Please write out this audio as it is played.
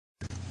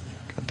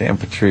Damn,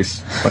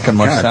 Patrice. Fucking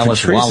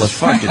Marcellus Wallace.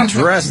 Fucking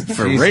dressed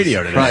for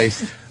radio today.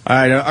 Christ. All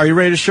right, are you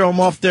ready to show him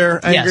off there,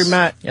 Angry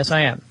Matt? Yes, I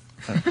am.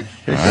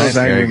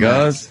 Here he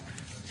goes.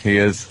 He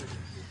is.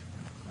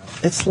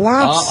 It's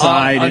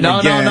lopsided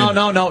again.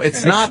 No.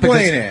 It's not.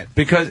 Explain it.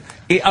 Because,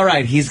 all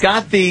right, he's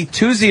got the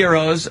 2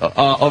 zeros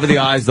over the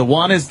eyes. The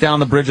 1 is down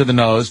the bridge of the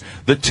nose.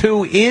 The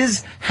 2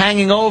 is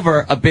hanging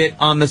over a bit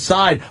on the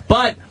side.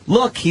 But,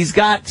 look, he's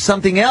got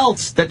something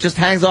else that just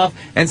hangs off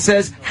and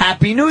says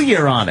Happy New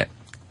Year on it.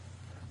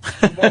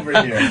 Come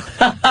over here.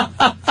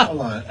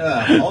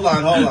 Hold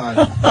on.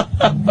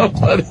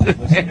 What is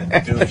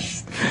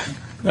it?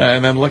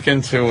 And then look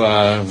into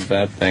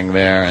that thing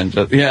there, and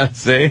just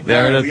see,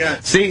 there it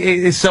is.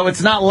 See, so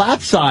it's not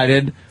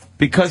lopsided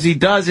because he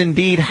does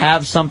indeed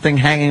have something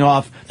hanging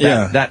off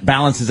that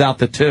balances out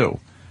the 2.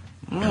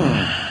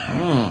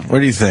 What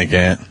do you think,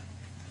 Ant?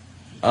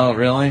 Oh,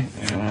 really?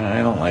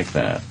 I don't like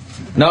that.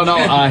 No,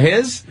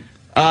 his.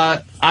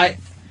 I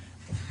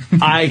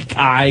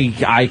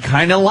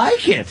kind of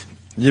like it.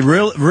 You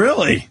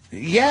really?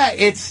 Yeah,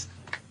 it's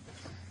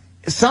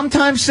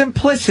sometimes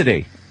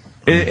simplicity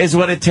is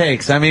what it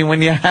takes. I mean,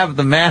 when you have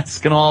the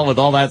mask and all with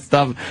all that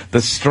stuff,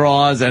 the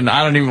straws, and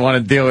I don't even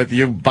want to deal with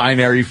you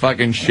binary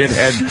fucking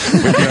shithead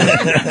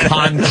with your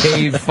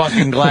concave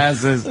fucking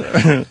glasses.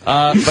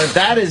 But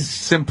that is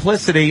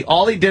simplicity.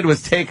 All he did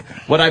was take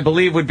what I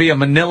believe would be a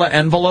manila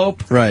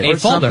envelope, right, or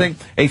something,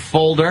 a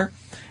folder,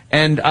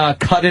 and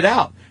cut it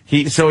out.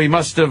 So he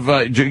must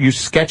have, you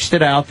sketched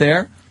it out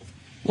there.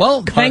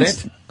 Well,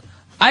 thanks.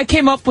 I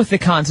came up with the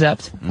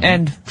concept,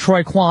 and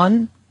Troy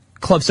Kwan,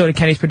 Club Soda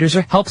Kenny's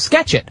producer, helped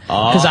sketch it.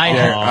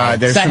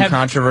 There's some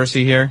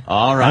controversy here.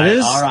 All right.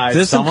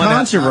 There's some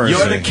controversy.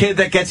 You're the kid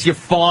that gets your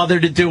father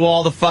to do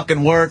all the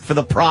fucking work for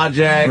the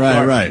project.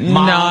 Right.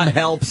 Mom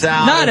helps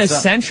out. Not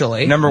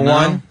essentially. Number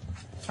one,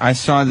 I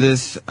saw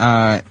this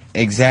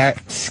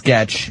exact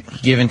sketch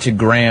given to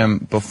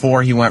Graham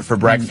before he went for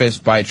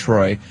breakfast by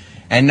Troy.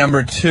 And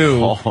number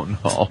 2,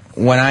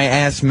 when I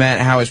asked Matt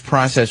how his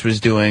process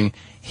was doing,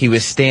 he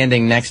was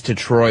standing next to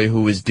Troy,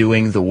 who was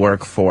doing the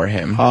work for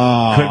him.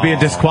 Could be a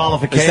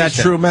disqualification. Is that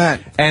true,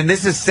 Matt? And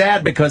this is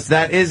sad because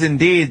that is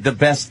indeed the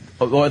best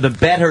or the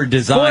better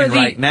design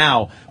right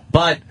now.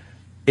 But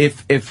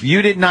if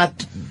you did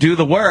not do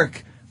the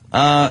work,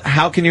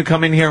 how can you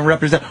come in here and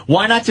represent?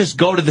 Why not just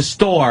go to the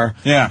store,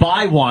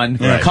 buy one,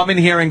 come in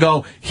here and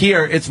go,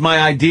 here, it's my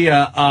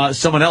idea.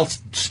 Someone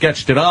else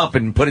sketched it up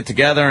and put it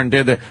together and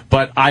did it,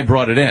 but I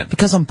brought it in.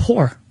 Because I'm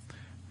poor.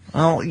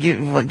 Oh,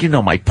 you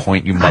know my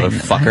point, you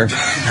motherfucker.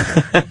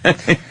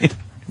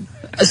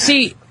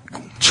 See,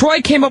 Troy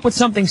came up with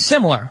something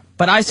similar,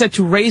 but I said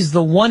to raise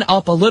the 1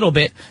 up a little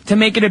bit to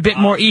make it a bit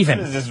more even.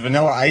 What is this,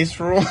 Vanilla Ice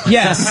rule?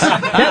 Yes.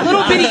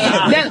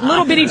 that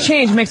little bitty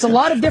change makes a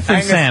lot of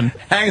difference, Sam.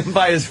 Hang him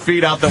by his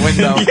feet out the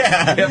window.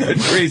 Get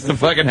Patrice to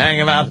fucking hang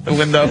him out the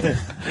window.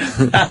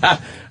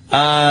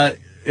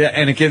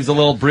 And it gives a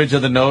little bridge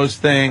of the nose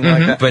thing.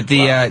 Like that. But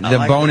the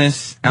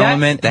bonus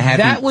element, the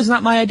happy... That was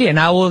not my idea, and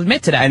I will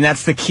admit to that. And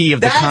that's the key of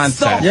the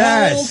concept.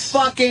 That's the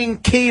whole fucking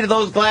key to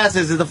those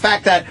glasses is the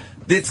fact that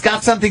it's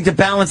got something to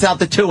balance out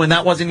the 2, and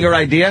that wasn't your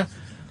idea?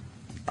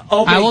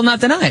 Okay. I will not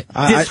deny it.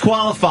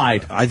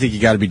 Disqualified. I think you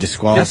got to be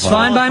disqualified. That's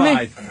fine by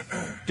me.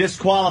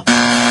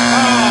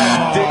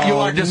 Disqualified. You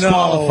are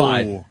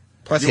disqualified. No.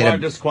 Plus, you are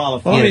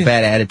disqualified. He had a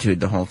bad attitude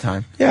the whole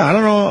time. Yeah, I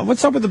don't know.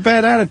 What's up with the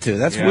bad attitude?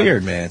 That's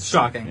weird, man. It's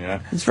shocking.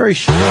 Yeah. It's very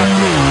shocking.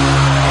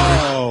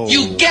 Oh.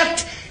 You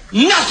get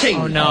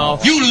nothing. Oh, no.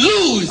 You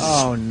lose.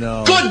 Oh,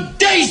 no. Good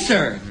day,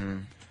 sir.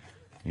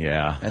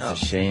 Yeah.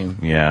 That's a shame.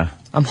 Yeah.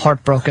 I'm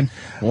heartbroken.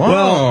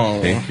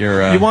 Whoa.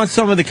 Well, you want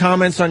some of the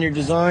comments on your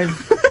design?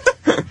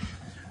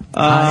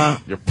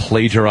 You're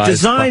plagiarized.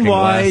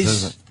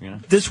 Design-wise,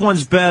 this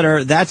one's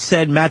better. That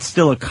said, Matt's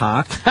still a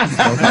cock.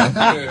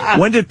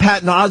 When did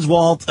Patton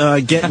Oswalt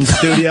get in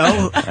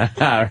studio?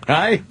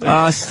 Right.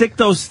 Stick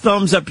those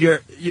thumbs up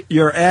your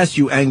ass,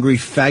 you angry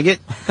faggot.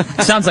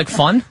 Sounds like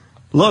fun.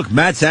 Look,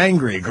 Matt's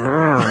angry.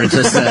 Grrr, it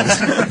just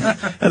says.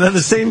 And then the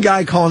same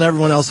guy calling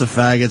everyone else a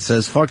faggot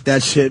says, fuck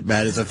that shit,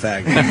 Matt is a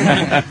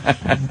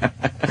faggot.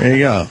 There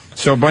you go.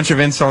 So a bunch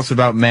of insults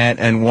about Matt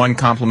and 1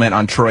 compliment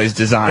on Troy's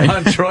design.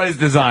 On Troy's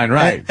design,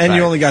 right. And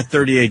you only got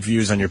 38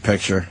 views on your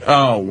picture.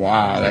 Oh,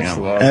 wow. That's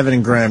low. Evan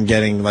and Graham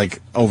getting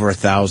like over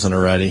 1,000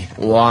 already.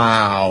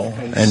 Wow.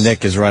 And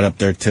Nick is right up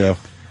there, too.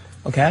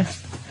 Okay.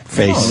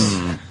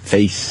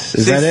 Face.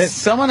 Is that it?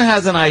 Someone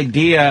has an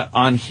idea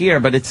on here,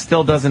 but it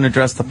still doesn't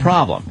address the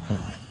problem.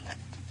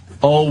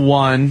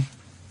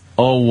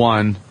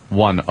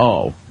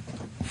 010110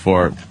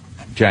 for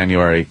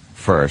January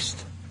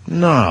 1st.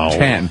 No.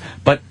 10.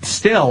 But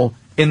still,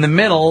 in the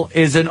middle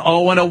is an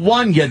O and a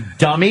 1, you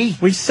dummy.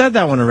 We said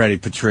that one already,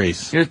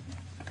 Patrice.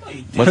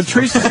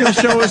 Patrice is going to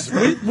show us.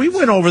 We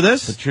went over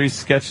this. Patrice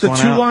sketched the one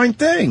 2-line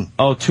thing.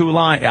 Oh,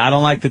 2-line. I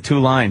don't like the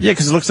 2-line. Yeah,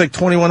 because it looks like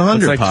 2,100.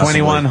 It's like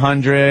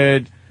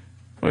 2,100.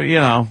 Well, you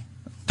know,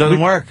 doesn't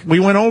work. We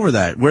went over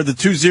that, where the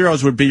 2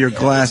 zeros would be your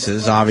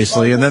glasses,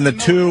 obviously, and then the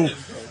 2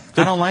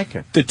 I don't like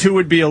it. The 2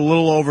 would be a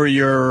little over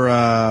your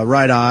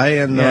right eye,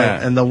 and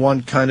the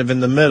 1 kind of in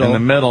the middle. In the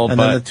middle, and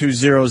but then the 2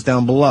 zeros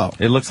down below.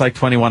 It looks like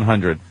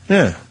 2100.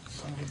 Yeah.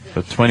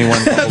 The 21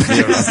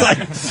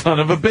 son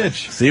of a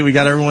bitch. See, we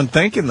got everyone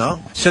thinking, though.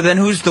 So then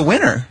who's the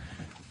winner?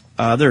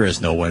 There is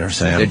no winner,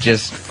 Sam. They're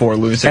just 4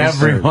 losers.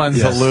 Everyone's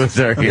Yes. a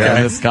loser here Okay.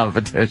 in this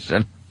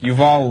competition.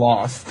 You've all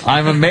lost.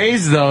 I'm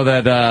amazed, though,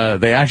 that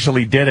they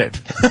actually did it.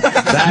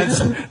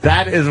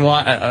 That is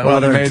what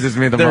amazes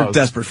me the they're most.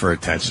 desperate for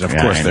attention. Of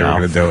Yeah, course I they were know.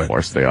 going to do Of it.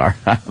 course they are.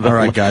 All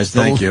right, guys,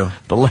 thank you.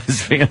 The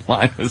lesbian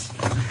line is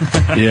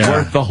Yeah.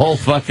 worth the whole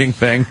fucking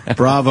thing.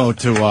 Bravo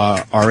to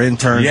our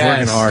interns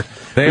working hard.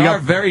 They We are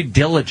got- very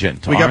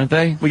diligent, We aren't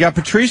they? We got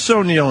Patrice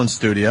O'Neal in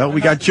studio.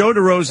 We got Joe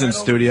DeRosa in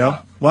studio.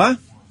 What?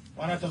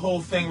 Why not the whole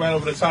thing right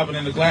over the top and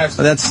in the glass?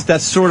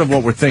 That's sort of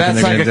what we're thinking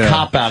That's they're like going to a do.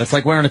 cop-out. It's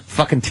like wearing a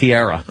fucking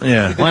tiara.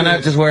 Yeah. Why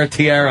not just wear a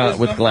tiara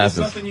with glasses?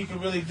 There's nothing you can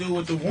really do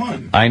with the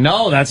 1. I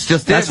know, that's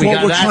just That's it.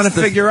 what we're trying to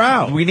figure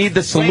out. We need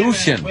the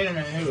solution. Wait a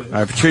minute. Here it is. All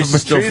right, Patrice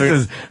is still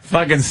Patrice is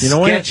fucking You know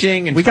what?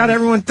 sketching. And We got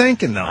everyone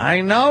thinking, though.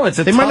 I know, it's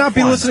a They might tough not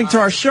be one. listening to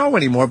our show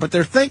anymore, but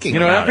they're thinking. You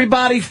know, about it.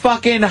 everybody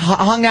fucking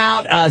hung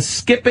out,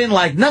 skipping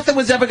like nothing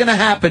was ever going to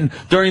happen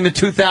during the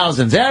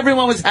 2000s.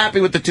 Everyone was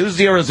happy with the 2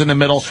 zeros in the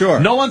middle. Sure.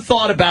 No one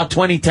thought about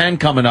 2010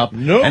 coming up.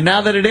 Nope. And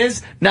now that it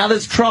is, now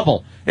there's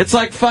trouble. It's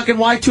like fucking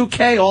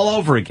Y2K all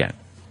over again.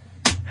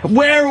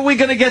 Where are we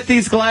going to get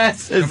these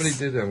glasses? Somebody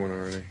did that one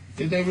already.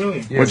 Did they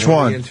really? Yeah, Which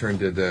one? The intern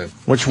did that.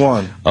 Which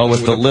one? Oh,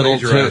 with the little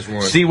plagiarized 2.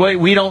 one. See, wait,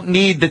 we don't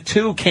need the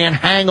 2. Can't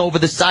hang over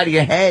the side of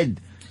your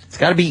head. It's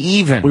got to be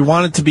even. We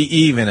want it to be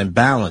even and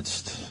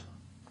balanced.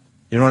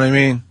 You know what I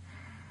mean?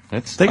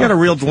 It's They got a tough.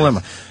 real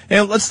dilemma.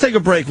 And let's take a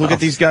break. We'll get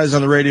these guys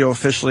on the radio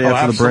officially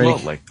after the break.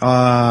 absolutely.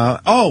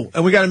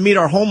 And we got to meet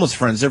our homeless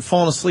friends. They're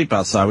falling asleep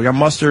outside. We got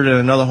Mustard and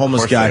another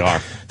homeless Of course guy. they are.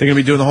 They're going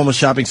to be doing the homeless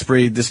shopping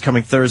spree this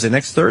coming Thursday,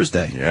 next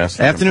Thursday. Yes,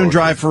 looking Afternoon forward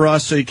drive for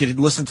us, so you can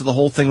listen to the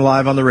whole thing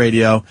live on the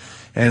radio.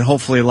 And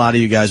hopefully a lot of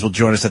you guys will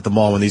join us at the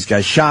mall when these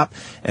guys shop.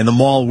 And the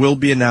mall will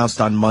be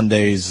announced on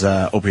Monday's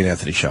Opie and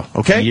Anthony show.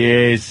 Okay?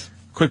 Yes.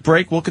 Quick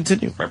break. We'll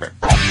continue.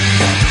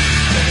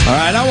 All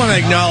right, I want to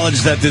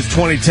acknowledge that this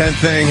 2010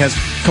 thing has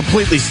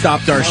completely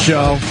stopped our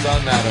show.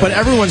 But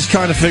everyone's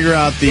trying to figure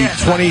out the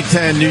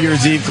 2010 New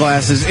Year's Eve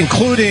classes,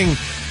 including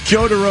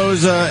Joe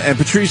DeRosa and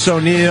Patrice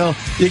O'Neal.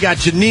 You got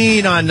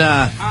Janine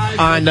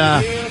on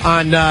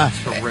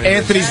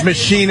Anthony's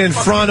machine in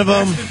front of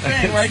him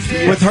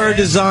with her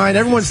design.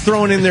 Everyone's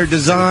throwing in their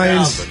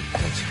designs.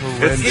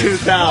 It's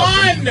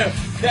 2000.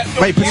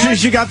 Wait,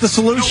 Patrice, you got the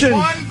solution?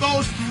 One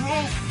goes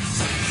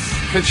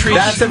through.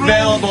 That's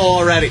available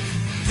already.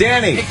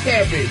 Danny. It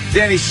can't be.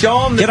 Danny,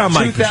 show him the Get on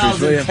mic, Patrice,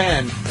 will you?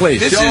 2010.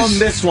 Please. Show him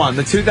this one,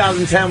 the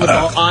 2010 with the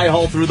eye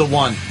hole through the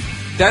 1.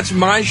 That's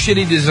my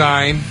shitty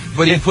design,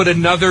 but he put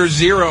another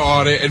 0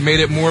 on it and made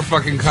it more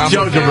fucking Joe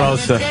complicated.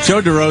 DeRosa. Joe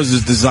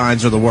DeRosa's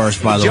designs are the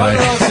worst, by the Joe way.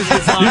 DeRosa's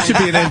design. You should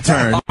be an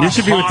intern. You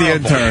should be with the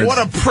Horrible. interns. What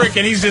a prick!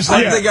 And he's just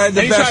like, I think I had the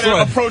and he's best trying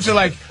one. to approach it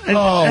like,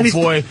 oh and he's,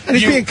 boy, and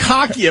he's being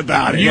cocky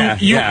about it.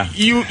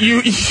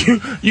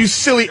 you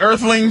silly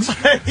earthlings.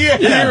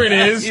 Here it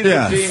is. He's a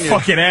Yeah. genius.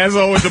 Fucking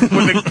asshole with the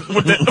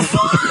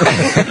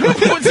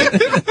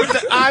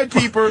eye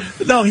peeper.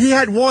 No, he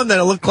had one that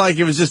it looked like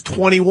it was just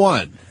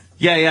 21.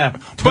 Yeah.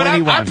 But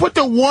 21. I put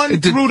the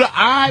 1 through the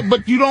eye,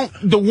 but you don't.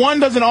 The 1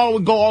 doesn't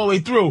always go all the way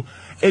through.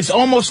 It's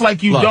almost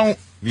like you Look, don't.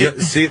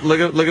 see, look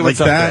at Like what's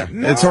that. up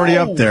there. It's already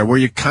up there where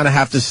you kind of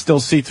have to still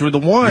see through the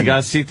one. You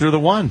gotta see through the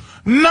 1.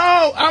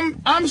 No,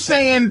 I'm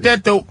saying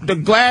that the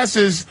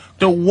glasses,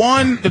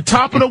 the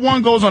top of the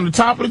 1 goes on the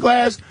top of the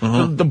glass,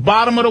 the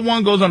bottom of the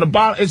 1 goes on the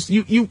bottom. It's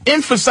you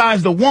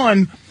emphasize the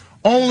 1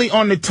 only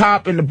on the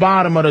top and the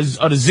bottom of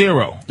the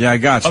 0. Yeah, I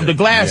got you. Of the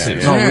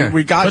glasses. No,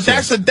 we got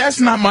But you.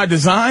 that's not my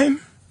design.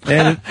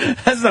 And,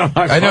 That's not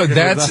my I know, fucking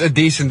that's design. a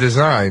decent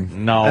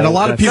design. No. and a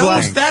lot of people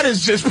out, That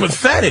is just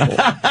pathetic.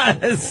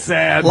 That's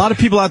sad. a lot of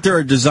people out there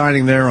are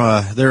designing their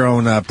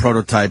own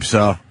prototypes.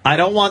 So I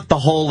don't want the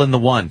hole in the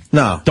 1.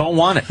 No. Don't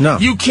want it. no,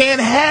 You can't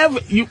have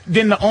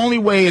then the only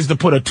way is to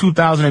put a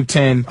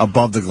 2010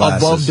 above the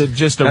glasses. above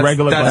just the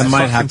regular That glasses.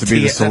 might have to be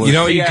the solution. You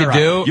know what you could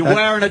do? You're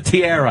wearing a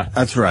tiara.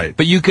 That's right.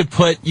 But you could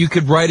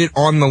write it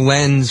on the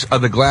lens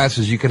of the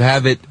glasses. You could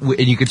have it,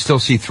 and you could still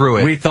see through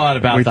it. We thought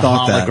about We the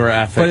thought that,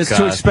 holographic, but it's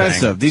too expensive.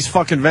 thing. These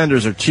fucking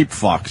vendors are cheap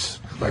fucks.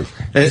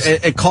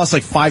 It costs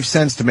like 5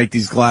 cents to make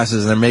these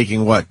glasses, and they're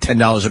making what,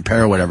 $10 a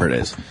pair or whatever it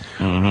is.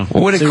 What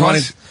would it So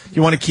cost?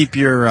 you want to keep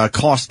your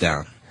costs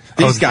down.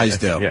 These guys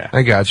do. Yeah.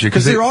 I got you.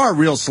 Because there are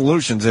real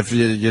solutions if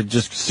you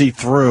just see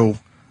through,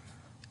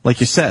 like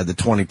you said, the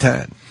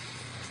 2010.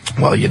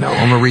 Well, you know,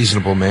 I'm a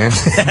reasonable man.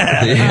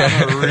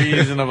 I'm a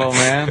reasonable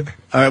man.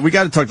 All right, we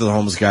got to talk to the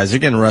homeless guys. They're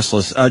getting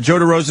restless. Joe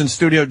DeRosa in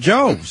studio.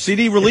 Joe,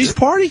 CD release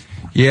party?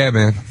 Yeah,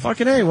 man.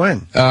 Fucking A,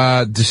 when?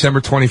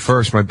 December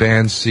 21st, my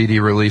band's CD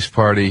release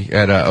party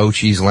at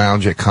Ochi's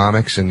Lounge at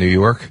Comics in New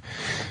York.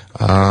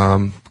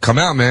 Come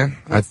out, man.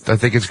 I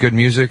think it's good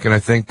music, and I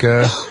think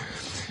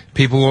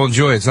people will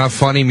enjoy it. It's not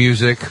funny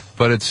music,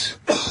 but it's...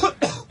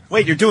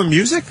 Wait, you're doing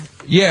music?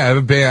 Yeah, I have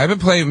a band. I've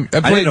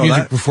played know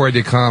music that. before I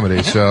did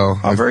comedy, so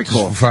very I'm just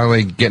cool.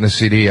 finally getting a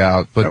CD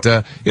out. But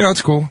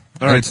it's cool.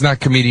 And it's not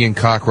comedian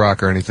cock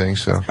rock or anything.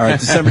 So All right,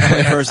 December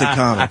 21st at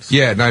Comics.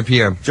 yeah, 9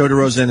 p.m. Joe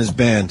DeRosa and his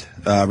band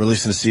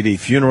releasing a CD,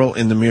 Funeral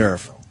in the Mirror.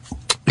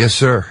 Yes,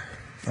 sir.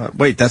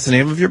 Wait, that's the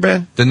name of your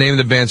band? The name of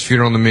the band's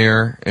Funeral in the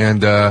Mirror,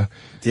 and The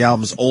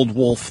album's Old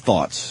Wolf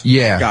Thoughts.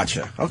 yeah,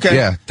 Gotcha. Okay.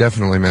 yeah,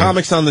 definitely, man.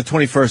 Comics on the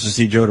 21st to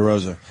see Joe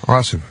DeRosa.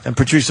 Awesome. And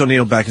Patrice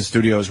O'Neill back in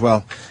studio as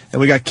well.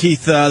 And we got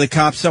Keith, the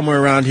cop, somewhere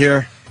around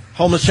here.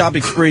 Homeless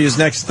Shopping Spree is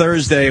next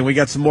Thursday, and we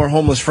got some more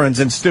homeless friends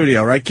in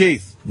studio. Right,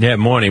 Keith? Yeah,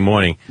 morning.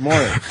 Morning.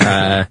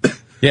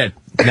 Yeah,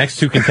 next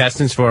two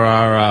contestants for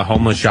our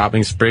homeless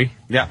shopping spree.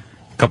 Yeah.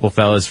 A couple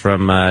fellas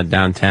from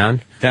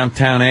downtown.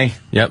 Downtown, eh?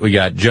 Yep, we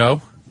got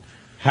Joe.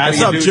 How What's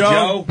do you up, do,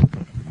 Joe?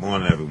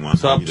 Morning, everyone.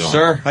 What's How up, you doing?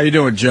 sir? How you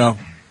doing, Joe?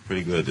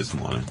 Pretty good this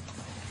morning.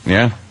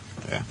 Yeah.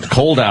 Yeah. It's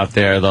cold out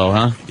there, though,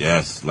 huh?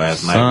 Yes,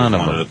 last night Son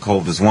was of one a- of the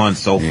coldest ones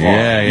so far.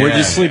 Yeah. Where'd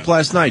you sleep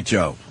last night,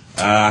 Joe?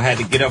 I had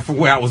to get up from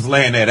where I was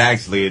laying at,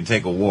 actually, and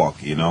take a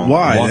walk, you know.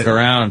 Why? Walk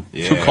around.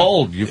 Yeah. Too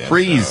cold. You Yes,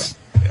 freeze. sir.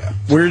 Yeah.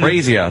 Where did-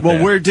 Crazy out well,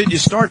 there. where did you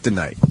start the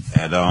night?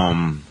 At,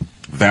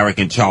 Varick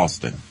and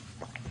Charleston.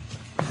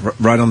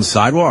 Right on the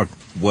sidewalk?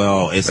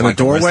 Well, it's In a like a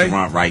doorway?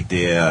 restaurant right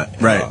there.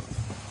 Right.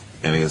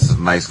 And it's a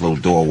nice little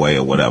doorway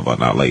or whatever,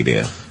 and I lay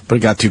there. But it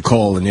got too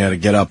cold and you had to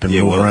get up and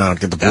move around,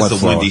 get the blood That's a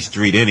flowing. windy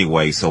street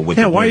anyway, so with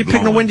Yeah, the why are you wind picking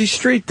a blowing- windy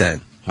street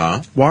then?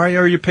 Huh? Why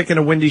are you picking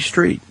a windy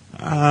street?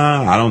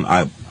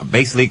 I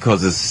basically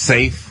because it's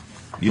safe.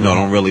 You know,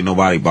 don't really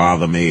nobody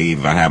bother me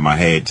if I have my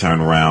head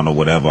turned around or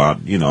whatever.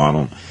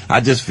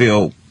 I just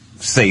feel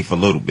safe a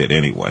little bit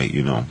anyway,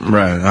 you know.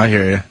 Right, I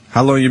hear you.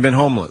 How long you been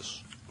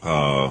homeless?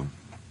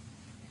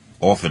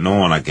 Off and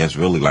on, I guess,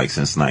 really like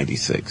since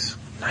 96.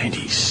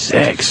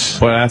 96.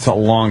 Boy, that's a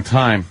long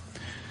time.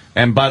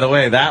 And by the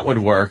way, that would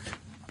work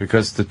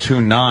because the 2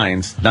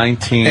 9s,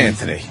 19.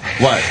 Anthony.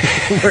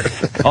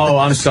 What? Oh,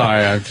 I'm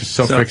sorry. I'm just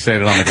so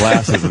fixated on the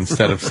glasses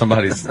instead of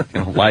somebody's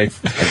life,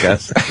 I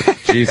guess.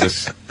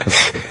 Jesus.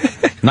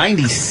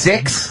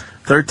 96?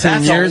 13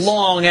 That's years? a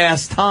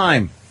long-ass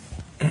time.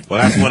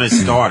 Well, that's when it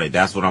started.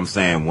 That's what I'm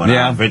saying. When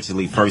Yeah. I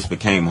eventually first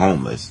became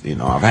homeless, you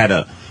know, I've had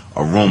a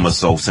room or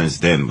so since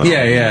then. But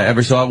Yeah.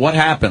 What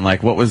happened?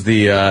 Like, what was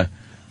the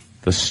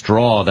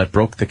straw that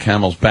broke the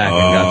camel's back and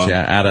got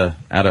you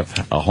out of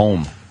a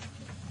home?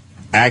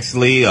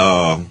 Actually,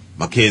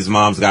 my kids'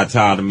 moms got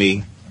tired of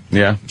me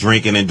Yeah.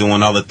 drinking and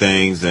doing other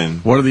things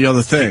and What are the other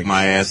kicked things?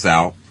 my ass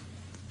out.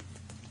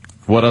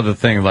 What other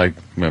thing? Like,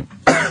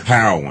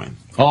 Heroin.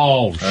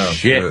 oh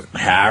shit.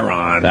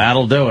 Heroin.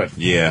 That'll do it.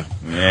 Yeah.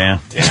 Yeah.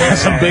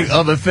 That's a big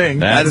other thing.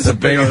 That is a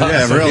big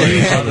yeah, really.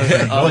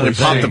 Well, You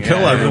pop the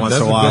pill every once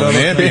in a while, an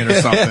Ambien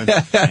or something.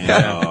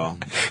 And,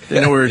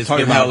 You know, we were it's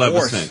talking been hell about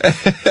ever horse.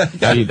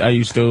 since. Are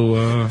you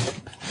still?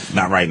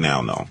 Not right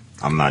now, no.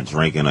 I'm not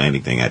drinking or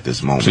anything at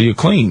this moment. So you're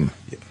clean.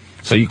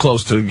 So you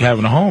close to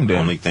having a home The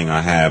then? only thing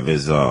I have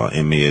is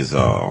in me is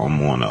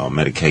I'm on a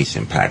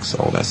medication pack,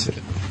 so that's it.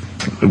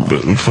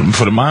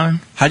 For the mind?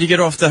 How'd you get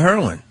off the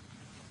heroin?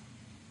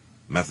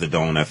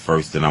 Methadone at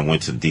first, then I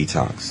went to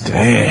detox.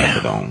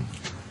 Damn. Methadone.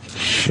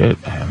 Shit.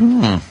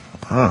 Oh.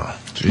 All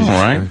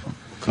right.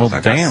 Well, I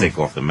got damn. sick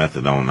off the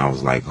methadone. I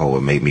was like,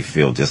 it made me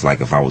feel just like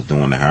if I was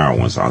doing the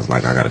heroin. So I was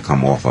like, I got to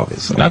come off of it.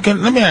 So Now,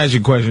 let me ask you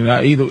a question.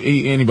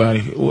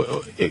 Anybody,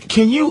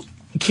 can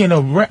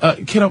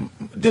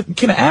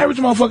an average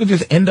motherfucker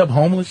just end up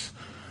homeless?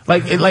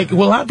 Like,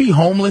 will I be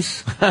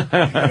homeless?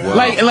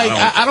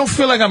 I don't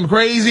feel like I'm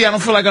crazy. I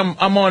don't feel like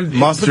I'm on.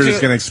 Mustard is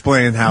going to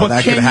explain how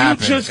that could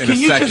happen. Can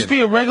you just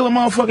be a regular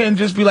motherfucker and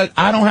just be like,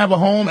 I don't have a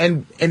home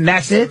and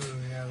that's it?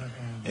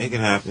 it can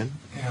happen.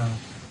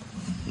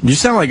 You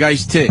sound like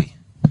Ice-T.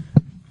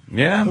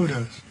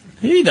 Yeah.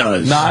 He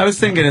does. No, I was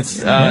thinking it's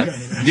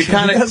you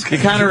kind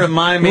of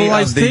remind me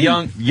of the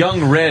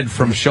young Red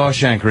from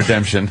Shawshank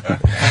Redemption.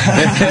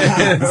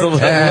 It's a little,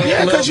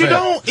 Yeah, because you bit.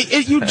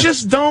 don't. You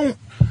just don't.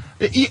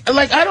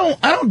 Like I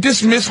don't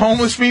dismiss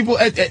homeless people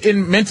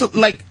in mental.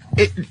 Like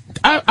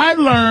I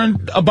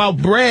learned about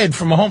bread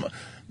from a home.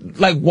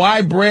 Like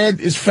why bread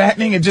is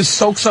fattening. It just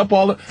soaks up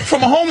all the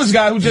from a homeless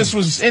guy who just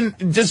was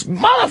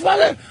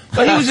motherfucker.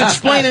 But he was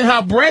explaining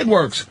how bread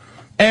works.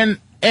 And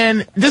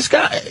this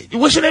guy,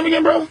 what's your name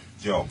again, bro?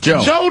 Joe.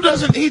 Joe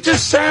doesn't. He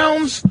just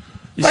sounds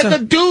like a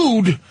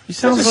dude. He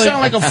sounds doesn't sound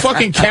like a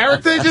fucking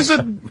character. Just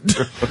a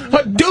dude.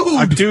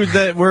 A dude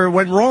that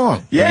went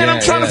wrong. Yeah, and I'm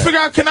Yeah, trying yeah. to figure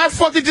out, can I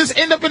fucking just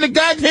end up in the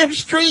goddamn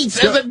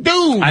streets as a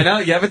dude? I know.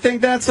 You ever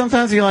think that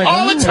sometimes? You're like,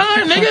 All the oh.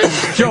 time,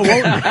 nigga.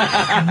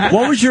 Joe,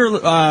 what was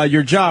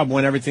your job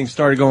when everything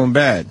started going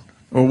bad?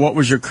 Or what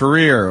was your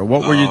career? Or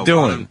what were you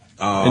doing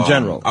in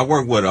general? I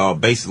work with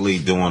basically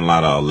doing a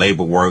lot of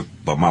labor work.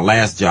 But my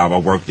last job, I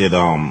worked at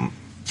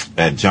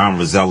John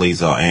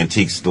Roselli's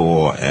antique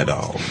store at.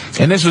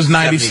 And this was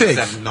 96.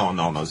 77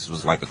 No. This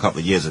was like a couple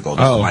of years ago.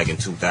 This Oh. was like in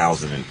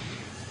 2000.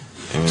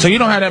 So you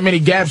don't have that many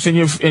gaps in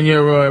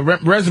your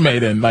resume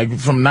then, like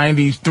from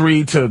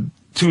 93 to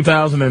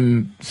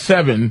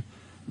 2007.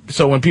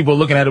 So when people are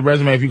looking at a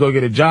resume, if you go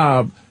get a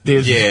job,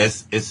 there's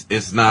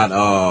it's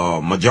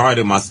not.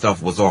 Majority of my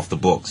stuff was off the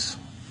books,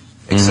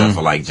 except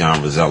for like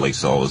John Roselli.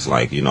 So it's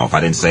like, you know, if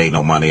I didn't save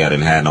no money, I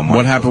didn't have no money.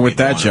 What happened with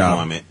that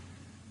job?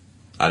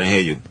 I didn't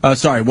hear you.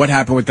 Sorry, what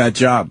happened with that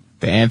job?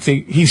 the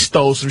Anthony. He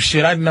stole some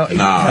shit. I know.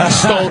 Nah.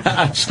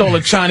 He stole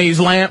a Chinese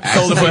lamp.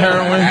 Sold it for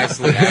heroin.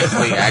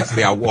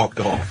 Actually, I walked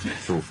off.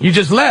 Truthfully. You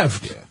just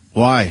left. Yeah.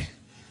 Why?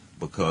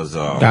 Because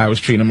guy was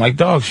treating him like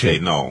dog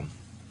shit.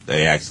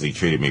 They actually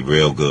treated me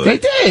real good. They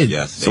did.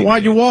 Yes. So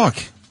why'd you walk?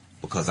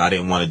 Because I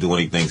didn't want to do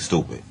anything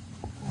stupid.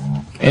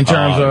 In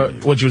terms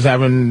of what you was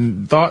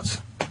having thoughts?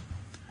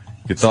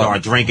 You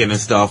start drinking and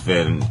stuff,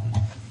 and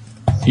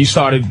you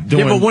started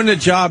doing. Yeah, but wouldn't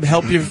a job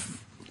help you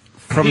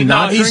from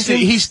not drinking?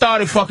 He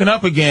started fucking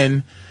up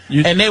again,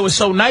 and they were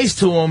so nice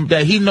to him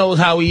that he knows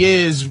how he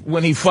is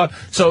when he fuck.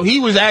 So he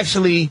was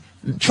actually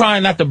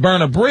trying not to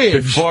burn a bridge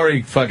before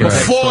he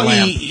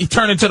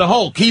turned into the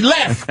Hulk. He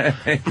left.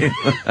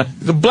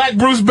 The Black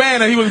Bruce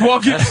Banner. He was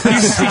walking.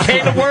 He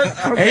came to work,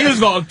 and he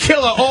was gonna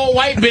kill an old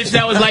white bitch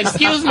that was like,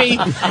 "Excuse me,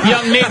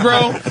 young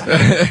Negro,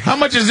 how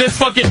much is this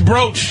fucking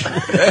brooch?"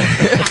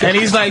 And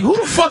he's like, "Who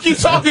the fuck you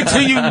talking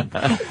to, you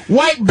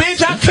white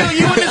bitch? I'll kill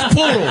you in this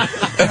poodle."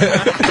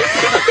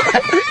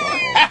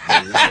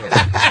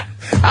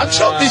 I'll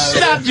choke the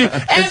shit out of you.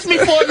 Ask me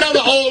for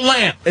another old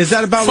lamp. Is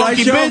that about right,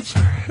 Joe?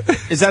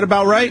 Bitch? Is that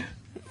about right?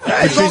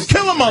 It's gonna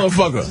kill a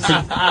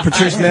motherfucker.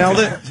 Patrice nailed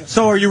it.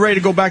 So are you ready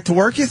to go back to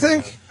work, you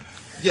think?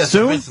 Yes,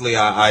 soon? Eventually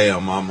I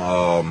am.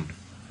 I'm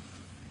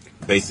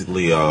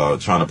basically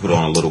trying to put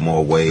on a little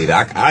more weight.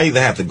 I either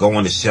have to go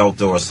in the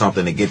shelter or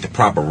something to get the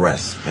proper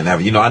rest. And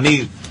have, I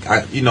need,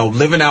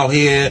 living out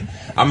here,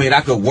 I mean,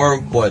 I could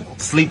work,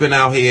 but sleeping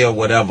out here,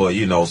 whatever,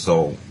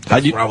 so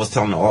that's what I was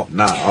telling the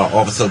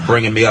officer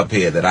bringing me up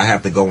here, that I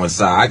have to go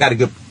inside. I got to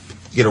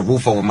get a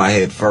roof over my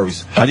head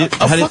first. A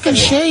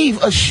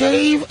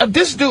shave.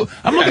 This dude,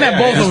 I'm looking at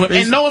both of them.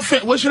 And no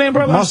offense, what's your name,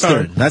 brother?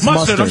 Mustard. That's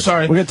Mustard. I'm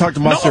sorry. We're going to talk to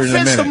Mustard in a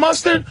minute. No offense to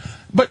Mustard,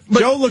 but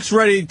Joe looks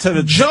ready to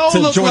looks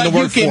join like the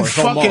workforce. You can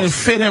fucking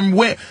almost. fit him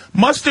with.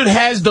 Mustard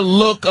has the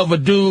look of a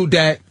dude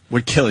that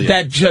would kill you.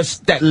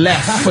 That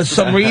left for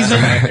some reason.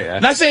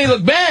 Not saying he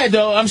look bad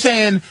though. I'm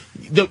saying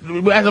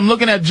as I'm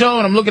looking at Joe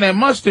and I'm looking at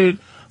Mustard,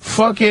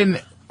 fucking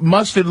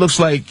Mustard looks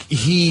like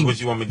he. What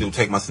you want me to do?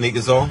 Take my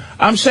sneakers off?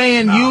 I'm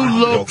saying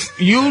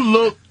you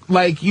look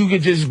like you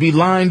could just be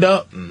lined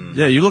up. Mm-hmm.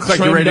 Yeah, you look like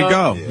you're ready to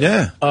go.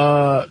 Yeah.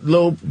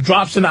 Little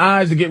drops in the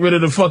eyes to get rid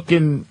of the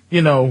fucking,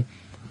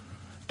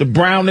 the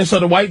brownness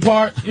of the white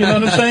part. You know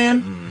what I'm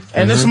saying? Mm-hmm.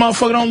 And this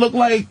motherfucker don't look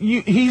like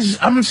you.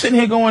 I'm sitting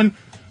here going,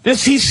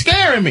 he's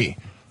scaring me.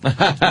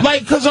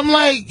 Like, cause I'm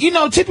like,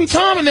 Tippy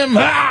Tom and them,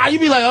 you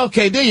be like,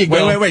 okay, there you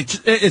go. Wait.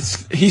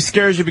 He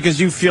scares you because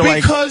you feel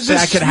like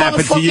that could happen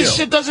to you. Because this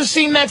shit doesn't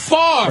seem that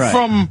far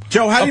from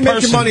Joe, how do you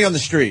make your money on the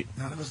street?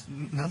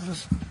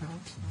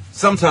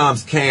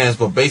 Sometimes cans,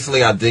 but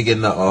basically I dig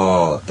in the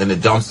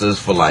dumpsters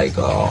for like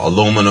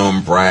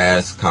aluminum,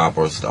 brass,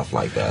 copper, stuff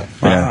like that.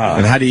 Yeah.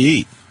 And how do you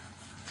eat?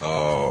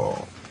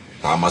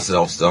 Buy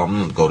myself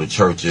something, go to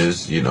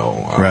churches,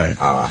 Right.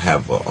 I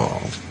have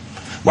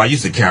I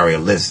used to carry a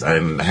list. I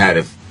had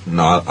it.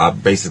 I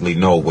basically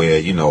know where,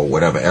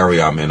 whatever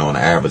area I'm in on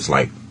average,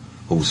 like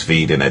who's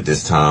feeding at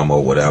this time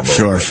or whatever.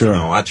 Sure.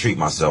 I treat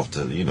myself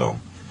to,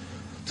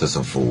 to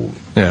some food.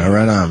 Yeah,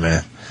 right on,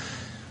 man.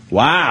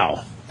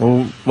 Wow.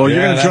 Well,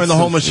 you're going to join the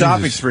homeless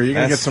shopping spree. You're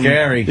going to get some.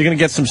 Scary. You're going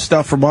to get some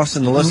stuff from us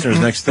and the listeners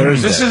next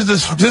Thursday.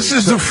 This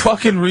is the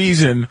fucking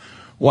reason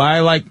why I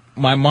like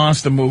my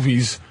monster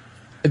movies.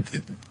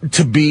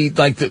 To be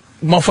like the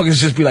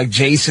motherfuckers just be like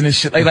Jason and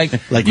shit like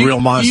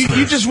real monsters.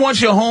 You just want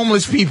your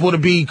homeless people to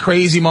be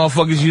crazy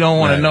motherfuckers you don't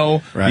want to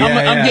know. Right.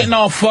 I'm getting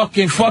all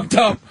fucking fucked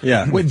up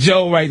with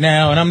Joe right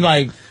now, and I'm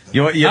like,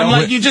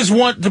 you just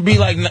want to be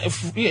like,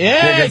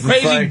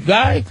 crazy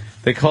guy.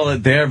 They call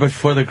it there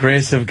before the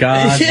grace of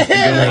God.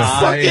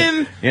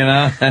 Fucking,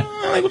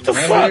 like what the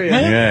fuck,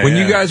 man? Yeah, when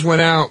you guys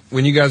went out,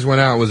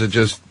 was it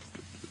just?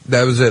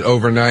 That was it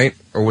overnight,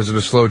 or was it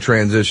a slow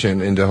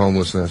transition into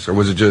homelessness, or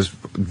was it just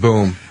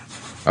boom?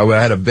 I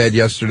had a bed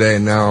yesterday,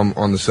 and now I'm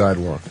on the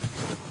sidewalk.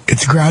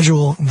 It's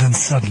gradual, then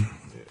sudden.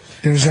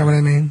 You understand what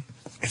I mean?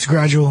 It's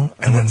gradual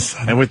and then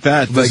sudden. And with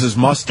that, this is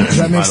Mustard. Does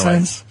that make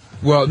sense?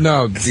 Well,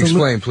 no.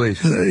 Explain,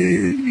 please.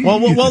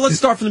 Well, let's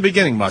start from the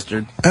beginning,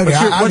 Mustard. Okay,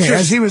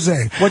 as he was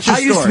saying, what's your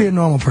story? I used to be a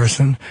normal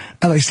person.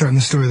 I like starting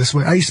the story this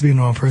way. I used to be a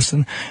normal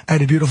person. I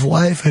had a beautiful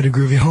wife. I had a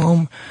groovy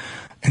home.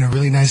 In a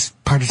really nice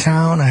part of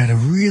town, I had a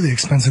really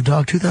expensive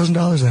dog.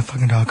 $2,000 that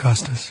fucking dog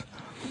cost us.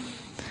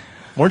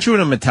 Weren't you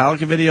in a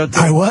Metallica video too?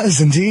 I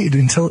was, indeed,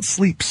 until it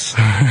sleeps.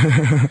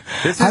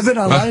 I've been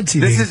on a lot of TV.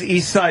 This is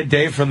East Side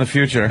Dave from the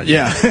future.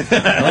 Yeah.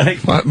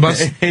 What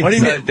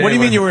do you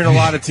mean you were in a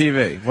lot of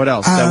TV? What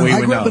else that we would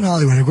know? I grew up in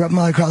Hollywood. I grew up in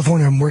Hollywood,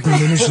 California. I'm working in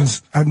the industry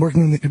since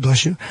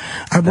bless you.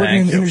 I've been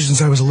working in the industry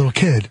since I was a little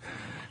kid.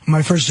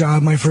 My first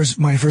job, my first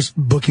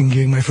booking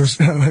gig, my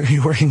first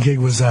working gig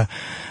was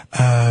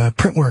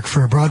print work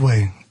for a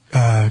Broadway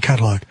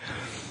catalog.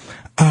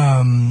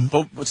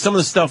 But some of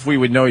the stuff we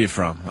would know you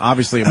from,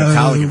 obviously a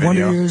Metallica video.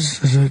 Wonder Years.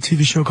 There's a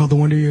TV show called The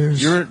Wonder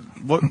Years. There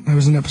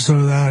was an episode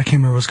of that. I can't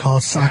remember what it was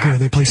called. Soccer.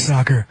 They play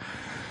soccer.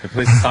 They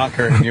play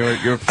soccer, and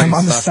you're playing I'm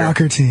on the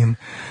soccer team.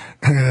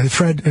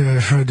 Fred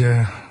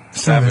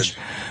Savage.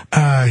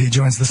 He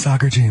joins the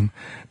soccer team,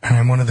 and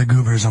I'm one of the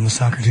goobers on the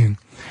soccer team.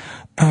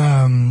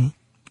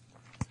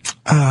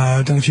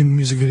 I've done a few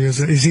music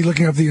videos. Is he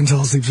looking up the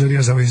Until It Sleeps videos?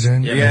 Is that what he's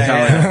doing?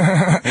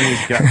 Yeah.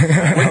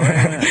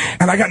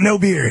 And I got no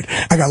beard.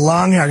 I got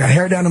long hair. I got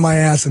hair down to my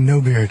ass and no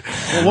beard.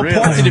 Well, what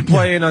part did he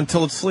play in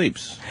Until It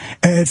Sleeps?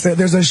 There's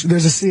a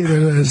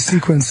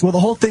sequence. Well, the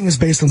whole thing is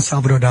based on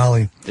Salvador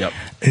Dali. Yep.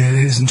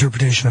 His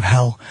interpretation of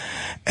hell.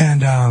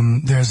 And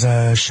there's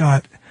a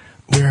shot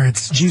where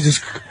it's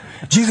Jesus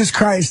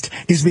Christ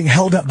is being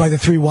held up by the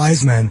three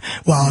wise men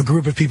while a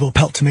group of people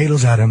pelt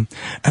tomatoes at him,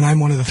 and I'm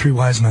one of the three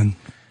wise men.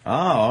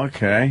 Oh,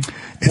 okay.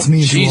 It's me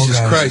and Jesus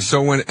Christ.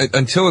 So when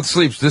Until It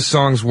Sleeps, this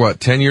song's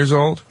what, 10 years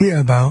old? Yeah,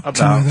 about.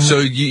 So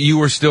you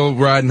were still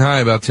riding high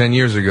about 10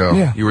 years ago.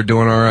 Yeah. You were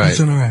doing all right.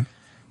 Doing all right.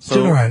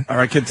 Doing all right. All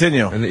right,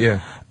 continue. And,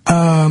 yeah.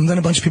 Then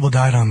a bunch of people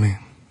died on me.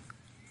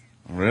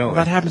 Really? Well,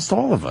 that happens to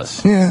all of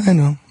us. Yeah, I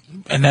know.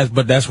 And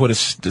that's what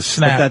it's the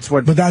snap.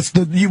 But that's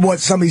what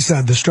somebody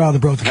said. The straw that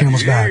broke the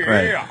camel's back.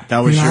 Right. That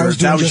was your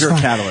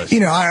catalyst.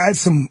 I had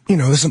some.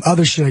 There's some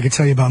other shit I could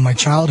tell you about my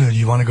childhood.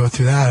 You want to go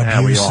through that? Yeah,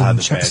 abuse we all had and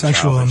the bad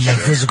sexual and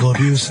physical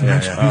abuse and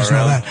abuse and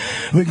all that.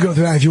 We can go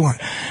through that if you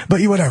want.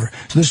 But whatever.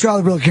 So the straw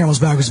that broke the camel's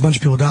back was a bunch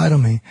of people died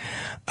on me.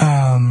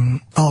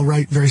 All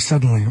right, very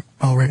suddenly,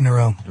 all right in a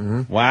row.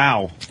 Mm-hmm.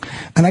 Wow.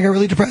 And I got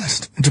really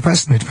depressed. It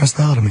depressed me. It depressed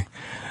the hell out of me.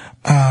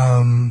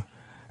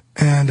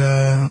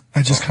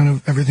 I just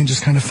everything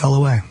just kind of fell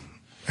away.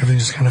 Everything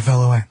just kind of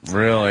fell away.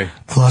 Really?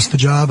 I lost the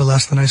job. I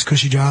lost the nice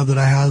cushy job that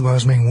I had where I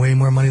was making way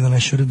more money than I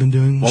should have been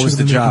doing. What was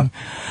the job?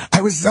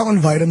 I was selling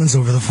vitamins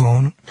over the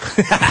phone.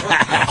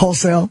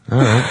 Wholesale.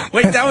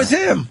 Wait, that was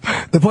him.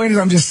 The point is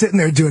I'm just sitting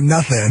there doing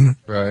nothing.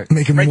 Right.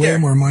 Making way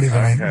more money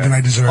than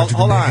I deserve to be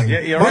Hold on.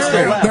 making. You're right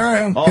There I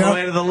am. All the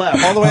way to the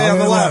left. All the way on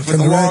the left with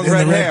the long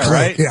red hair, cloak.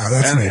 right? Yeah,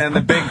 that's me. And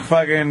the big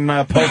fucking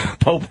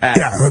Pope hat.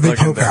 Yeah, the big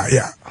Pope hat,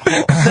 yeah.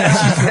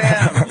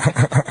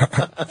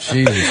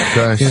 Jesus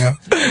Christ. Yeah.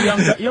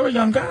 You're a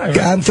young guy, right?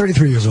 I'm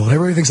 33 years old.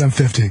 Everybody thinks I'm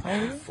 50.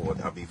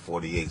 I'll be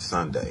 48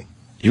 Sunday.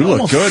 You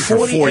look good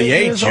for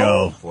 48,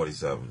 Joe.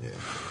 47, yeah.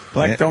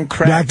 Black don't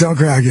crack. Black don't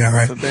crack, yeah,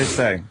 right. That's what they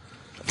say.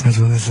 That's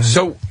what they say.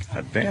 So,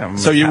 damn.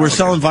 So you were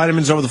selling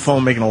vitamins over the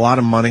phone, making a lot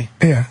of money.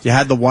 Yeah. You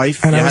had the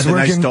wife. And you I was had the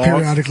nice working dog.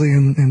 periodically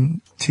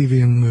in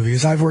TV and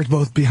movies. I've worked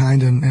both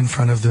behind and in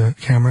front of the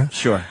camera.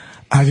 Sure.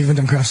 I've even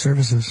done craft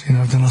services.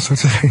 I've done all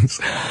sorts of things.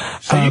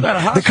 So you got a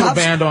hospital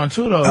band on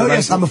too, though. Oh,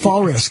 yes, I'm a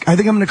Fall Risk. I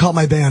think I'm going to call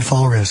my band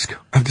Fall Risk.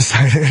 I've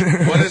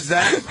decided. What is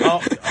that?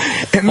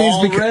 It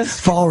means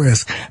Fall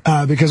Risk.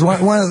 Because one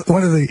of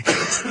the,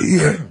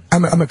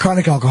 I'm a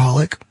chronic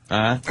alcoholic.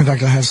 In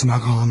fact, I have some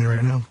alcohol on me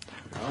right now.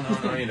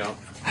 No, you don't.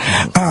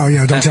 Oh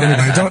yeah, don't tell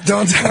anybody.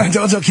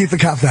 Don't tell Keith the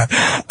cop that.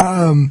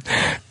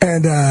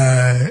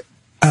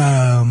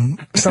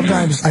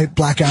 Sometimes I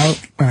black out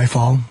and I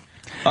fall.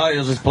 Oh,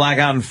 you'll just black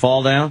out and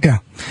fall down? Yeah.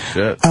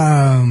 Shit.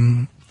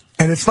 And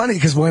it's funny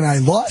because when I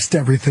lost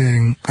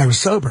everything, I was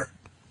sober.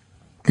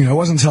 It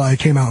wasn't until I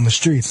came out in the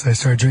streets that I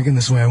started drinking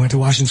this way. I went to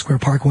Washington Square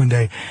Park one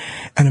day,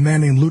 and a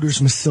man named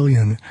Luders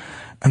Massilian,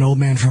 an old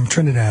man from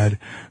Trinidad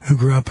who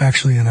grew up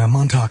actually in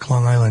Montauk,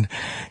 Long Island,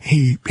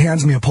 he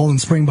hands me a Poland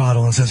Spring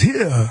bottle and says,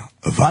 "Here,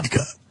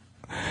 vodka."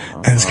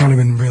 And it's kind of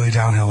been really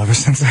downhill ever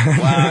since then.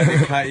 Wow,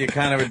 you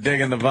kind of are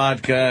digging the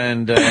vodka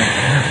and...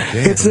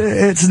 It's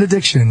an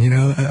addiction,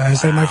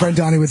 As my friend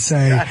Donnie would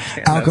say,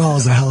 alcohol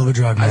is a hell of a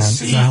drug, man. I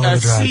It's a hell of a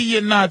drug. see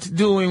you're not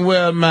doing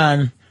well,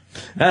 man.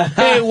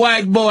 Hey,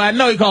 white boy. I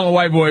know you call him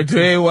white boy, too.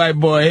 Hey, white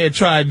boy, here,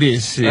 try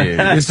this.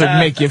 This will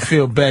make you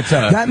feel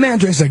better. That man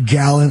drinks a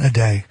gallon a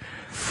day.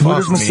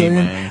 Ludus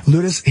Massilian,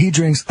 Ludus, he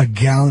drinks a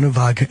gallon of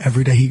vodka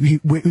every day.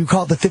 We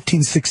call it the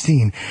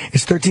 1516.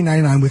 It's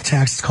 $13.99 with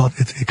tax. It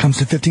comes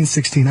to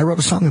 1516. I wrote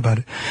a song about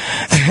it.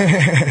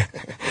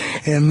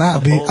 It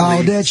might be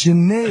all that you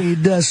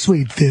need, the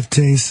sweet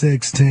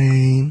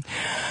 1516.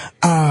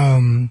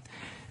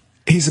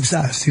 He's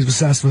obsessed. He's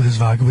obsessed with his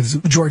vodka,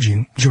 with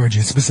Georgie,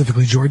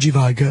 specifically Georgie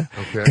vodka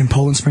in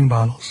Poland Spring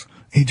bottles.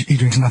 He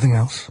drinks nothing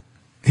else.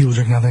 He will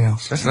drink nothing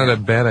else. That's not a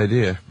bad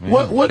idea.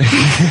 What's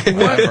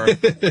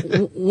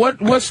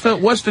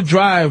the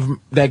drive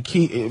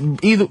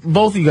that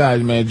both of you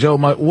guys, man, Joe,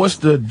 what's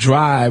the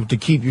drive to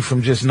keep you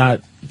from just not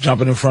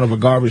jumping in front of a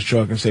garbage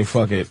truck and say,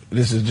 fuck it,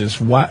 this is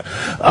just why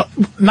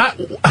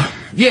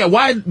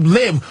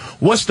live?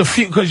 What's the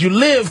future? Because you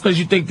live because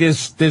you think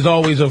there's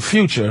always a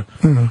future.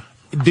 Mm-hmm.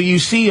 Do you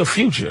see a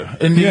future?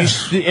 And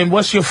and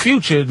what's your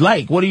future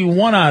like? What do you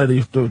want out of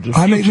the future?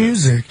 I make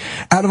music.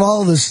 Out of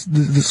all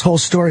this whole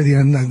story,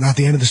 not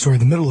the end of the story,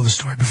 the middle of the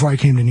story, before I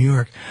came to New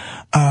York,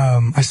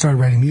 I started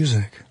writing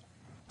music.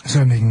 I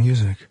started making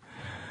music.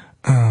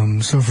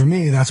 So for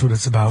me, that's what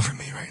it's about for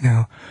me right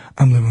now.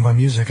 I'm living by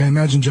music. I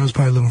imagine Joe's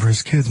probably living for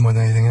his kids more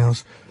than anything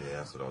else. Yeah,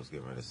 that's what I was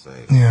getting ready to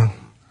say. Yeah.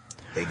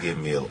 They give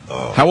me a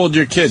How old are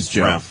your kids,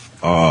 Joe?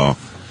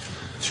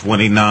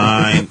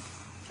 29,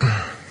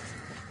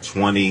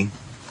 20,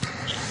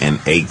 and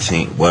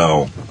 18.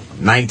 Well,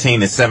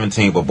 19 and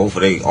 17, but both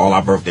of all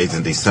our birthdays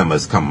in December.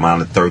 It's come mine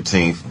the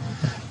 13th.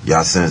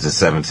 Yasin's the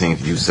 17th,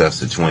 Yusef's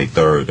the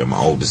 23rd, and my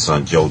oldest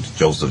son,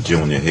 Joseph Jr.,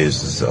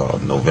 his is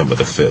November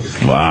the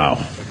 5th.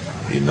 Wow.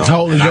 You know, how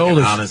old is your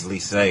oldest? I can honestly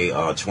say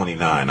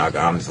 29. I can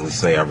honestly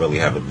say I really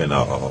haven't been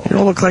You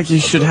don't look like you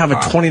should have a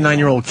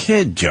 29-year-old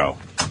kid, Joe.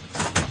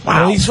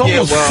 Wow. He's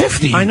almost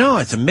 50. I know,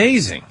 it's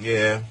amazing.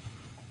 Yeah.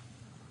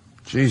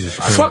 Jesus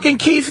Christ. Fucking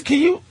Keith,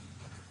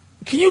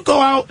 can you go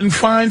out and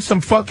find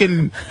some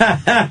fucking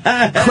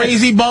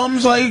crazy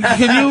bums? Like,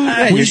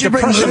 can you? We should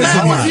bring What's the Liz in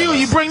matter with here. you?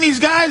 You bring these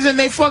guys and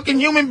they fucking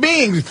human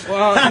beings.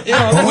 Well,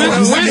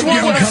 Where's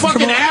one with a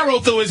fucking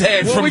arrow through his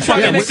head from we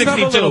fucking talked a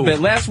little 62?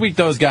 bit. Last week,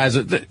 those guys.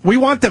 We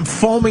want them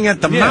foaming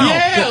at the mouth.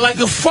 Yeah, like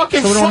a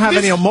fucking. So we don't have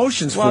this- any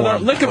emotions for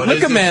them. Look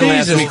at man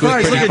last Jesus week was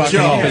Christ, pretty look at fucking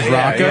Joe. his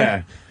rocker.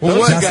 Yeah. Well,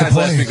 those That's the guys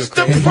last point. week were The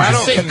crazy.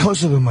 pressing. Get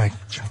closer to the mic.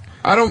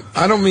 I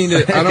don't mean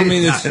to. I don't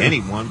mean Not to.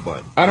 anyone,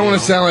 but I don't want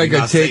to sound like you're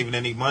I not take. saving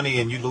any money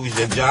and you lose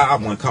your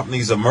job when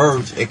companies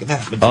emerge. It can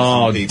happen to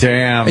Oh, some people.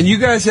 damn. And you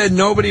guys had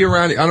nobody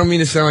around. I don't mean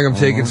to sound like I'm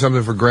taking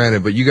something for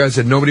granted, but you guys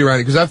had nobody around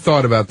because I've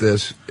thought about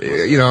this.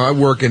 You know, I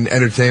work in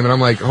entertainment.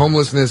 I'm like,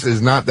 homelessness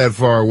is not that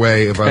far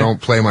away if I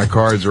don't play my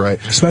cards right.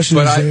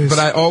 Especially these days. But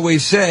I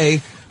always say,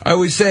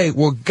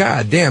 well,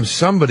 God damn,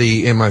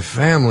 somebody in my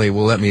family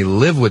will let me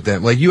live with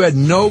them. Like, you had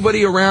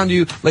nobody around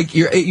you. Like,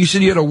 you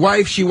said you had a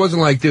wife. She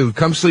wasn't like, dude,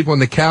 come sleep on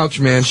the couch,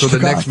 man, so the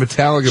next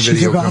Metallica She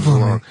video took off comes on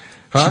me. along.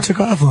 Huh? She took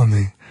off on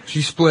me.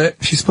 She split.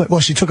 She split.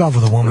 Well, she took off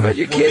with a woman.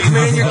 Your kids,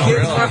 man, your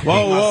kids.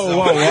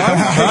 Whoa. I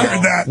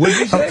heard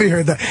that. I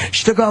heard that.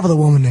 She took off with a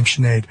woman named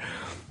Sinead.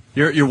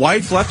 Your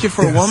wife left you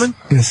for a woman?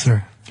 Yes,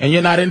 sir. And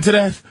you're not into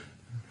that?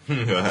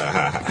 You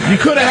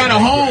could have had a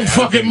home,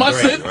 fucking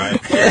mustard. Right?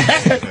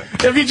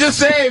 If you just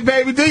say, hey,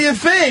 baby, do your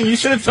thing, you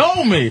should have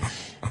told me.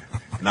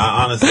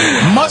 Nah, honestly.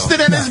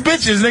 Mustard and his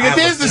bitches, nigga.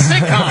 There's the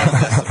sitcom.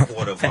 That's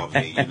supportive of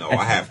me. You know,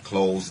 I have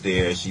clothes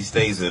there. She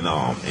stays in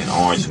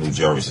Orange, New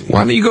Jersey.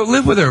 Why don't you go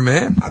live with her,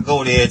 man? I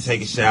go there,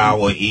 take a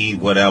shower, eat,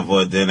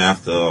 whatever. Then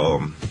after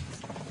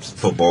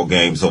football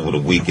games over the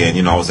weekend,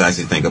 you know, I was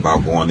actually thinking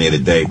about going there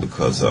today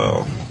because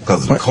of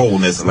the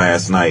coldness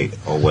last night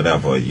or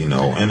whatever, you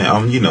know.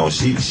 And you know,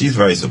 she's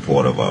very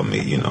supportive of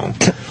me, you know.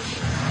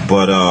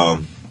 But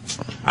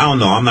I don't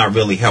know. I'm not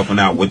really helping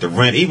out with the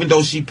rent, even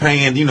though she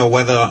paying. You know,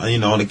 whether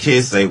the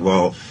kids say,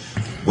 well,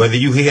 whether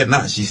you here or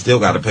not, she still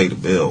got to pay the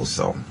bills.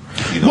 So,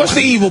 you know, What's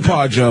the evil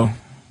part, Joe?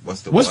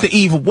 What's the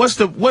evil? What's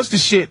the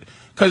shit?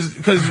 Because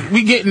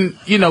we getting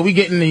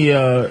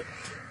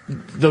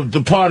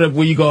the part of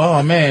where you go,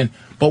 oh man.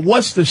 But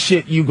what's the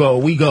shit we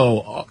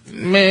go, oh,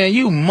 man,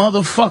 you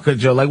motherfucker,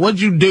 Joe. Like,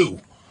 what'd you do?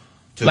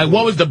 Like,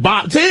 what was the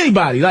bottom to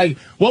anybody? Like,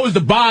 what was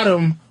the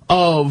bottom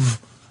of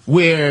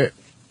where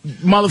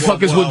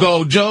motherfuckers would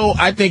go, Joe,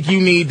 I think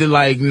you need to,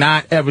 like,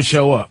 not ever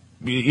show up.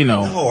 You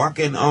know. No, I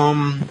can,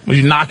 was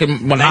you knocking your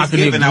woman I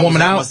was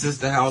at out? my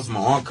sister's house, my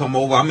aunt come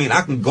over. I mean,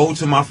 I can go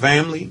to my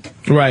family.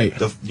 Right.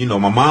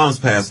 My mom's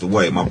passed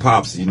away. My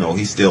pops,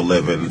 he's still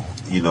living,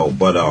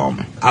 but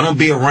I don't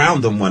be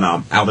around them when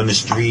I'm out in the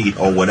street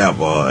or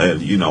whatever,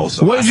 and,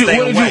 so what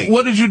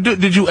did you do?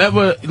 Did you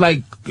ever,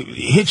 like,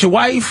 hit your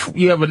wife?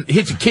 You ever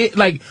hit your kid?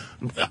 Like,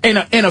 in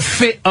a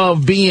fit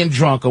of being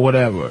drunk or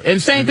whatever. And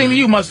same thing to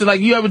you, Mustard.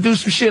 Like, you ever do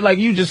some shit like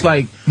you just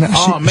like,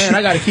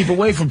 I gotta keep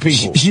away from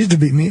people. She used to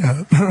beat me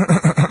up.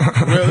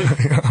 Really?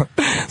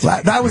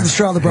 That was the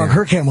straw that broke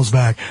her camel's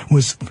back.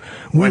 We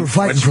were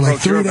fighting for like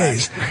 3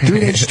 days.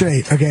 3 days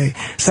straight, okay?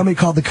 Somebody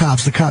called the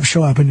cops. The cops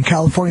show up. And in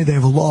California, they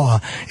have a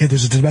law. If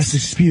there's a domestic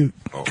dispute,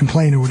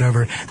 complaint or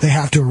whatever, they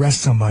have to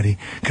arrest somebody.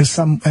 Because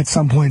at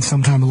some point,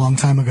 sometime a long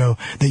time ago,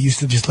 they used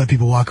to just let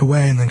people walk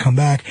away and then come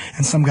back.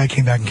 And some guy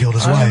came back and killed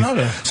his wife. didn't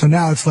know that. So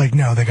now it's like,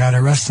 no, they got to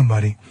arrest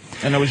somebody.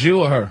 And it was you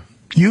or her?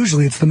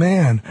 Usually it's the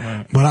man.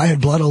 Right. But I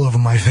had blood all over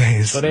my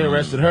face. So they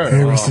arrested her.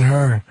 They arrested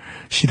her.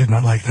 She did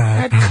not like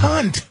that. That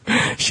cunt.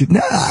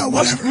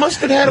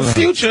 Mustard had a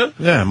future.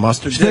 Yeah,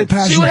 Mustard She's a very did.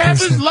 passionate See what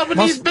happens person. loving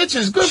these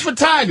bitches. Good for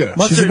Tiger.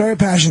 She's a very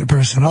passionate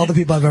person. All the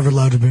people I've ever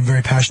loved have been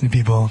very passionate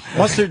people.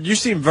 Mustard, you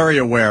seem very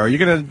aware. Are you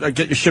going to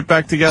get your shit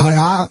back together?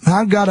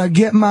 I gotta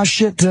get my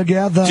shit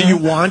together. Do you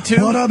want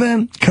to? Would have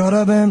been, could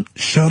have been,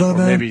 should have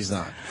been. Maybe he's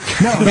not.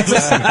 No, that's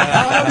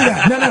I'll do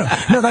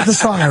that. No, that's a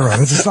song I wrote.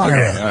 It's a song I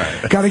wrote.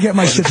 Right. Gotta get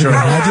my shit together.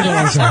 I did it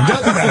all the time. Don't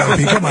do that,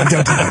 Opie. Come on,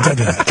 don't do that. Don't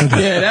do that. Don't do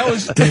that. Yeah, that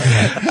was. Don't do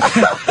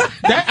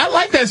that. I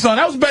like that song.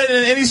 That was better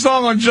than any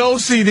song on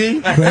Joe's CD.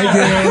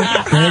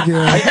 Thank you.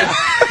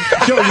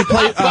 Joe, you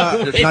play,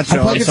 not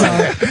Joe, I play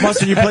guitar.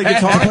 Mustard, you play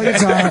guitar? I play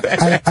guitar.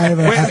 I have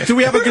a, Wait, do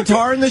we have a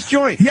guitar in this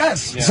joint?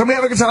 Yes. Yeah. Somebody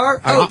have a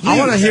guitar? I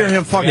want to hear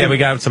him fucking. Yeah, we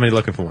got somebody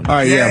looking for one. All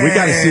right, yeah, we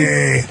got to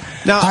see.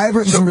 Now, I've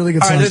written some really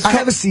good songs. Right, I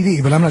have a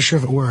CD, but I'm not sure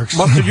if it works.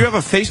 Mustard, you have a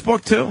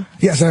Facebook too?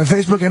 Yes, I have a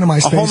Facebook and a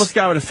MySpace. A homeless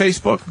guy with a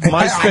Facebook?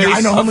 MySpace?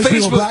 I know homeless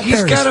people with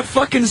Blackberries. He's got a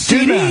fucking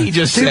CD, he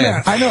just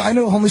said. I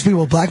know homeless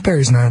people with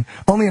Blackberries, man.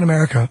 Only in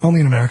America.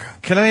 Only in America.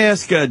 Can I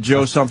ask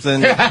Joe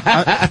something?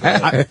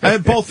 I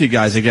both you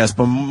guys, I guess,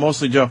 but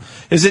mostly Joe.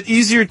 Is it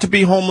easier to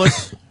be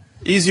homeless?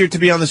 Easier to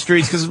be on the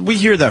streets? Because we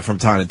hear that from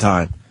time to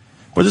time.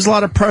 But there's a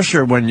lot of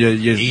pressure when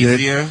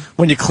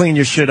when you clean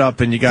your shit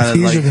up and you gotta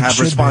like have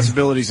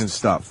responsibilities and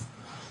stuff.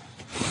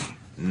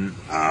 Do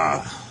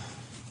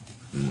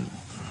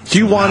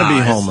you want to be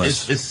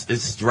homeless?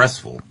 It's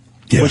stressful.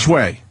 Yeah. Which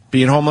way?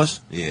 Being homeless?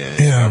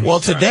 Yeah. Well,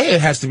 today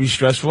it has to be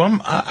stressful.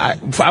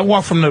 I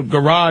walk from the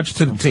garage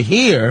to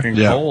here,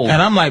 and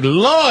I'm like,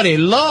 Lordy,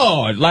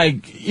 Lord,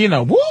 like, you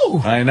know,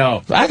 woo. I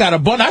know. I got a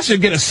bun. I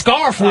should get a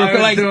scarf.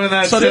 Like, doing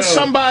that so too. there's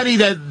somebody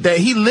that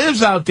he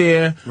lives out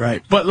there,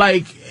 right? But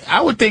like,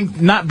 I would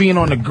think not being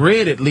on the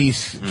grid at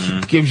least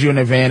gives you an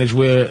advantage.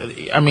 Where,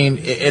 I mean,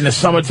 in the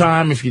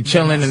summertime, if you're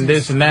chilling and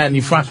this and that, and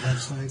you find,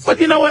 but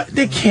you know what?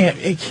 It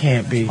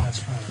can't be.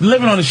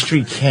 Living on the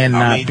street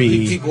cannot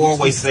be. People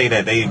always say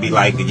that they be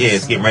like, yeah,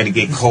 it's getting ready to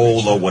get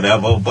cold or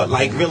whatever, but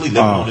like really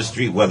living on the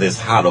street, whether it's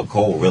hot or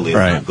cold, really is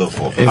not good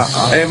for a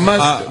person. It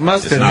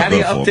must. How do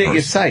you update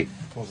your site?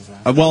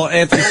 Well,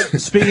 Anthony,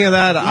 speaking of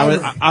that,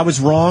 I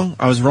was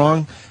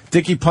wrong.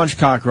 Dickie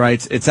Punchcock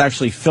writes, it's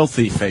actually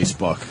filthy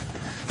Facebook.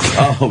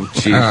 Oh,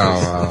 Jesus.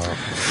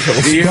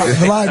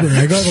 The library.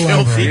 I go to the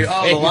library.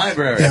 Oh, the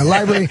library. Yeah,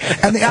 library.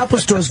 And the Apple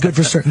Store is good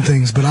for certain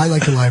things, but I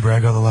like the library. I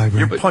go to the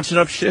library. You're punching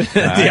up shit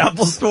at the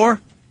Apple Store?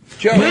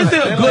 Joe, where's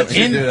the good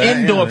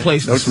indoor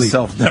place to sleep?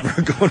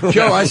 Never go to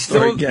Joe, I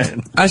still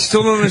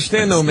don't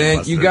understand though,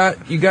 man. You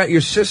got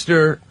your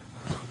sister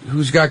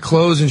who's got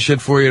clothes and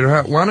shit for you.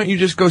 Why don't you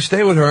just go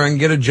stay with her and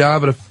get a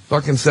job at a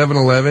fucking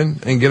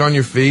 7-Eleven and get on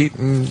your feet?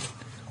 And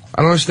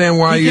I don't understand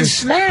why you can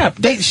snap.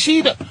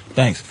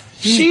 Thanks.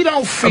 She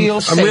don't feel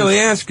safe. I'm really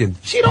asking.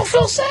 She don't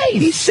feel safe.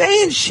 He's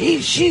saying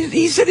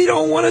he said he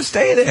don't want to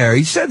stay there.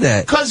 He said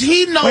that. Because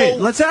he knows. Wait,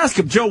 let's ask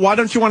him. Joe, why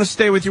don't you want to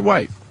stay with your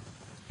wife?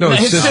 No,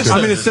 his sister.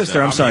 I mean his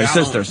sister. I'm sorry,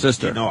 sister.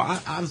 You know,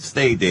 I've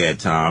stayed there at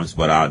times,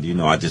 but I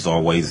just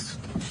always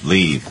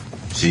leave.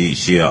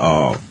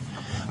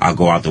 I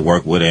go out to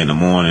work with her in the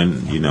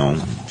morning, you know.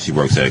 She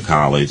works at a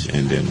college,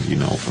 and then, you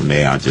know, from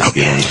there I just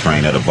get on the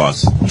train or the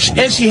bus.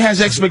 And she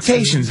has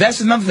expectations.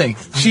 That's another thing.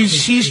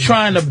 She's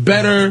trying to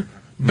better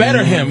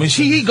him. And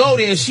he go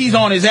there, she's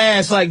on his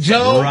ass like,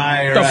 Joe,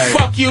 the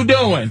fuck you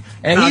doing?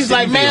 And he's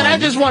like, man, I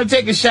just want to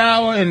take a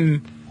shower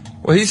and...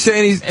 Well, he's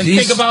saying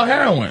think about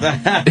heroin.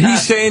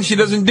 He's saying she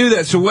doesn't do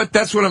that. So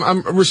that's what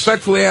I'm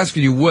respectfully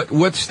asking you.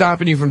 What's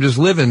stopping you from just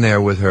living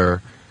there with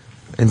her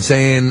and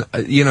saying,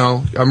 you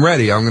know, I'm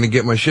ready. I'm going to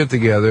get my shit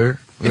together.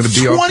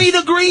 It's 20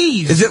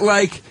 degrees. Is it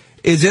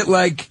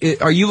like,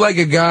 are you like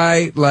a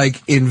guy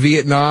like in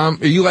Vietnam?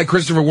 Are you like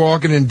Christopher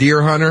Walken in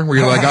Deer Hunter where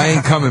you're like, I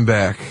ain't coming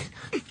back.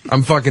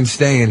 I'm fucking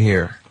staying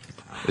here.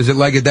 Is it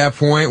like at that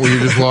point where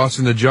you're just lost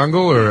in the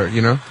jungle, or,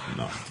 you know?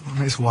 No.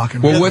 Nice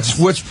walking. Well,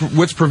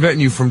 what's preventing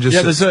you from just?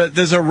 Yeah,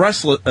 there's a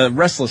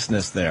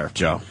restlessness there,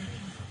 Joe.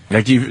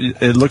 Like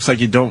it looks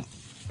like you don't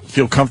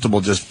feel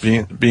comfortable just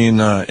being in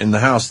the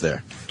house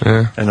there,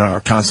 and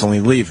are constantly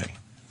leaving.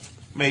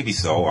 Maybe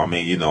so. I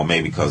mean, you know,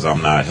 maybe because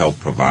I'm not help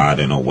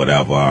providing or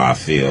whatever, I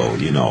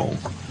feel, you know,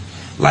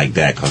 like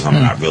that because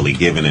I'm not really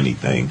giving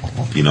anything,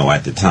 you know,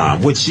 at the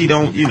time. Which she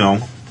don't, you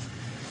know,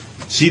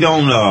 she's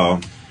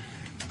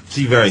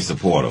very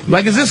supportive.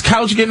 Like, is this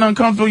couch getting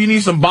uncomfortable? You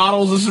need some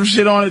bottles or some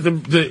shit on it,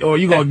 or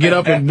you gonna get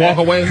up and walk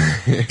away?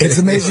 It's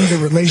amazing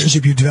the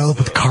relationship you develop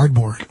with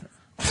cardboard.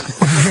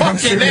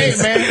 Fucking A,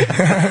 man.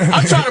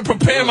 I'm trying to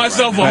prepare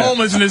myself for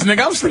homelessness,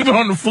 nigga. I'm sleeping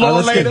on the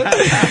floor later.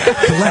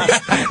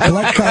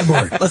 Collect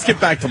cardboard. Let's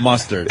get back to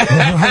Mustard.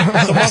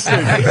 So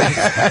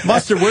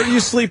Mustard, where do you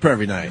sleep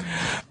every night?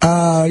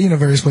 You know,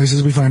 various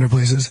places. We find our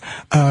places.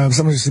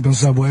 Sometimes we sleep on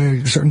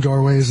subway, certain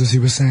doorways, as he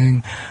was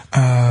saying.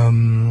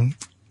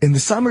 In the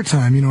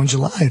summertime, you know, in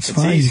July, it's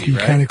fine. Easy, you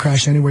can kind of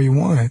crash anywhere you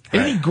want.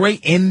 Any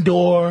great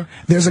indoor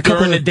There's a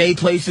couple during the day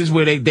places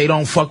where they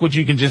don't fuck with you?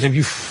 You can just, if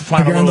you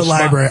find a the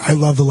library. I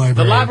love the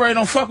library. The library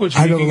don't fuck with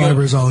you. I go to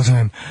libraries all the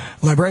time.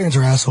 Librarians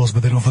are assholes,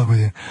 but they don't fuck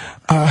with you.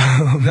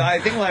 I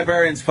think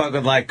librarians fuck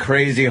with like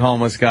crazy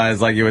homeless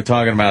guys, like you were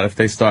talking about. If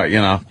they start, you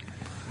know,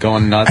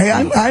 going nuts. Hey,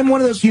 I'm one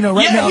of those, you know,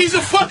 right now. Yeah, he's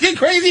a fucking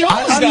crazy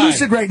homeless guy. I'm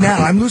lucid right now.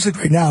 I'm lucid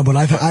right now, but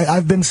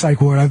I've been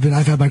psych ward. I've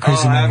had my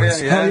crazy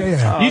moments.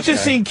 Yeah. You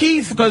just seen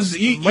Keith because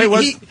wait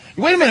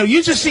a minute.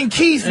 You just seen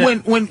Keith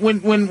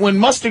when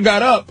Mustard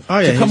got up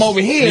to come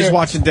over here. He's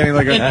watching Danny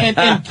like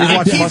and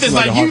Keith is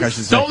like,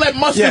 don't let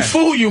Mustard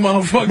fool you,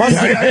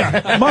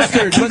 motherfucker.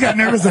 Mustard. Keith got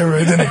nervous there,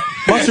 right? Didn't he?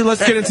 Mustard,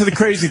 let's get into the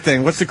crazy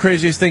thing. What's the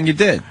craziest thing you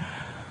did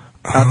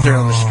out there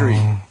on the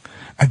street?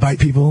 I bite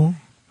people.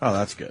 Oh,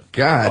 that's good.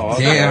 God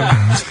damn.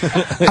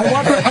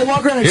 I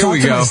walk around and Here talk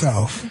we to go.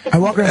 myself. I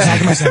walk around and talk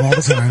to myself all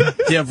the time.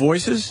 Do you have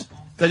voices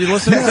that you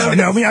listen to?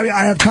 No, I mean,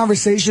 I have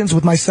conversations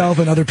with myself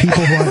and other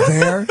people who aren't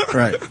there.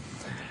 Right.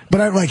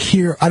 But I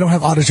I don't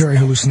have auditory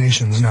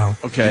hallucinations, no.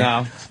 Okay.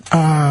 No.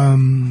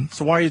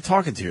 So why are you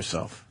talking to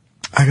yourself?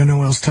 I got no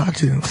one else to talk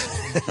to.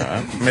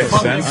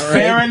 Makes sense.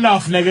 Fair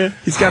enough, nigga.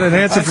 He's got an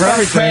answer for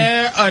everything.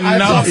 Fair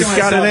enough. He's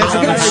got an answer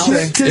I for got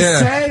everything. shit to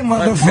say,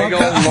 motherfucker. Big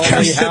old I got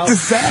lonely shit to house.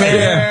 say.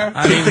 Fair.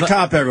 I Keep mean, the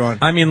cop, everyone.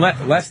 I mean,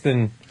 less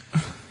than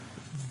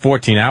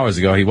 14 hours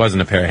ago, he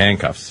wasn't a pair of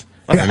handcuffs.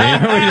 I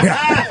mean,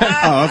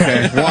 Oh,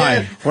 okay.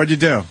 Why? What'd you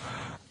do?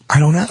 I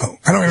don't know.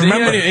 I don't even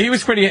remember. he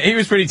was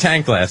pretty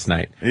tanked last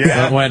night.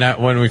 Yeah.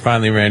 When we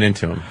finally ran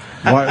into him.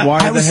 Why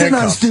I the was sitting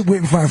on the handcuffs? stoop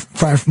waiting for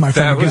my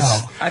friend Miguel,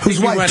 I think whose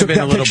he wife might have took been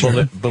a that little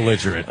picture.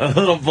 belligerent. A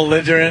little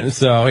belligerent.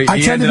 So he I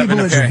tend ended to up be in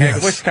a pair of belligerent,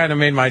 handcuffs, yes. which kind of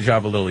made my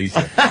job a little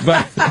easier.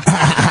 But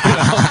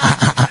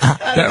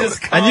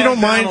And you don't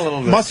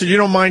mind, Mustard, you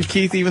don't mind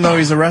Keith even though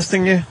he's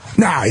arresting you?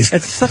 Nah,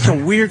 It's such a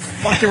weird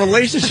fucking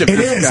relationship. it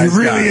this is. guy's It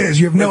really got. is.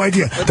 You have no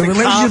idea. The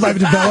relationship I've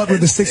developed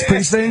with the 6th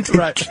Precinct,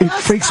 it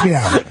freaks me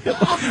out.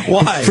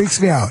 Why? It freaks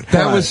me out.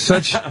 That was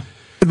such.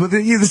 But the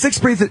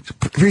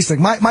 6th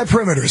Precinct, my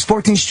perimeter is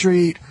 14th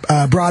Street,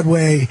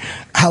 Broadway,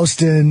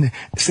 Houston,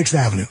 6th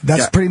Avenue.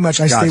 That's pretty much,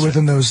 I stay Gotcha.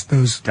 within those,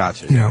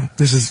 Gotcha. you know,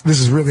 this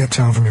is really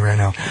uptown for me right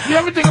now. You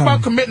ever think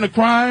about committing a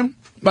crime?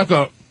 Like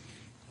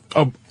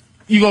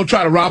you go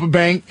try to rob a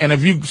bank, and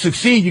if you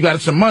succeed, you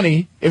got some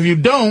money. If you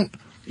don't,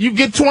 you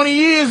get 20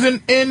 years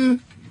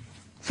in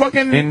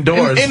fucking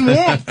Indoors. in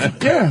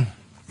warmth. Yeah.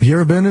 You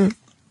ever been to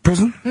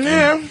prison?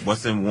 Yeah.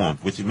 What's in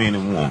warmth? What you mean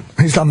in warmth?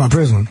 He's talking about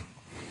prison.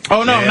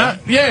 Oh no,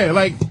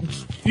 like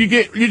you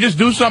just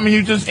do something,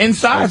 you just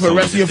inside for the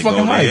rest of your just to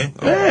fucking go life.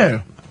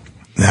 there?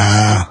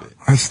 Yeah. Nah,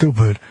 that's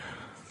stupid.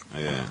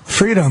 Yeah.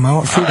 Freedom. I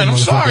want freedom. I'm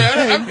sorry.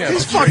 motherfucker.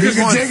 These fuckers You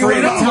can want take away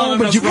freedom. the home,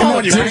 but you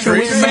cannot take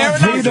away Fair my enough.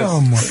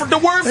 freedom. The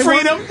word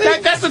freedom,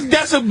 that's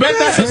a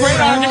great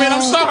argument.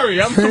 I'm sorry.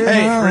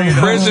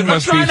 Prison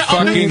must be trying to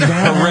fucking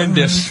understand.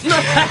 horrendous.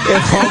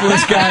 If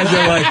homeless guys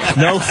are like,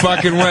 no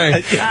fucking way.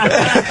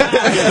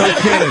 No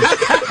kidding.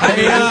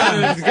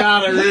 It's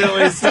gotta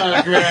really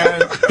suck,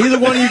 man. Either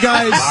one of you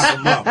guys, Lock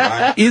 'em up,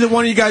 right? either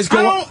one of you guys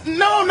go.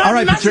 All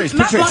right, Patrice,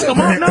 not lock 'em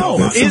up,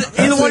 no.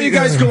 Either one of you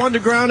guys go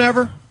underground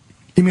ever?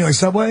 You mean like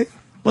Subway?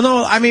 Well,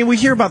 no, I mean, we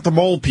hear about the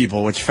mole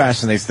people, which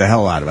fascinates the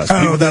hell out of us. Oh,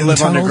 People that the live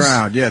tunnels?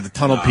 underground. Yeah, the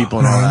tunnel people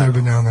and No, all I've that. never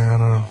been down there. I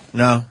don't know.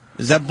 No.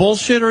 Is that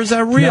bullshit or is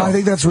that real? No, I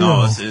think that's real.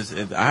 No,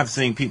 I've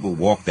seen people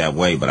walk that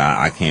way, but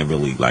I can't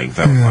really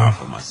verify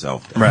for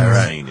myself. That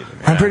I've seen it.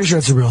 I'm pretty sure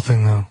it's a real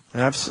thing, though.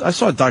 And I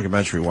saw a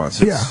documentary once.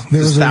 Yeah,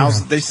 there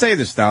was They say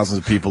there's thousands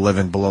of people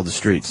living below the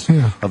streets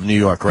Yeah. of New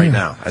York right Yeah.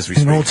 now, as we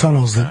In speak. old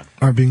tunnels that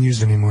aren't being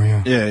used anymore,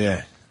 yeah.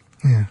 Yeah.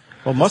 Yeah.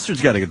 Well, Mustard's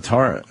got a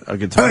guitar Oh,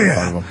 in yeah. front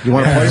of him. You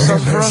want to Yeah, play we're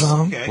something gonna for play us?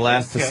 some.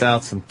 Blast us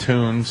out some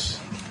tunes.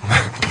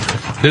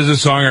 There's a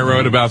song I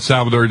wrote about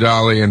Salvador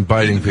Dali and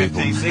biting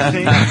people. 15,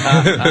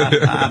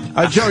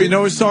 16? Joe, you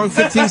know his song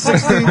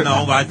 1516?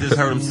 No, I just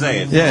heard him say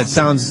it. Yeah, it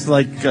sounds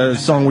like a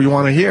song we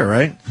want to hear,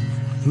 right?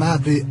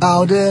 Might be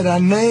all that I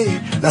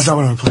need. That's not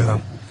what I'm gonna play,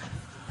 though.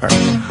 All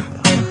right.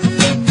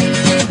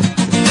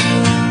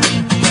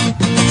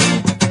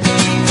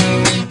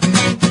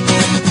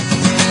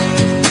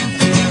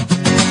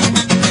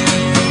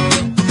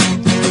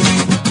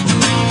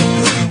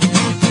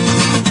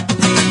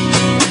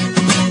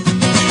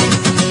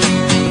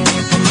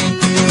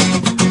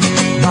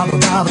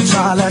 Baba,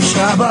 Charlie,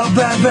 trouble,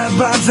 baby,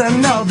 but I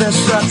know this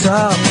sucks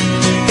up.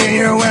 In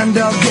your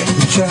window,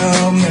 getting to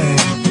me.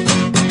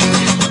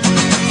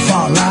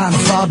 Fall line,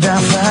 fall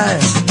down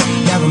fast.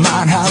 Never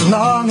mind how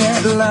long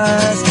it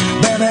lasts.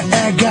 Baby,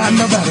 ain't got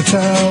nobody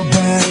to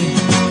pay.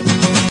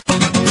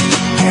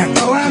 And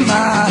oh, am I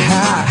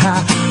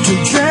high to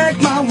drink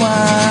my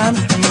wine?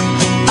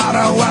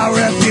 Although I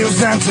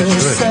refusing to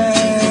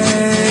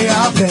say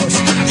all this.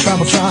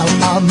 Trouble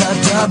on the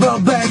double,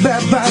 baby,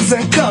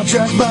 bouncing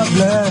culture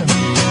bubbling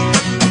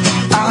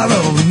all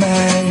over me.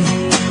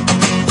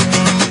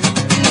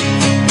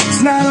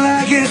 It's not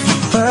like it's the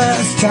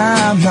first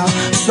time, no,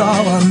 so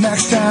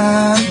next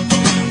time,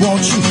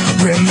 won't you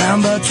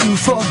remember to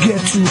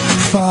forget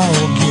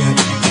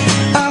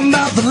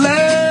about the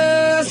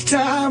last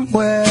time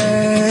we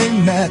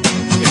met.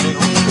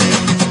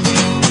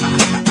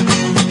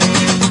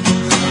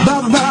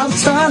 Bob,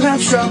 time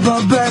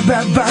trouble, baby,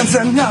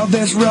 bouncing all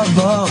this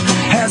rubble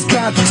has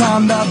got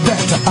turned up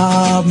better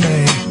of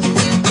me.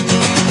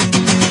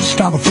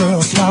 Stumble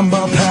through,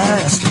 stumble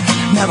past,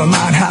 never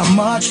mind how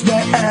much they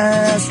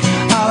ask.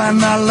 All I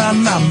know,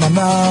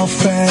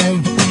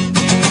 nothing.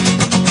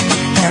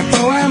 And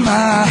who am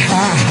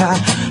I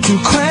to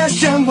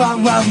question why,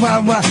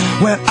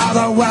 when all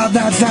the while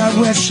that's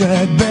how it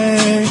should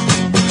be.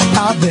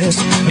 All this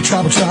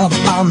trouble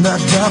on the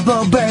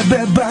double,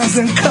 baby,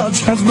 bouncing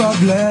cultures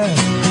bubbling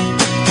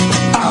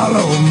all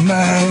over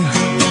me.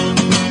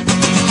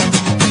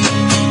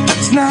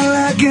 It's not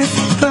like it's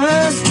the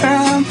first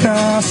time,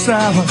 no, so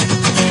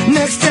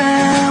next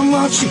time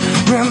won't you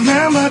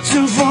remember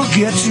to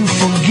forget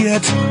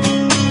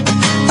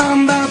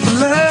about the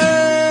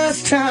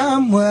last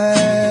time we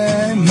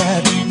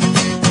met.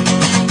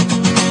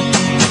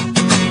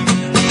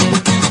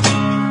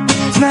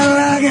 It's not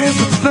like it's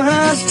the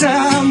first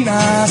time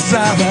I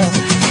saw her.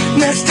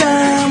 Next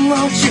time,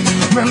 won't you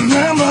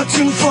remember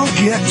to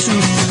forget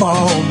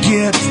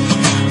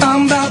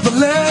about the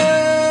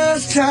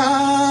last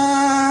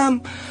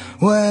time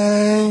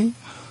we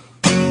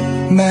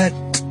met.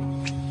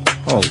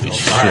 Holy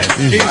shit.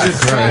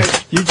 Jesus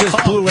Christ. You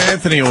just blew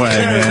Anthony away,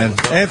 man.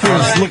 Anthony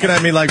was looking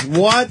at me like,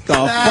 what the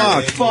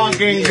fuck?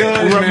 Fucking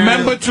good.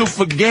 Remember to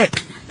forget.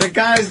 The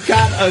guy's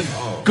got a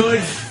good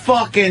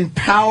fucking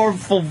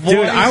powerful voice.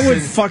 Dude, I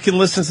would fucking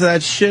listen to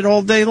that shit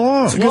all day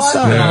long. It's good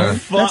stuff. Yeah.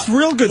 That's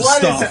real good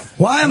stuff.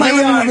 Why am I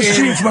living on the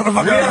streets,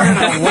 motherfucker? We're in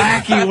a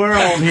wacky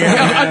world here.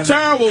 A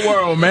terrible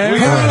world, man.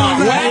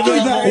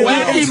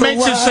 Wacky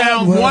makes it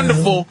sound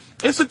wonderful.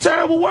 It's a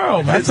terrible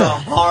world, man. It's a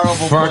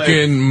horrible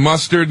Fucking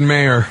mustard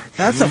mayor.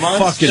 That's a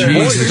fucking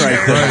Jesus voice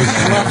right there.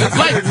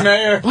 Like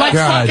mayor.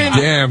 God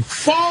fucking damn.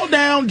 fall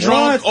down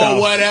drunk What the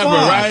or whatever,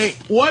 fuck? right?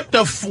 What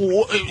the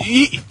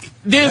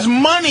there's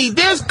money.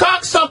 There's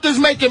cocksuckers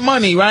making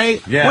money,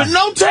 right? Yeah. With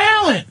no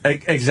talent.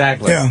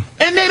 Exactly. Yeah.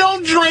 And they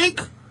don't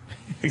drink,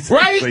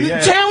 right? Yeah.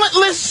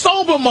 Talentless,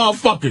 sober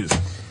motherfuckers.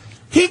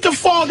 He could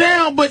fall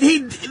down, but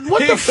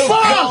what the fuck?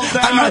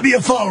 I might be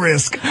a fall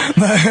risk.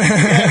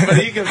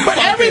 But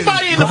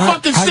everybody in the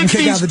fucking I can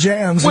kick out the 60s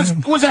jams.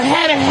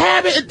 had a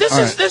habit.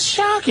 This is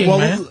shocking,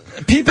 man. Well,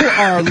 people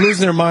are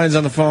losing their minds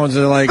on the phones.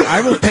 They're like,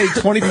 I will pay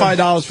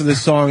 $25 for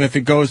this song if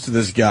it goes to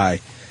this guy.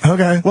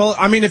 Okay. Well,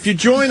 I mean, if you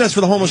join us for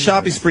the homeless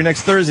shopping spree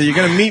next Thursday, you're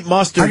going to meet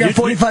Mustard. I got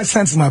 45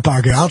 cents in my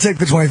pocket. I'll take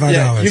the $25.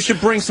 Yeah, you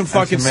should bring some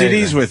fucking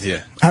CDs with you.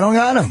 I don't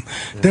got them.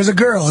 There's a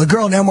girl, an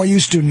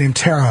NYU student named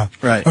Tara.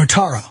 Right. Or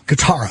Tara.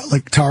 Katara.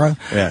 Like Tara.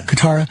 Yeah.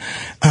 Katara.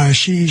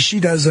 She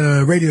does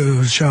a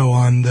radio show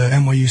on the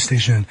NYU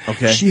station.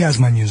 Okay. She has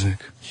my music.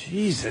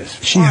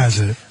 Jesus. She has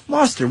it.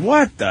 Mustard,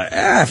 what the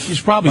F?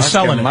 She's probably Fucking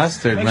selling it.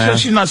 Mustard, Make man. sure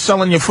she's not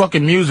selling your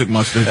fucking music,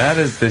 Mustard. That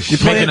is the You're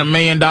shit. making $1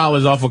 million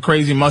off of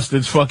Crazy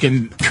Mustard's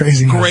fucking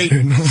Crazy great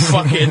Mustard.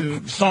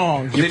 fucking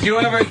songs. Did you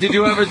ever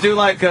do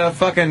like a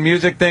fucking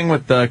music thing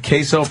with the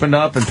case opened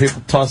up and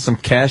people toss some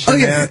cash in Oh,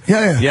 yeah.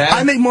 there? Yeah.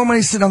 I make more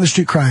money sitting on the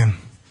street crying.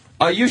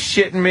 Are you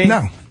shitting me?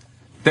 No.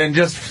 Than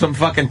just some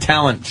fucking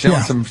talent,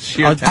 showing some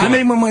sheer talent. I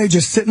make more money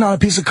just sitting on a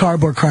piece of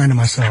cardboard crying to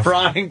myself.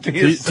 Crying to Do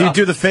you yourself.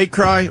 do the fake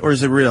cry, or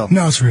is it real?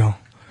 No, it's real.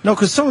 No,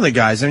 because some of the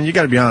guys, I mean, you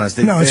got to be honest.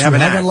 They, No, they it's have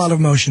real. an I act. got a lot of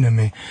emotion in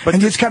me. But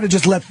And you just kind of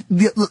just let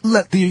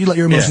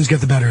your emotions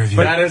get the better of you.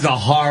 But that is a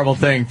horrible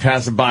thing,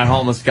 passing by a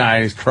homeless guy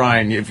and he's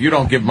crying. If you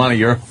don't give money,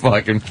 you're a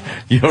fucking,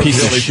 you're a Piece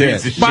of really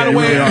shit. piece of By the shit.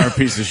 way, You really are a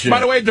piece of shit. By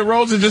the way,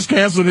 DeRosa just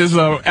canceled his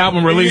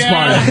album release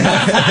party.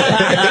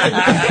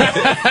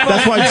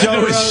 That's why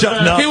Joe is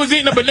shutting up. He was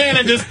eating a banana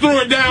and just threw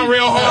it down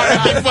real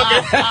hard. He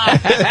fucking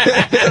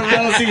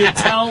you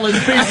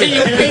talented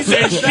piece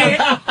of shit.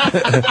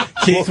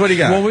 Keith, what do you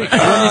got? Well, when you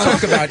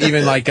talk about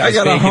even like guys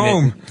got a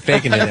home.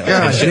 faking it God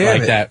and shit damn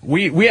like it. that,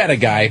 we had a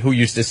guy who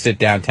used to sit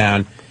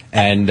downtown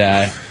and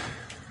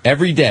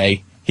every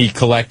day he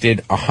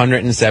collected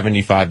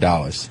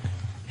 $175.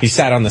 He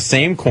sat on the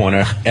same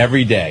corner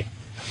every day.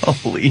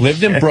 Holy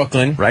Lived in shit.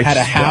 Brooklyn, Righteous had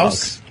a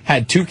house, dogs.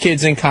 had 2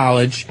 kids in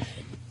college.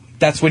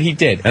 That's what he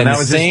did. And that the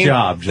was his same,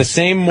 job, The just-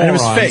 same And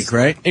morons. it was fake,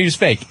 right? It was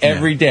fake.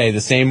 Every day,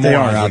 the same They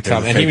are morons out would there,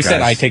 come. the And he fake said,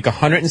 guys. I take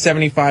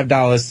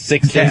 $175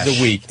 6 Cash. days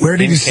a week. Where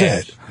did in he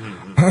cash. sit?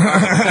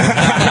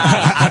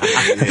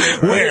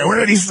 Where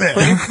did he sit?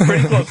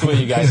 Pretty close to where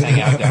you guys hang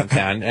out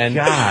downtown. And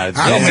God,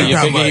 I don't so make you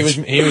that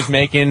figure he was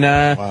making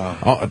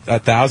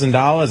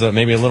 $1,000 or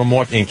maybe a little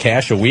more in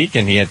cash a week,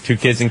 and he had 2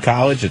 kids in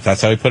college.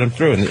 That's how he put them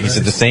through. And he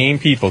said the same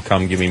people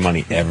come give me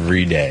money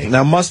every day.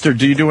 Now, Mustard,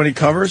 do you do any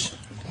covers?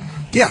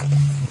 Yeah.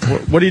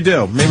 What do you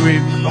do? Maybe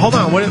hold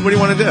on. What do you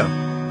want to do?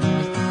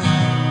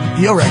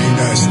 You'll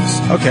recognize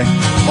this. Okay,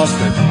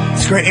 Mustard.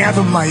 It's a great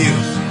anthem of my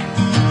youth.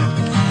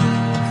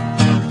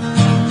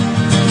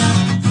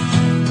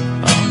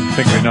 I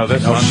think we know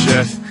this Oh one.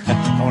 shit!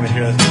 I want to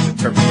hear this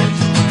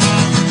interpretation.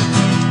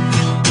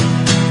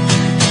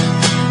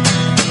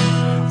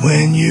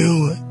 When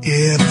you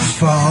ever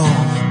fall,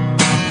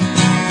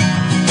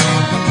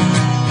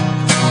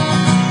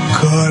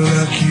 could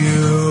look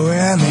you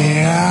in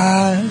the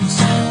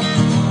eyes.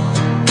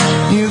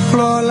 You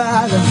flow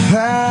like a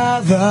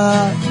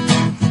feather,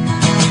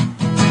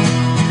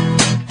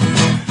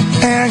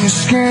 and your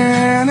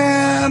skin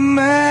it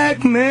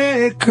make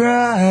me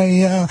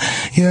cry.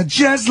 You're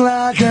just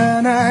like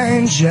an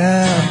angel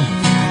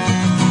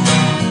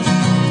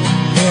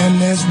in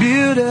this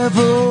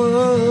beautiful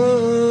world.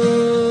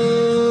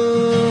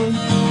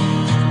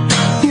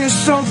 You're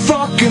so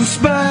fucking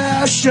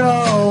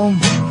special.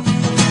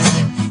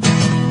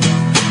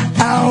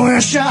 I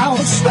wish I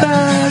was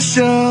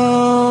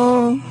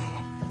special,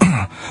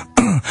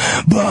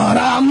 but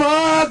I'm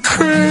a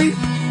creep.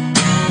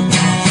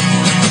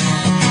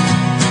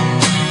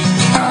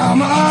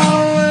 I'm a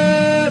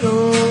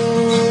widow.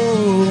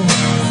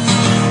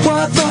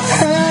 What the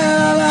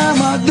hell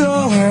am I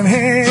doing here?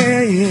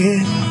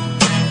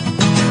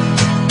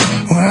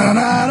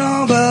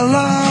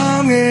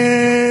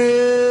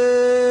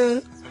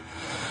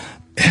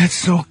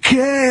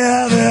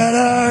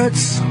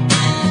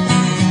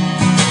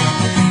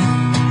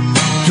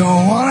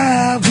 don't wanna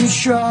have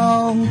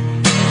control.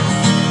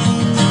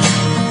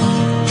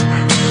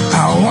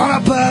 I want a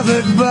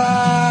perfect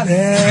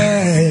body.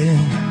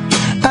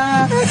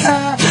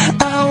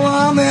 I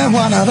want me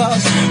one of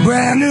those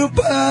brand new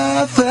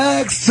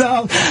perfect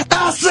songs.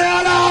 I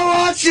said I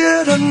want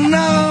you to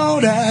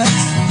notice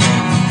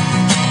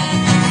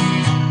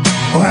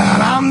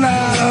when I'm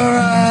not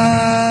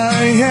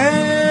around.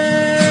 Yeah.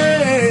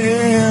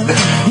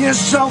 You're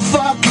so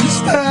fucking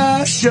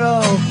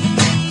special.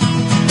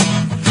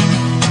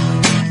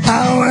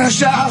 I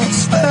wish I was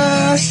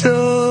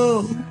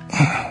special,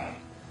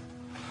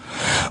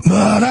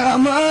 but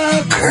I'm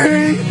a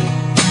creep.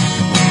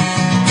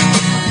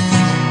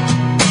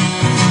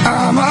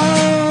 I'm a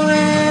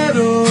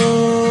little.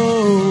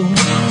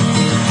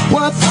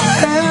 What the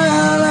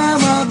hell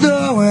am I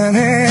doing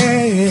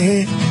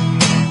here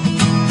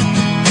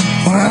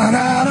when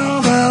I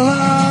don't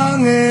belong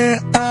here?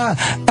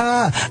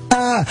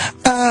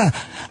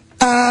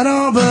 I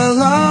don't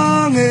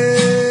belong here.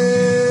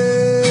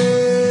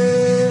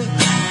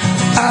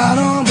 I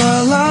don't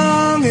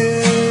belong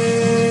here.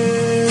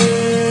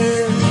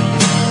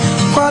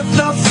 What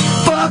the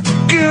fuck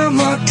am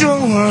I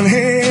doing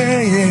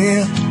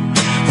here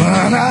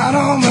when I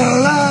don't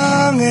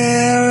belong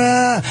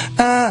here?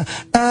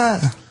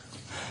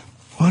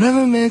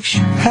 Whatever makes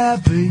you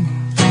happy,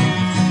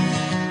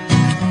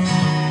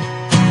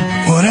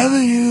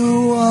 whatever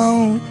you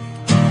want.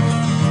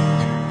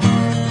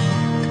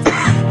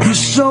 You're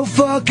so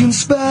fucking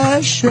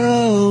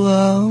special.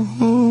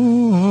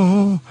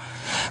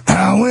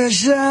 I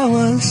wish I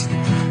was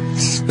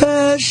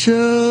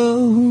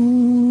special.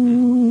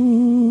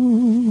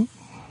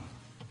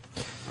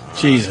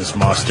 Jesus,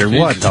 Mustard,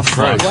 what the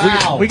fuck?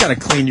 Wow. We gotta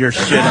clean your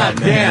shit up,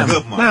 man.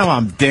 Now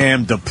I'm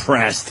damn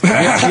depressed.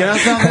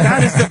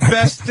 That is the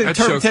best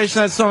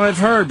interpretation of that song I've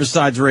heard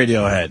besides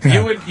Radiohead.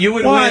 You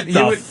would What win.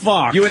 the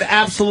fuck? You would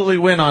absolutely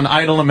win on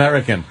Idle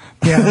American.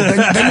 Yeah,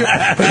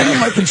 but then you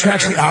might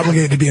contractually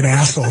obligated to be an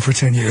asshole for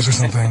 10 years or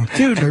something.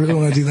 Dude, I really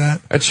want to do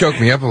that. That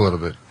choked me up a little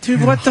bit.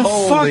 Dude, what the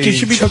fuck? You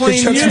should be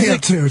playing Chucks me up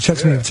music. too.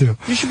 Chucks me up too.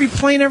 You should be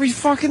playing every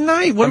fucking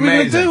night. What are we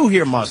gonna do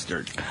here,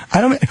 Mustard?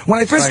 I don't. When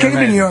I first came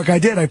to New York, I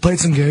did. I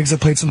played some gigs. I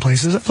played some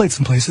places.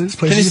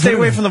 Can you stay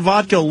away from the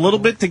vodka a little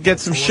bit to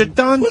get some shit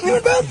done? What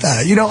about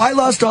that? You know, I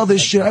lost all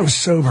this shit. I was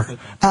sober.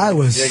 I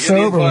was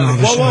sober when all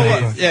this shit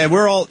happened. Yeah,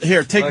 we're all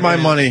here. Take my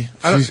money.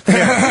 Here,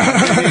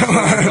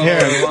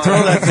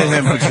 throw that to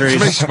him, Patrice.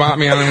 Somebody spot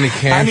me. I don't have any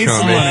cash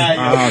on me.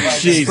 Oh,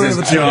 Jesus,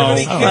 Joe.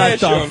 What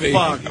the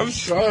fuck? I'm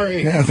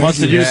sorry.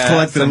 Mustard, you just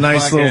collected a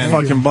nice little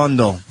fucking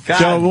bundle.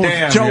 Joe,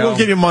 we'll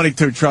give you money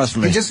too. Trust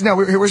me.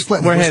 We're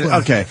splitting. We're headed.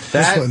 Okay.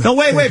 No,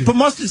 wait. But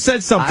Mustard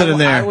said something in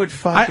there.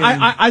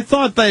 I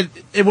thought that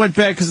it went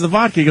bad because of the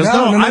vodka. He goes,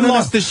 no, I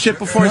lost this shit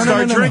before I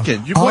started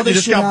drinking. You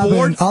just got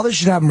bored? All this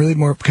shit happened really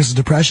more because of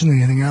depression than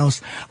anything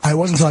else. It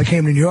wasn't until I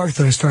came to New York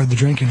that I started the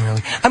drinking,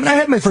 really. I mean, I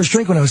had my first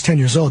drink when I was 10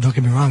 years old. Don't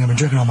get me wrong. I've been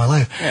drinking all my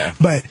life. Yeah.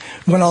 But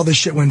when all this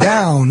shit went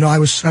down, no, I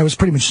was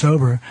pretty much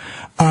sober.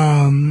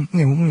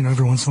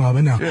 Every once in a while,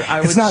 but no. Dude,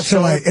 it's not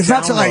till I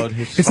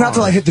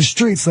hit the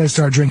streets that I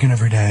start drinking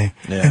every day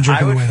and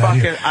drinking the way that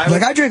I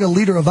do. I drink a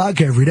liter of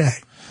vodka every day.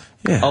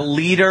 Yeah. A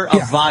liter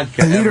of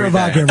vodka. A liter of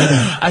vodka every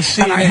day. I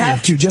see. And I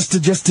have to just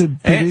to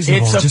be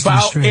reasonable.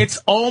 It's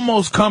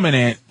almost coming,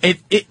 Ant.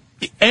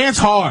 Ant's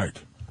hard.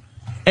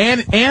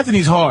 And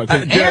Anthony's hard.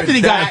 Because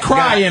Anthony got a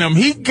cry in him.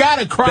 He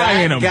got a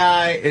cry in him. That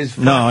guy is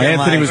fucking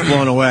Anthony was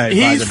blown away.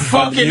 He's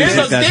fucking.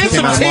 There's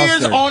some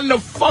tears on the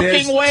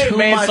fucking way,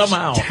 man,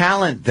 somehow.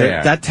 Talent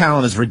there. That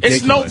talent is ridiculous.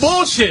 It's no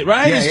bullshit,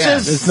 right?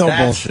 It's no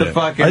bullshit. The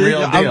fucking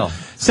real deal.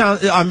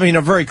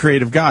 A very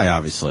creative guy,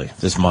 obviously,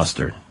 this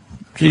Mustard.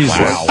 Jesus.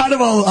 Wow.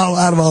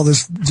 Out of all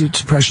this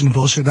depression and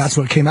bullshit, that's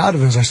what came out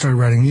of it as I started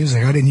writing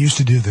music. I didn't used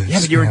to do this. Yeah,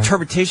 but your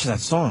interpretation of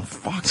that song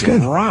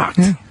fucking rocked.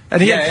 Yeah.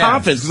 And he had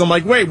confidence, because I'm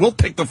like, wait, we'll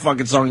pick the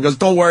fucking song. He goes,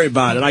 don't worry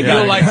about it. I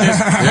got it. Like this.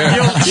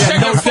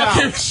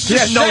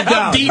 No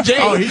doubt. DJ.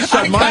 Oh, he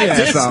shut my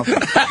ass up. He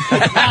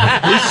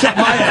shut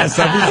my ass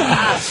up.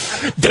 I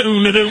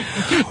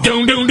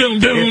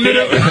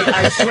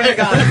swear to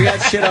God, if you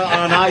had shit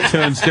on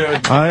iTunes,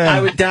 dude,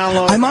 I would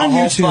download I'm on the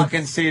whole YouTube.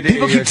 fucking CD.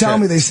 People keep telling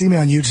me they see me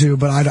on YouTube,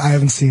 but I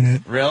haven't seen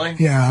it. Really?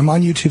 Yeah, I'm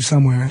on YouTube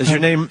somewhere.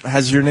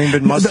 Has your name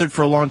been Mustard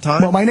for a long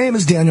time? Well, my name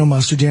is Daniel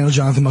Mustard, Daniel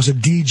Jonathan Mustard,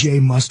 DJ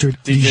Mustard,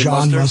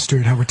 Dijon Mustard.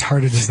 How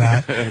retarded is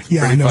that?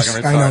 Yeah, I know,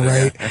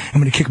 right? Yeah.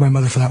 I'm going to kick my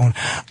mother for that one.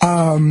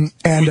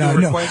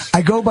 No,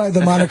 I go by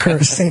the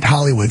moniker Saint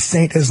Hollywood.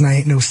 Saint as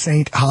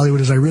Saint Hollywood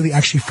is I really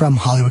actually from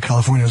Hollywood,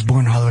 California. I was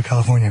born in Hollywood,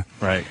 California.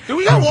 Right. Do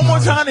we got one more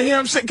time to hear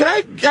him say? Can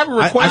I have a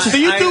request? Do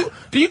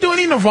you do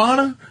any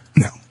Nirvana?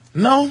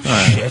 No?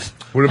 Shit.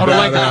 What about,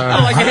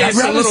 I'd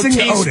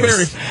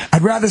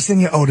rather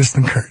sing you Otis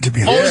than Kurt, to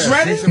be honest. Otis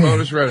Redding? Some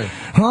Otis Redding.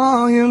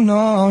 Oh, you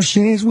know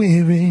she's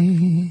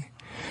weary.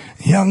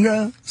 Young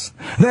girls,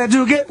 they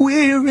do get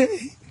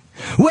weary.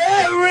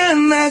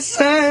 Wearing that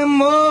same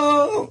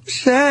old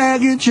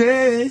shaggy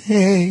dress.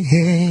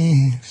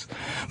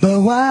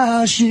 But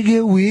while she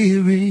get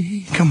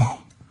weary, come on,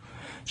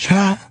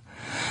 try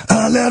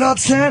a little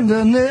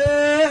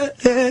tenderness.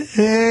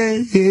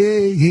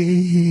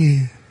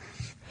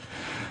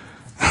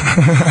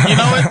 You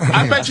know what?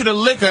 I bet you the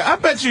liquor, I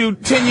bet you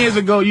 10 years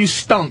ago you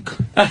stunk.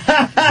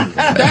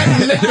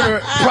 That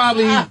liquor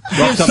probably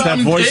did up that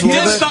voice a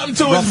little bit? something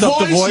to Roughed his up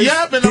the voice. voice?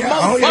 Yep, and the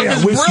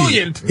motherfucker's whiskey.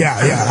 brilliant.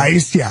 Yeah. I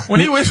used to, When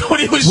he was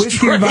whiskey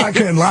straight. and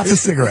vodka and lots of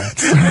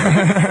cigarettes. All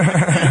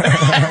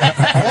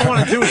I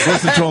want to do is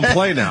listen to him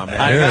play now, man.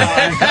 I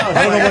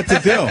don't know what to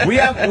do.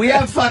 We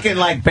have fucking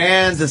like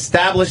bands,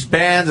 established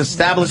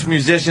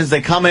musicians.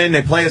 They come in,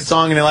 they play a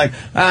song, and they're like,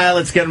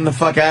 let's get them the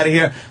fuck out of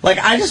here. Like,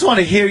 I just want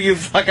to hear you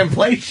fucking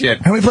play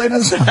shit. Can we play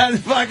another song? That's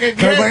fucking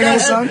Can we good. play another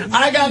song?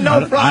 I got no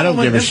problem. I don't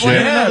with give a this playing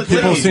shit. another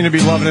People thing. seem to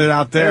be loving it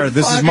out there.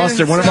 This is fucking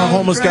Mustard, one of our sounds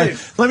homeless great.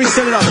 guys. Let me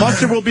set it up.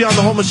 Mustard will be on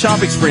the homeless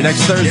shopping spree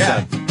next Thursday.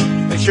 Yeah.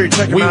 Make sure you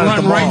check him We out at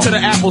run the right mall. to the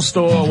Apple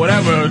store or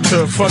whatever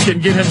to fucking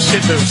get him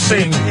shit to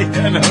sing.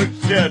 Yeah, no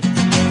shit.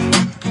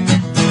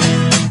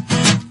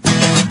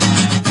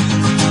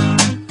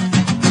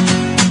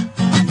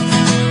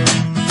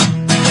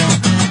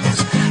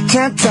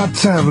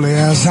 Tentatively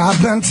as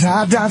I've been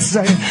tied, I'd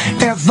say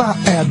if I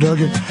had to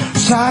get,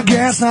 so I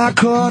guess I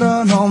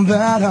could've known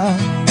better.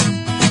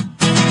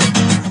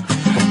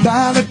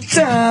 By the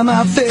time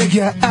I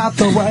figure out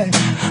the way,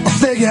 I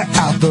figure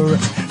out the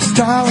rest,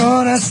 I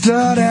would have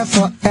stood there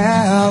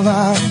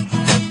forever.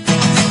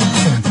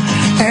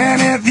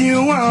 And if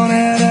you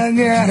wanted to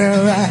get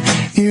it right,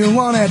 you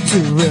wanted to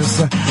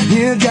risk,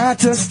 you got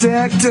to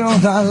stick to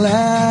the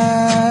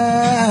ladder.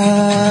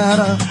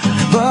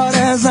 But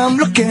as I'm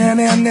looking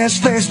in this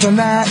face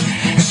tonight,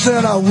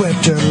 instead of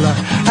with your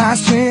light, I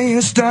see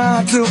you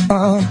start to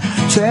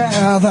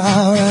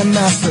untether. And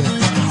I said,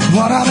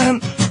 what I've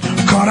been,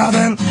 caught I've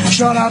been,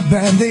 should have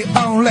been the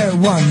only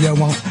one you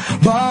want.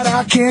 But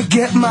I can't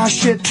get my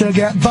shit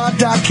together,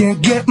 but I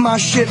can't get my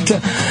shit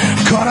to.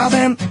 Caught I've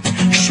been,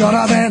 should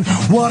have been,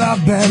 would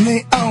have been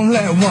the only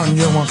one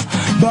you want.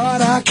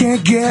 But I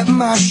can't get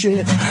my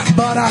shit,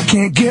 but I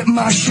can't get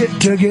my shit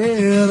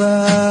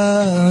together.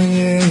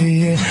 Yeah,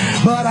 yeah.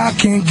 But I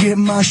can't get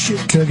my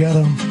shit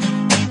together.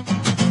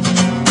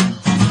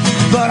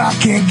 But I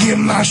can't get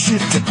my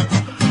shit together.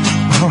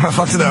 I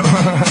fucked it up.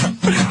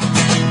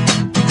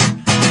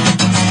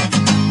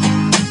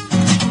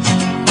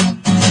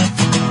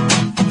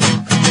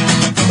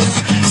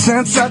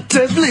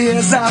 Sensitively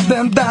as I've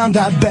been bound,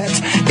 I bet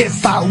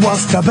if I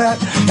was to bet,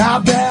 I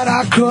bet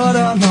I could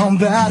have known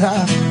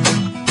better.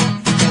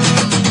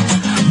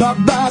 But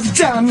by the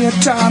time you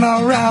turn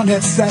around,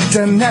 it's set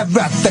and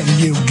everything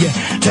you get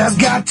just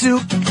got to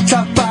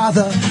top of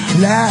the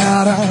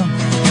ladder.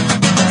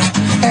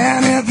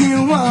 And if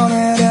you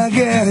wanted to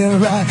get it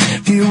right,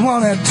 if you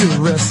wanted to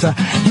risk,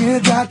 you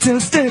got to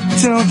stick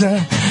to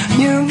the,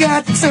 you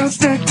got to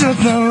stick to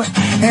the.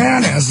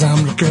 And as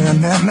I'm looking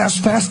at this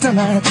past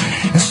tonight,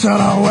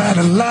 instead of where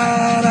the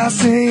light, I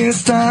see you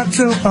start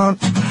to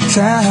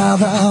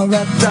untether.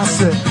 I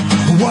said,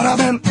 what I've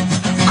been,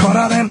 could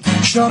have been,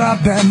 should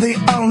have been the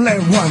only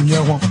one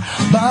you want.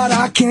 But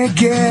I can't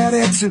get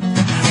it to,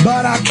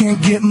 but I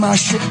can't get my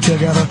shit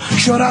together.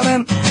 Should have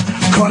been,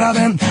 could have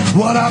been,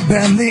 would have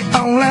been the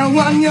only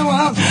one you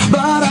want.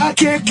 But I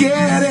can't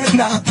get it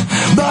now.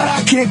 But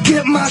I can't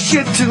get my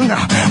shit to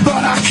now.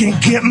 But I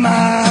can't get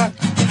my,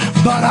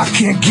 but I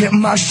can't get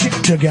my shit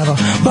together.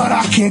 But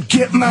I can't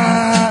get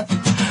my,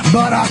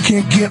 but I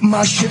can't get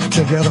my shit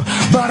together.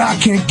 But I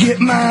can't get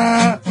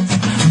my,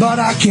 but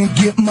I can't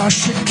get my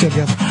shit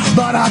together.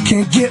 But I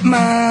can't get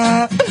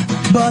my,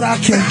 but I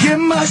can't get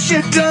my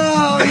shit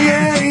done.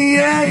 Yeah,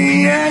 yeah,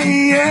 yeah,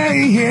 yeah,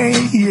 yeah,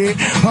 yeah.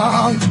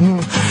 Oh,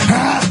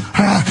 ha,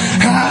 ha,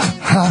 ha,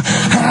 ha,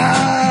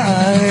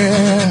 ha,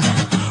 yeah.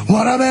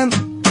 What I've been,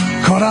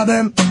 could have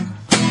been,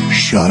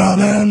 should have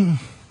been.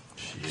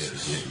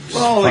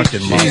 Holy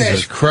Fucking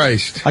Jesus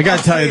Christ. I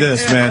gotta tell you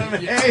this,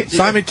 man.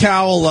 Simon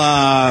Cowell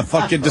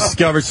fucking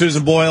discovered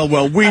Susan Boyle.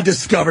 Well, we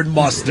discovered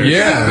Mustard.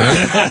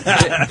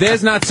 Yeah.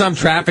 There's not some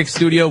traffic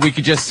studio we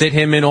could just sit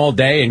him in all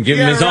day and give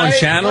him his own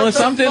channel or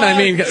something. I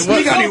mean, he's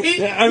only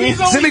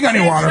Simi got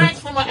any water? tracks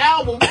from an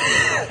album.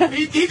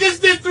 he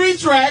just did 3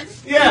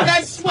 tracks. Yeah. He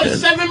got, what,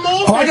 7 more?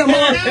 Oh, I got more.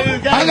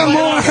 I got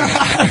more.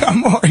 I got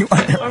more. You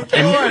want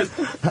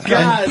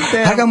God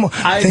damn. I got more.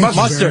 Thank you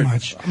Mustard. very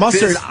much.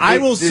 Mustard, I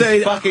will say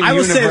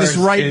this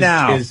right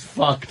now. Is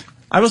fucked.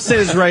 I will say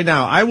this right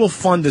now. I will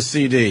fund a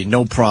CD,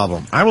 no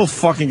problem. I will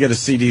fucking get a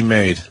CD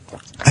made.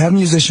 I have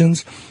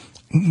musicians.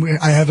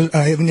 I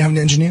even have an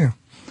engineer.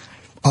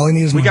 All I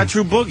need is We money. got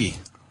True Boogie.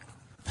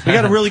 We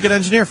got a really good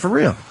engineer for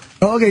real.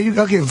 Oh, okay,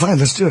 okay, fine,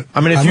 let's do it.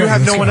 I mean, if I'm you ready,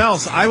 have let's no go. one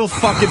else, I will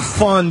fucking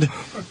fund.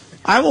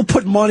 I will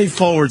put money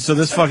forward so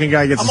this fucking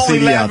guy gets I'm a only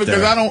CD out laughing there.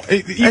 because I don't.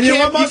 And you know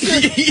what,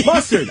 Mustard?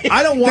 Mustard,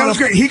 I don't That want was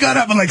to. great. He got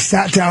up and like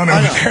sat down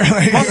over there.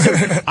 Like,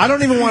 Mustard, I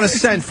don't even want a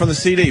cent from the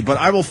CD, but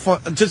I will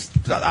fund. I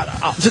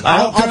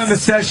hope during the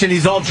session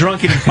he's all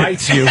drunk and he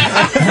bites you. With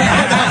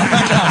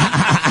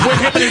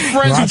him and his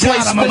friends who Watch play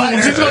out, I'm a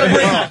spoons. He's going to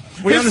bring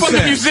We his fucking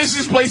understand.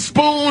 musicians play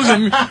spoons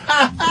and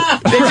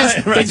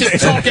They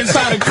just talk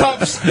inside of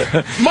cups.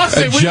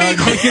 Mustard, we need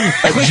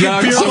a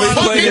jug.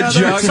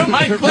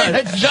 Somebody play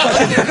a jug.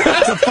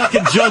 It's a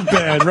fucking jug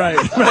band, right?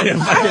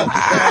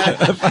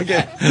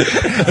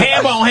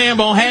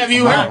 Ham-bone, have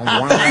you heard?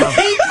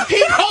 He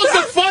knows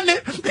the fun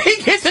that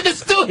he gets in the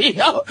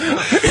studio.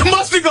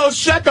 Mustard goes,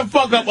 shut the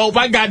fuck up, Ope,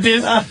 I got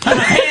this.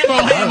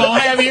 Ham-bone,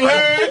 have you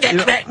heard?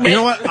 You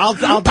know what? I'll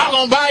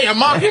gonna buy a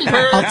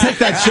mockingbird. I'll take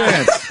that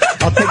chance.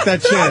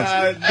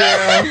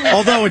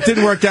 Although it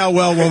didn't work out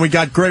well when we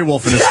got Grey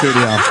Wolf in the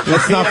studio.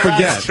 Let's not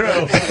forget.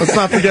 Let's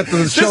not forget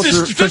the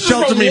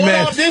Shelter Me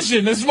man.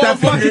 Audition. That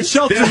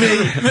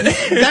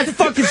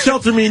fucking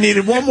Shelter Me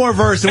needed one more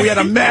verse, and we had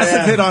a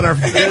massive hit on our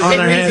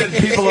hands.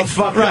 People are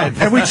fucked right.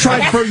 And we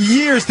tried for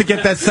years to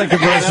get that second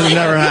verse, and it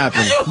never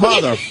happened.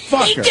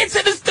 Motherfucker. He gets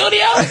in the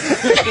studio,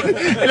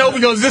 and Ope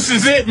goes, "This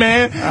is it,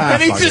 man!"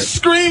 And he just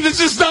screams and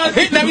just starts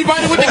hitting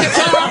everybody with the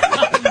guitar.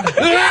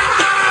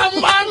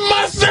 I'm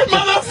Mustard,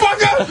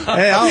 motherfucker!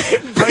 Hey, I'll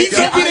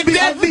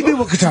beat people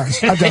with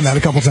guitars. I've done that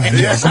a couple times.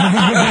 Yes.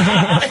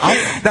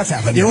 That's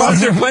happened. You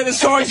Mustard, play the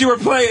songs you were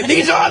playing.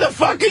 These are the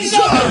fucking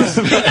songs.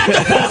 You're not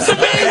supposed to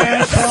be.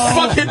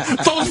 Fucking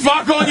throws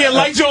vodka on you and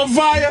lights you on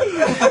fire.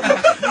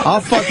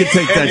 I'll fucking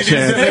take that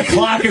chance. The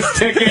clock is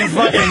ticking,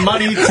 fucking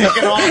money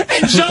ticking off.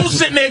 And Joe's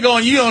sitting there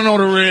going, "You don't know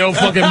the real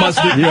fucking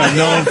Mustard. You have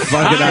no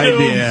fucking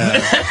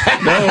idea.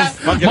 No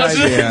fucking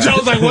idea."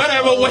 Joe's like,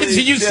 "Whatever. Wait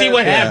till you see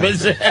what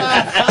happens."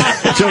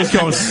 Joe's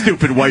going,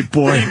 "Stupid white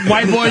boy."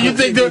 White boy, you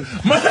think I'm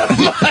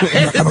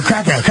a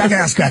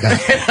cracker-ass cracker.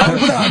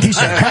 Put on a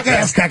t-shirt,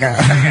 cracker-ass cracker.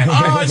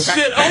 Oh,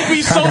 shit.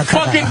 Ope's so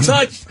fucking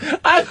touched.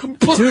 I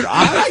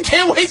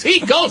can't wait till he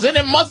goes in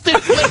and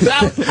Mustard flips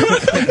out.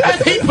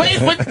 And he plays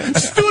with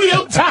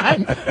studio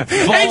time. And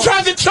he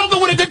tries to choke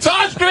him with a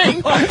guitar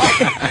string. Oh,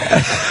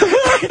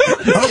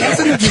 that's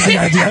an interesting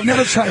idea. I've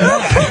never tried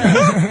that.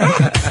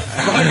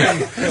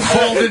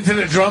 Called into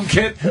the drum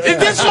kit. If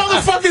this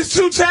motherfucker's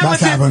too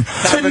talented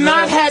to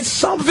not have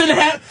something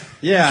happen.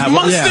 Yeah,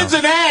 Mustard's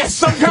an ass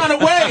some kind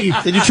of way.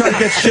 Did you try to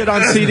get shit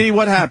on CD?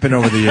 What happened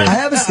over the years? I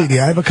have a CD.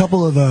 I have a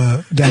couple of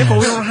demos. Yeah, but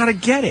we don't know how to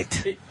get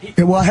it.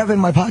 Yeah, well, I have it in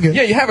my pocket.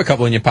 Yeah, you have a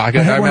couple in your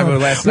pocket. I remember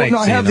last night. No,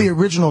 I have seeing the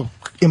original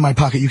in my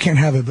pocket. You can't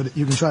have it, but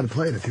you can try to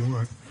play it if you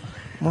want.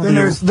 Well, then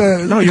there's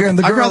the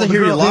girl, I'd rather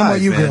hear you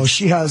live, the man. girl.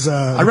 She has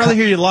I'd rather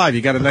hear you live.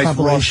 You got a nice raw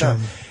compilation.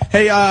 sound.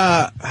 Hey,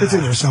 it's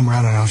in there somewhere.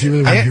 I don't know. If you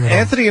really want to hear it,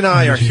 Anthony and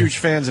I are huge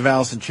fans of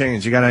Alice in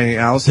Chains. You got any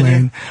Alice in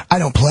you? I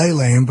don't play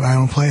Lane, but I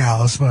don't play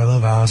Alice, but I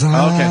love Alice. Okay,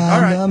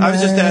 all right. I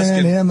was just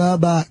asking. In my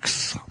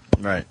box.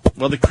 Right.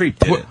 Well, the Creep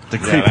did it. The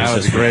Creep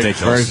was a great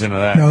version of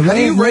that. No,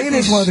 Lane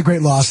is one of the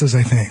great losses,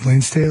 I think.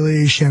 Lane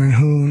Staley, Shannon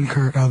Hoon,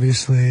 Kurt,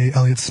 obviously,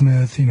 Elliott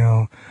Smith. You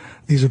know,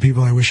 these are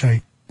people I wish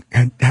I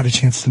had a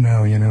chance to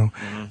know. You know,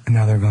 and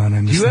now they're gone.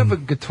 Do you have a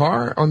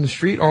guitar on the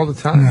street all the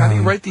time? No. How do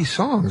you write these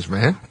songs,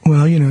 man?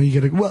 Well, you know, you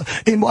get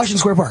in Washington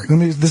Square Park.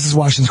 This is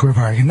Washington Square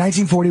Park. In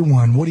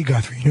 1941, Woody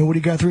Guthrie. You know Woody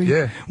Guthrie?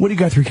 Yeah. Woody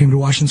Guthrie came to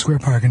Washington Square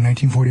Park in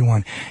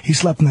 1941. He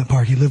slept in that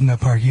park. He lived in that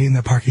park. He ate in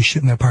that park. He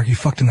shit in that park. He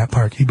fucked in that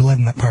park. He bled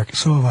in that park.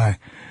 So have I.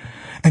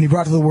 And he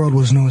brought to the world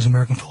what is known as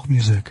American folk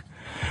music.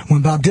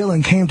 When Bob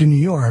Dylan came to New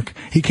York,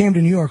 he came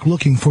to New York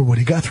looking for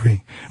Woody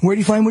Guthrie. Where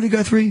did he find Woody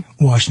Guthrie?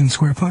 Washington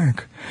Square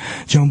Park.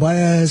 Joan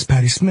Baez,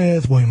 Patti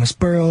Smith, William S.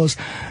 Burroughs.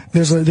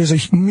 There's a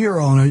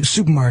mural in a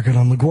supermarket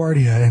on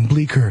LaGuardia and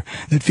Bleecker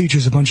that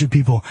features a bunch of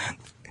people.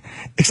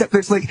 Except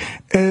there's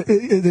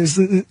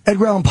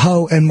Edgar Allan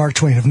Poe and Mark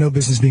Twain have no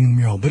business being in the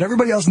mural. But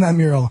everybody else in that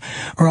mural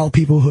are all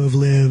people who have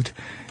lived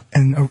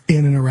in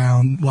and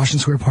around Washington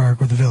Square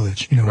Park or the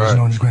Village, you know, what's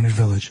known as Greenwich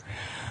Village.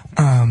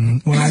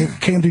 When I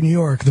came to New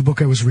York, the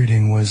book I was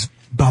reading was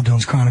Bob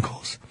Dylan's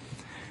Chronicles.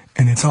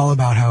 And it's all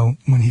about how,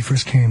 when he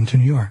first came to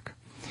New York.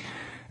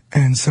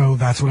 And so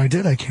that's what I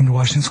did. I came to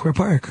Washington Square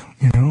Park,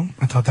 you know.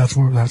 I thought that's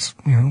what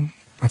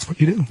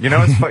you do. You know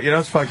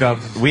what's fucked up?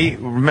 You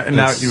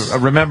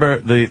remember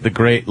the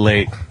great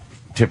late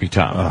Tippy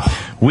Tom.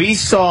 We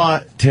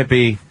saw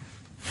Tippy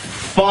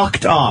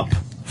fucked up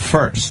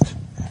first.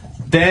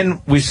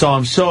 Then we saw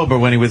him sober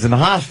when he was in the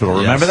hospital.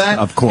 Remember that?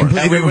 Of course.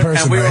 And we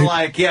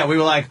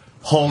were like,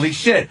 holy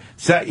shit.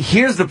 So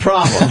here's the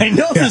problem. I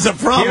know there's a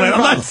problem. I'm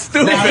not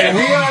stupid.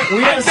 Now,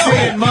 we are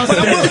seeing Mustard.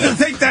 I'm willing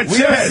to take that chance.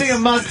 We are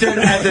seeing Mustard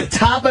at the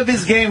top of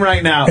his game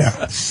right now.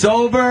 Yeah.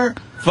 Sober,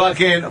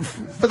 fucking...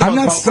 I'm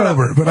not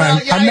sober, but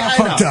I'm not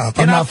fucked up.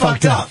 I'm not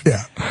fucked up.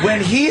 Yeah.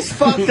 When he's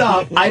fucked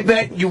up, I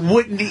bet you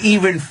wouldn't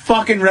even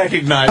fucking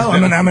recognize him.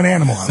 I'm an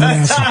animal. I'm an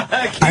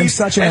asshole. I'm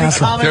such an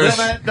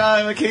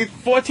asshole. Keith?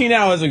 14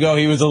 hours ago,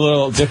 he was a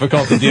little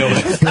difficult to deal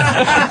with.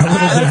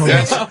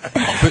 There's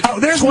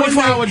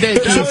 24-hour day.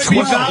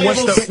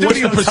 What's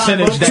the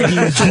percentage that he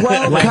was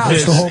 12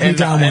 cops to hold me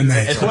down one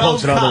day.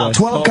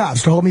 12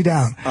 cops to hold me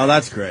down. Oh,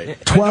 that's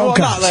great. 12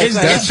 cops.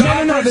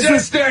 No, this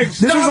was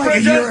like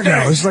a year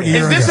ago. This was like a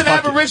year ago. Is this an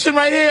apparition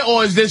right here,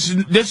 or is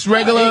this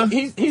regular?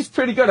 He's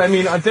pretty good. I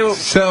mean,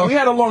 we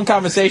had a long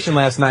conversation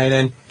last night,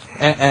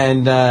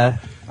 and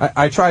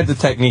I tried the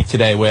technique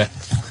today where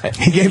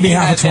He gave me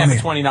half a He had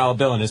a $20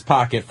 bill in his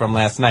pocket from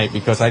last night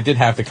because I did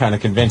have to kind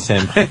of convince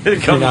him.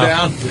 Come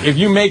down. If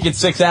you make it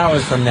 6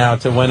 hours from now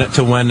to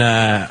when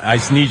I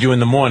need you in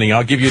the morning,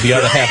 I'll give you the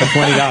other half a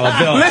 $20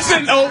 bill.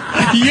 Listen,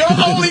 your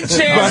only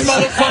chance,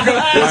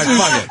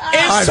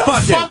 motherfucker, is to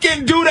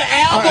fucking do the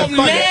album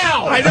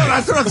now. I know,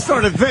 that's what I'm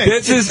starting to think.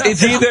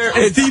 It's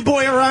either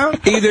D-Boy around?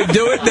 Either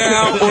do it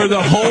now or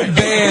the whole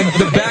band,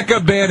 the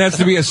backup band has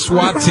to be a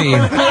SWAT team.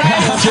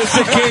 Just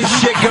in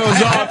case shit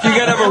goes off, you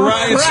gotta have a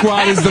riot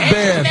squad as the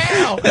band.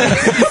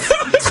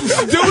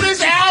 Do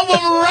this album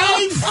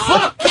right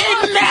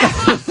fucking now.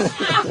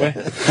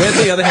 Where's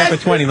the other half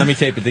of 20? Let me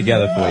tape it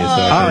together for you.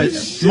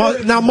 So All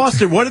right. Now,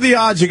 Mustard, what are the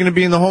odds you're going to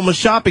be in the homeless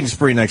shopping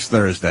spree next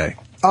Thursday?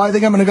 I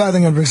think I'm going to go. I think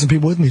I'm going to bring some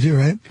people with me, too,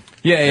 right?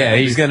 Yeah,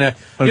 he's gonna.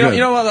 You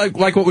know what?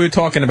 Like what we were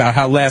talking about,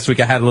 how last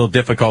week I had a little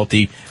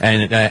difficulty,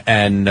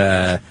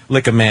 and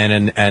Liquor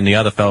Man and the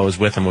other fellows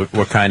with him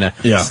were kind of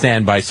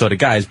standby sort of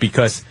guys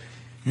because,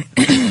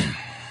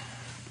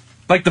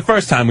 like the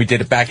first time we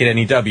did it back at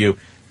NEW,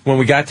 when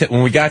we got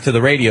to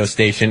the radio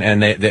station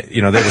and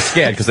they were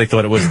scared because they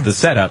thought it was the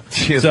setup.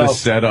 The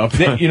setup.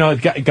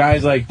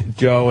 Guys like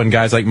Joe and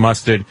guys like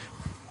Mustard.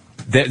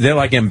 They're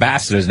like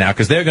ambassadors now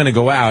because they're going to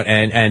go out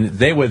and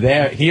they were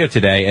here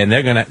today and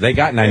they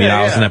got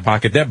 $90 in their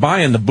pocket. They're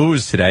buying the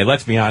booze today.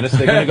 Let's be honest.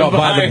 They're going to go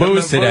buy the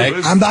booze today.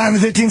 I'm buying the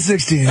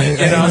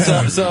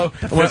 15-16. So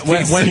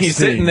when he's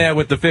sitting there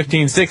with the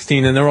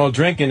 15-16 and they're all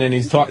drinking and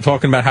he's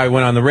talking about how he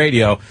went on the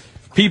radio.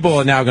 People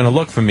are now going to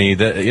look for me,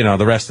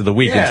 the rest of the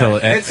week until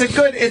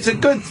it's a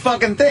good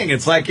fucking thing.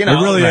 It's like it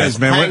really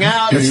is, man. Hang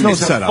out. It's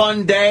It's a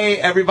fun day.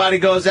 Everybody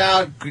goes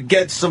out,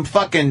 gets some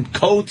fucking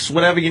coats,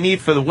 whatever you need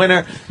for the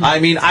winter. I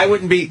mean,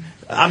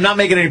 I'm not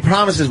making any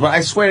promises, but I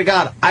swear to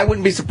God, I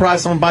wouldn't be surprised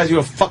if someone buys you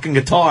a fucking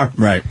guitar.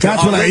 Right.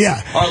 That's what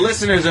Our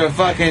listeners are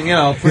fucking,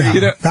 pretty.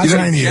 That's what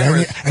I need.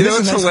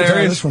 What's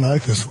hilarious? This one, I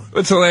like this one.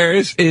 What's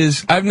hilarious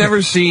is I've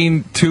never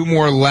seen two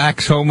more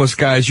lax homeless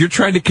guys. You're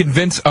trying to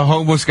convince a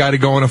homeless guy to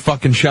go on a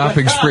fucking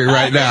shopping spree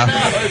right now.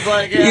 It's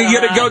like, You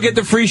gotta go get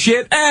the free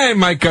shit? I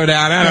might go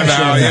down. I don't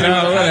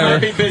know.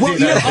 Whatever.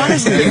 Well,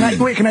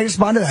 honestly, can I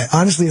respond to that?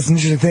 Honestly, it's an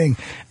interesting thing.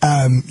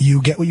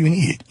 You get what you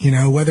need.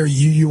 Whether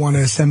you want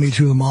to send me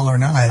to the mall or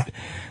not.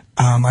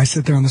 I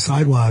sit there on the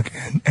sidewalk,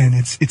 and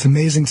it's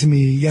amazing to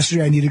me.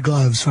 Yesterday I needed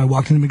gloves, so I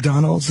walked into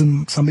McDonald's,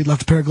 and somebody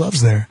left a pair of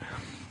gloves there.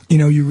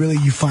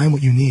 You find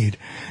what you need.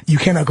 You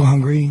cannot go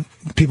hungry.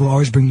 People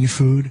always bring you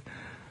food.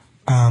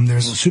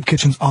 There's soup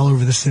kitchens all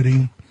over the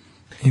city.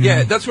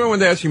 Yeah, that's what I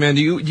wanted to ask you, man.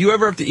 Do you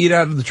ever have to eat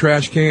out of the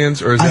trash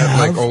cans, or is that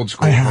like old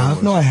school? I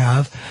have. No, I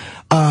have.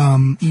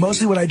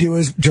 Mostly what I do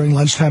is during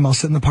lunchtime I'll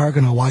sit in the park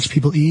and I'll watch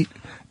people eat,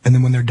 and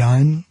then when they're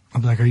done,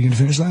 I'll be like, "Are you going to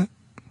finish that?"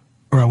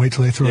 Or I'll wait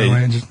till they throw it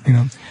away and just,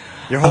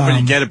 You're hoping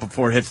you get it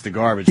before it hits the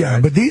garbage, Yeah,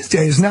 right? but these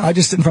days, now, I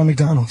just sit in front of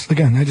McDonald's.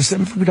 Again, I just sit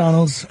in front of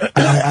McDonald's.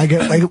 I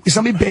get,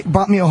 somebody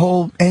bought me a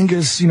whole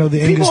Angus,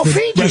 the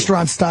Angus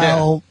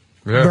restaurant-style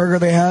burger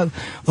they have.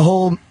 The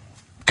whole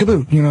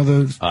caboot,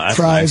 the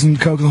fries and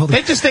Coke and the whole thing.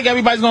 They just think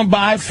everybody's going to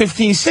buy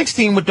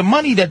 15-16 with the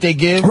money that they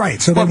give.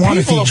 Right, so they want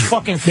to feed you.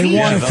 Fucking They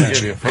want to feed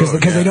you.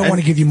 Because they don't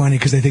want to give you money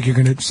because they think you're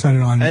going to spend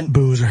it on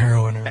booze or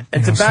heroin.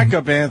 And to back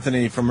up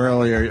Anthony from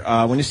earlier,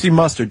 when you see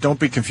Mustard, don't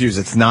be confused.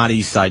 It's not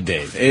Eastside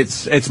Dave.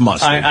 It's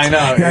Mustard. I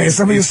know. Yeah,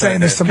 somebody was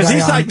saying there's some guy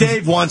because Eastside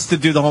Dave wants to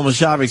do the homeless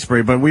shopping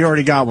spree, but we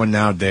already got one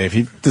now,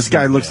 Dave. This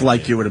guy looks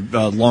like you with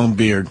a long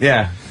beard.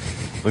 Yeah.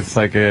 Looks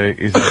like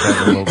he's like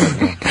a little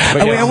bit.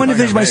 I want to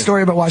finish my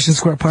story about Washington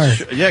Square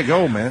Park. Yeah,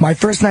 go, man. My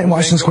first night in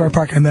Washington Square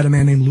Park, I met a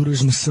man named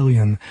Luders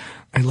Massilian.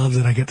 I love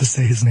that I get to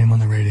say his name on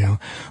the radio.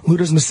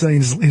 Luders Massilian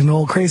is an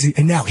old crazy,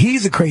 and now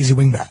he's a crazy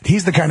wingbat.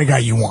 He's the kind of guy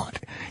you want.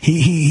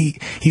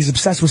 He's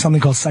obsessed with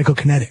something called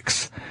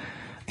psychokinetics.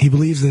 He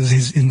believes that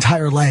his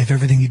entire life,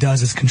 everything he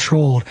does is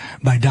controlled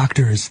by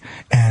doctors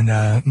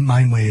and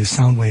mind waves,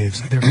 sound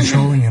waves. They're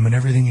controlling him, and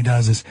everything he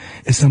does is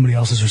somebody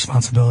else's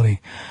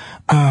responsibility.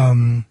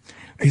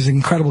 He's an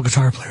incredible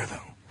guitar player, though.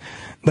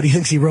 But he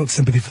thinks he wrote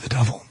Sympathy for the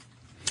Devil.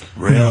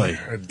 Really?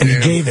 And he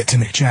gave it to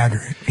Mick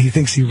Jagger. He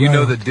thinks he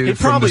wrote. The dude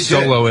from The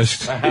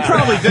Soloist. He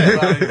probably did.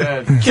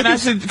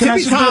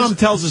 Tippy Tom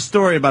tells a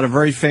story about a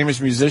very famous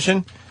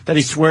musician that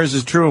he swears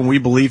is true, and we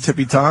believe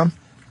Tippy Tom.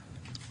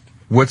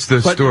 What's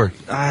the story?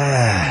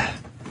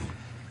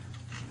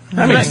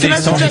 Can I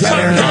suggest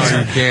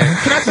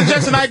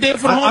an idea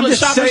for the homeless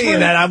shopping spree? I'm just saying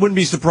that I wouldn't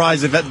be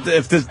surprised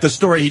if the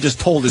story he just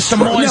told is some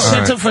more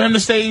incentive for him to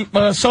stay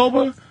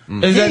sober.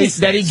 Is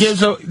that he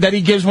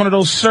gives one of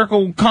those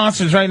circle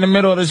concerts right in the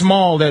middle of this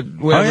mall believe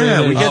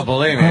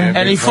me.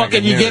 And he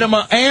fucking you get him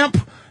an amp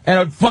and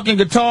a fucking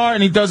guitar,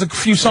 and he does a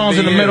few songs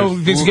in the middle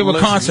to give a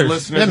concert.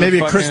 Yeah, maybe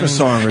a Christmas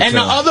song or two. And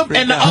the other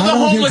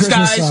homeless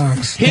guys,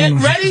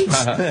 ready?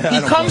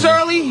 He comes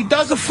early, he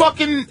does a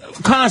fucking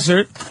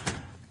concert.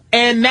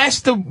 And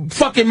that's the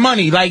fucking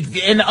money.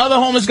 And the other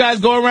homeless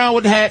guys go around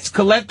with hats,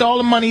 collect all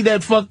the money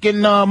that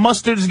fucking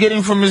Mustard's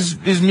getting from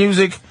his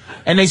music,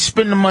 and they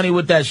spend the money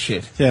with that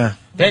shit. Yeah.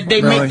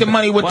 They make the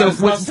money with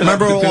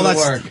Remember all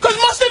that? Because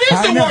Mustard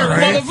is the work,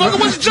 motherfucker.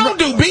 What's Joe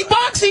do?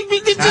 Beatbox? He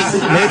just...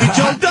 Maybe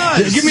Joe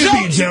does. Give me a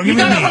beat, Joe. Give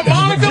me a You got a beat.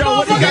 harmonica,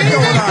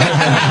 motherfucker?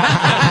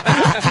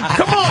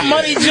 Come on,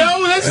 Money Joe.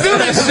 Let's do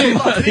this shit.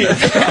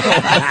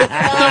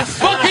 The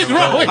fuck is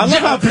wrong with I love Joe?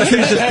 how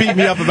Patricia's beat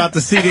me up about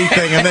the CD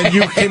thing, and then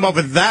you came up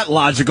with that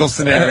logical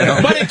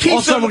scenario. But it keeps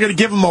also, him- we're going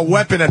to give him a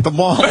weapon at the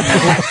mall.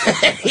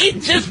 He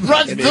just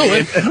runs through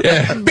it.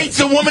 Yeah. Beats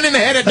a woman in the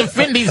head at the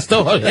Fendi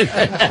store.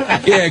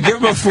 Yeah, give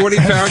him a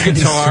 40-pound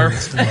guitar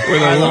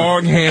with a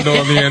long handle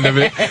on the end of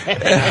it.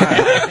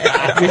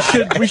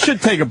 we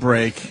should take a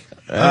break.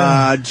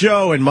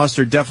 Joe and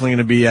Mustard definitely going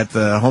to be at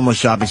the homeless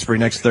shopping spree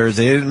next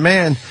Thursday. And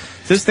man,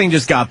 this thing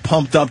just got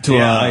pumped up to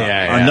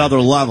another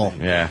level.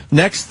 Yeah.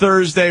 Next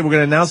Thursday, we're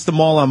going to announce them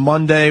all on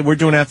Monday. We're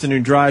doing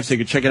afternoon drive, so you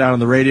can check it out on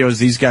the radio as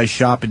these guys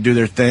shop and do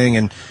their thing.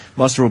 And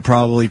Mustard will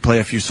probably play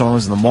a few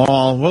songs in the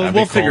mall.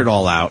 We'll figure it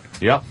all out.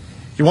 Yep.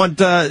 You want?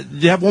 Do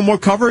you have one more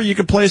cover you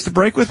can play us to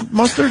break with,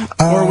 Mustard?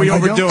 Or are we I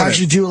overdoing don't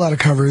actually do a lot of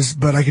covers,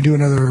 but I could do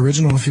another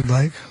original if you'd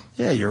like.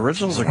 Yeah, your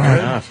originals are Why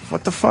good. not?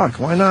 What the fuck?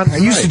 Why not? I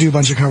used to do a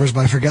bunch of covers, but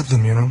I forget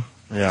them, you know?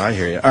 Yeah, I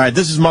hear you. All right,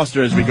 this is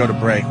Mustard as we go to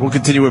break. We'll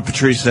continue with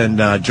Patrice and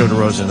Joe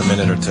DeRosa in a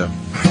minute or two.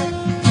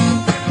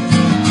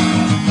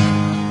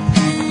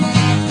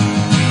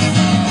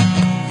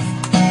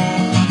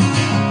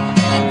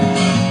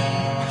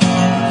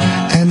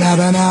 And I've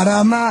been out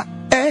of my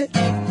head.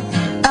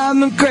 I've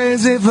been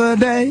crazy for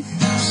days.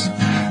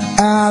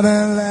 I've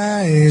been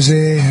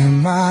lazy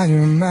in my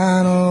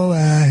human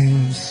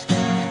ways.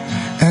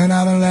 And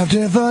I've been left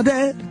here for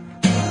dead.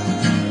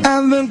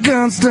 I've been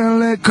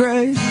constantly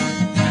crazy.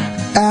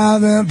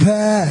 I've been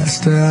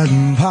pestered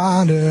and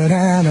pondered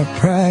and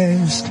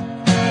appraised.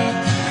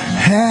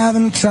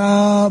 Haven't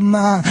taught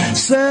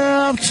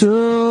myself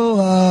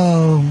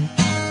to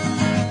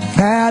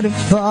had to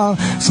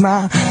force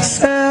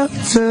myself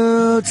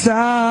to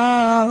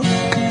talk.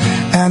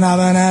 And I've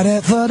been at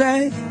it for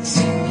days.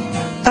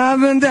 I've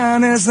been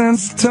down here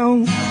since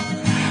 2,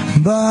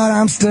 but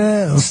I'm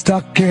still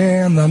stuck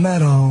in the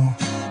middle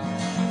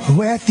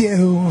with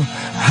you.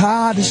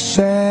 Hard to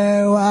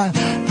say why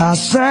I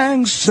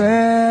sang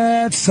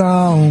sad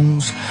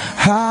songs.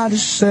 Hard to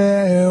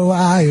say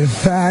why you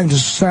sang to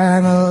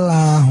sing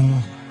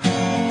along.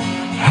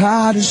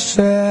 Hard to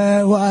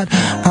say what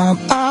I'm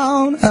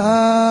on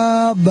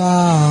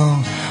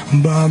about.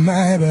 But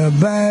maybe,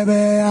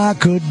 baby, I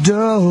could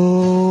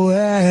do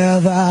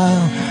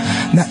without.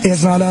 Now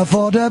it's not up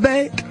for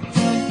debate.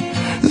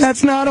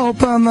 Let's not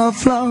open the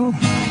floor.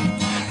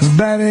 'Cause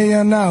baby,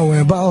 you know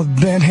we've both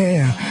been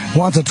here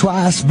once or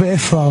twice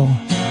before.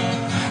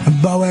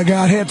 But we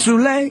got here too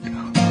late.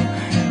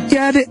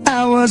 Yeah, the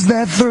hours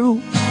they're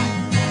through.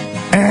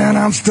 And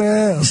I'm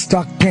still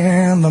stuck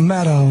in the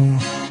middle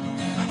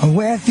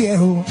with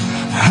you.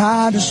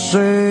 Hard to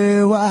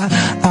say why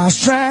I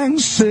sang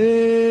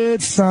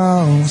sad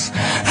songs.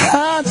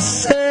 Hard to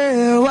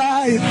say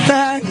why you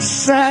think I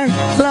sang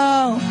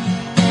low.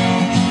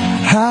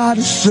 Hard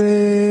to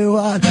say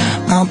what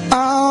I'm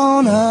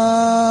on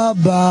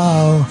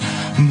about.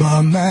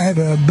 But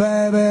maybe,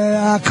 baby,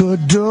 I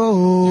could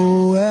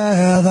do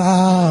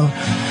without.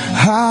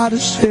 Hard to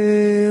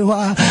say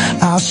why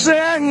I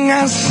sing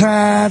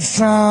sad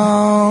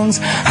songs.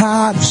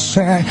 Hard to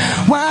say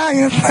why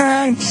you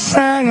think I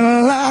sang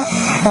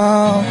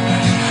along.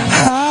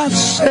 Hard to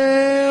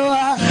say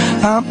what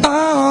I'm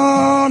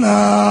on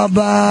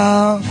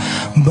about.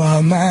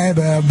 But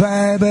maybe,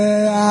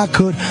 baby, I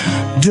could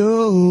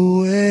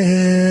do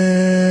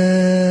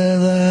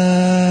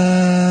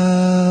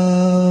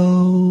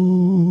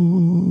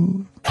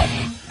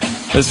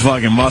without. This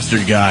fucking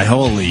Mustard guy,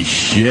 holy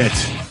shit.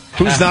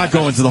 Who's not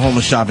going to the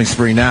homeless shopping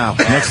spree now?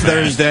 Next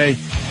Thursday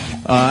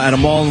at a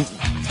mall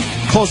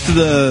close to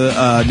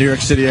the New York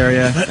City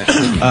area,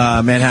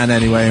 Manhattan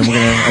anyway, and we're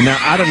gonna. And now,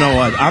 I don't know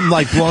what. I'm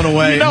like blown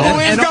away. You know who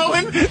is going?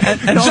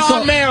 And also,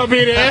 John Mayer will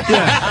be there.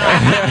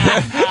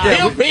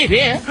 He'll be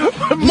there.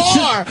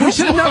 More. We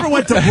should have never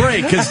went to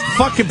break because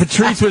fucking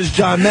Patrice was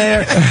John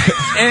Mayer,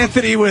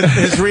 Anthony with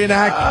his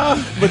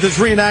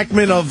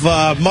reenactment of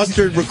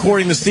Mustard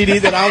recording the CD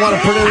that I want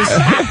to produce.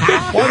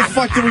 Why the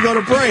fuck did we go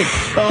to break?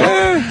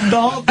 Where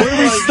do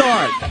we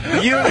start?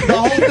 The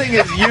whole thing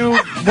is you.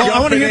 Well, I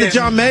want to hear the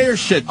John Mayer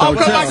shit though. Oh,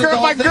 but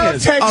my girl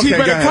texts he Okay, go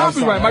better ahead, I'm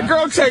copyright. sorry. My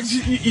girl texts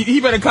he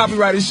better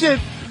copyright his shit.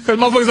 Because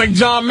motherfuckers like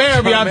John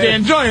Mayer be out there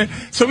enjoying it.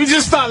 So we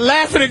just start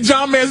laughing at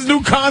John Mayer's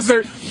new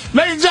concert.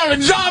 Ladies and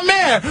gentlemen, John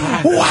Mayer!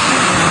 Wow!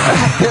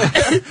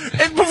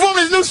 And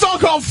performing his new song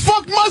called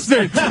Fuck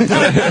Mustard!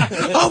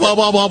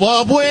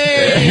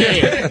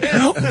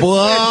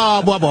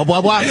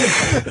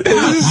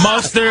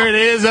 Mustard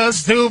is a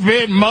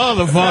stupid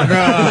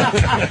motherfucker!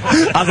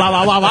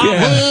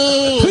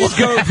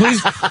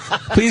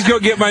 Please go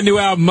get my new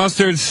album,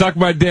 Mustard, Suck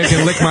My Dick,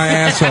 and Lick My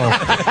Asshole.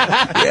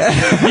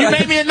 You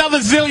made me another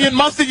zillion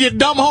Mustard, you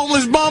dumb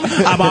homeless bum.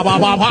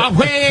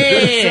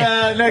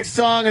 This, next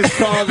song is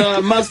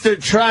called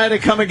Mustard, Try to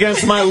Come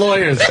Against My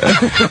Lawyers.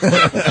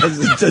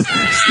 Just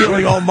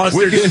stealing all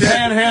Mustard. With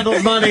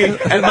panhandled money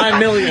and my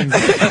millions.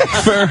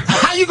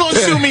 How you gonna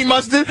sue me,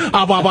 Mustard?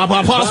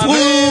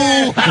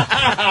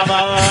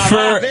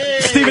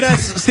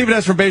 Stephen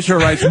S. from Bayshore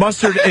writes,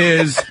 Mustard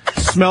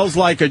smells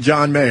like a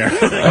John Mayer.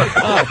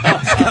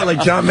 It's kind of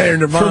like John Mayer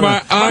Nirvana. For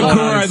my encore,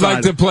 I'd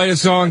like to play a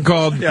song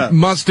called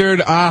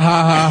Mustard, ah ha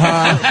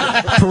ha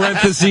ha,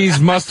 parentheses,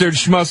 mustard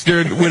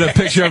schmustard, with a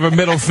picture of a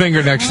middle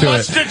finger next to it.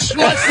 Mustard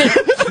schmustard.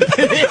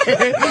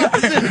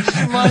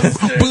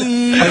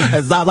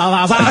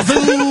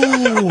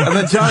 And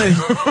then Johnny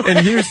in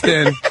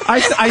Houston,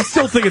 I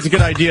still think it's a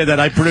good idea that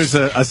I produce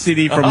a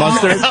CD for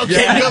Mustard.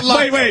 Okay, good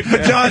luck. Wait,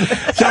 but John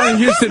in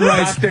Houston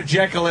writes, Dr.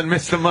 Jekyll and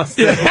Mr.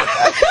 Mustard.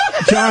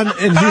 John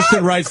in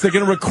Houston writes, they're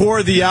going to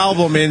record the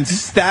album in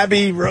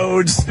Stabby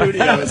Road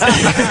Studios.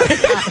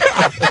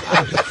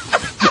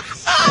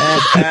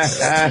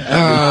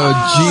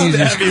 Oh,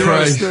 Jesus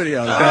Christ.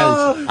 Studios.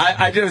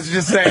 I was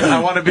just saying, I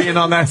want to be in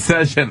on that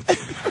session.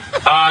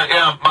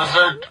 Yeah,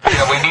 Mustard.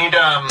 Yeah,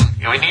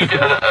 we need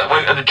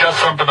to adjust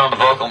something on the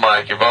vocal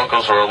mic. Your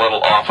vocals are a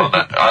little off on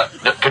that.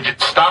 Could you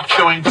stop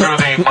chewing through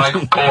the mic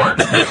cord?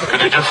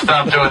 Could you just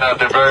stop doing that?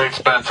 They're very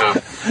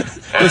expensive.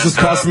 This is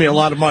costing me a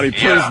lot of money.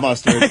 Please,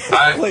 Mustard.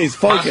 Please,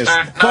 focus.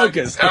 Mustard,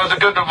 Focus. That was a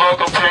good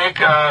vocal take.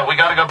 We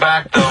got to go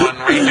back, though, and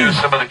redo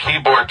some of the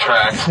keyboard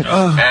tracks.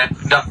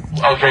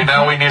 Okay,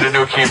 now we need a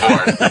new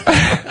keyboard.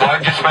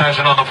 Why'd you smash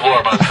it on the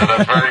floor, Mustard?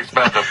 That's very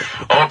expensive.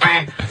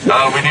 Opie,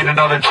 we need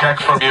another check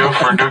from you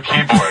for a new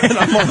keyboard. And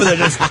I'm over there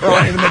just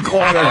crying in the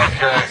corner.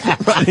 Okay.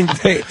 Writing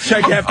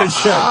check after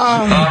check.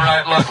 All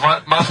right, look,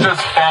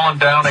 Mustard's fallen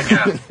down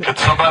again. Could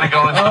somebody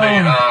go into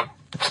the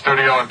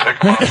studio and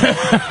pick him up?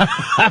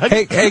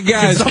 Hey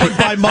guys, can someone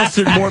buy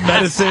Mustard more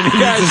medicine? He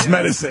needs his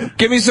medicine.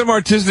 Give me some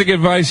artistic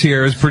advice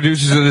here as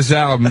producers of this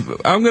album.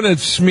 I'm going to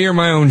smear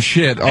my own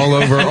shit all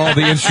over all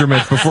the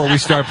instruments before we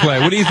start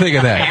playing. What do you think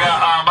of that?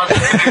 Yeah,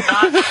 Mustard, do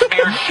not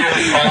smear shit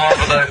all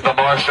over the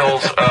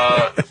Marshalls.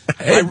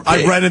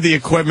 I rented the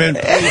equipment.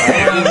 This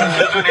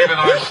isn't even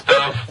our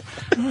stuff.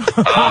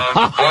 Boy,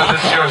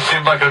 this sure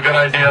seemed like a good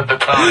idea at the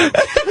time.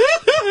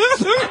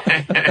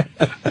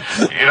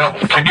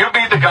 Can you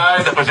be the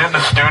guy that was in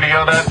the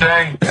studio that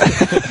day?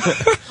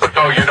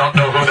 Oh, you don't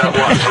know who that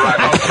was, right?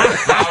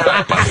 All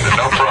right, Mustard,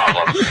 no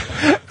problem.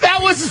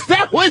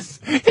 That was,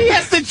 he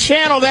has to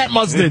channel that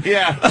Mustard.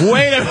 Yeah.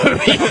 Wait a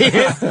minute.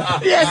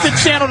 He has to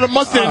channel the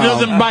Mustard that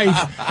doesn't bite.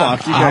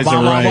 Fuck, you guys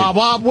are right.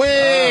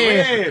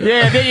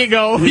 Yeah, there you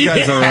go. You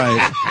guys are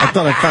right. I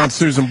thought I found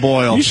Susan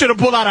Boyle. You should have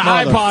pulled out an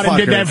iPod and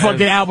did that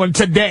fucking album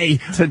today.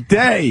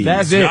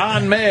 That's it.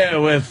 John Mayer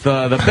with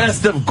the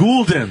best of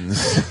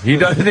Gouldens. He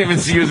doesn't even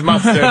use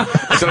Mustard,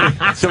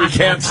 so we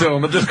can't sue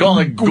him. We'll just call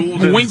it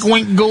Gouldens. Wink,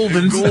 wink,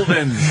 Gouldens.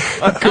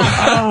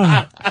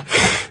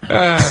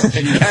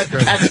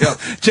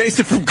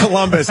 Jason from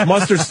Columbus.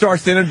 Mustard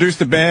starts to introduce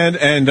the band,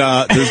 and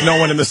there's no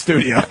one in the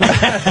studio.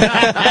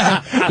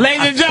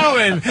 Ladies and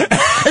gentlemen,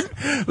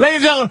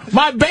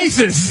 my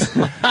bassist,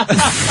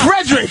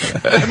 Frederick.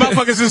 The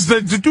motherfucker says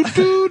the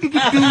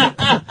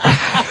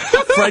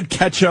Fred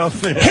Ketchup.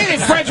 Hit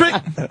it, Frederick.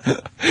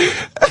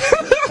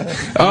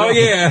 Oh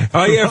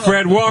yeah,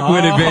 Fred, walk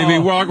with it, baby,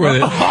 walk with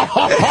it.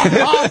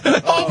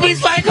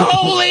 Opie's like,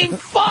 holy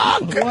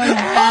fuck,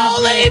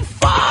 holy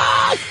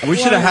fuck. We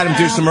should have had him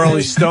do some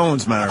early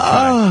Stones, matter of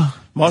fact.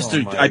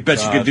 Mustard, I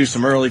bet you could do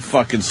some early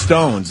fucking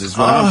Stones, is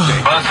what I'm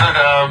thinking. Mustard,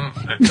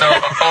 no,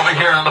 over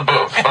here in the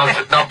booth.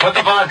 Mustard, no, put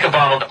the vodka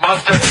bottle.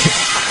 Mustard.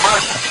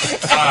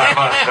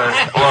 Mustard,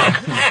 look,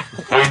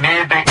 we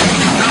need the...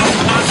 No,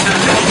 Mustard.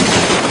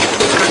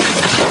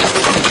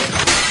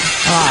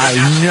 I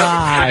know.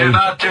 Can you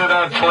not do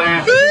that,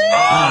 please?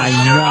 I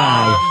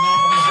know.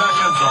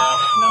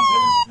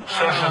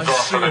 Session's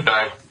off for the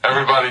day.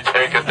 Everybody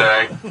take a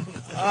day.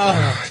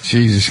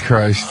 Jesus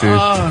Christ, dude. I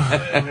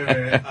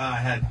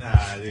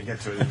didn't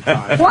get to it in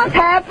time. What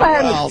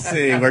happened? I'll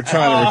see. We're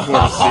trying to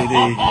record a CD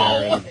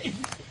here.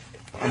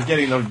 I'm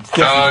getting the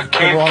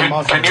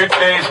can you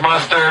tase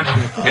Mustard?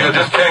 Yeah,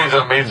 just tase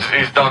him.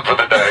 He's done for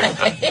the day.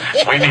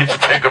 We need to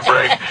take a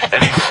break.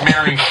 And he's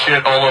smearing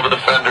shit all over the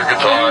Fender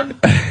guitar.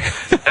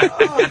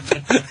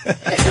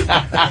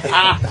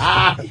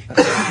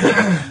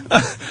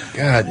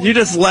 God, you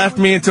just left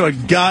me into a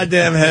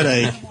goddamn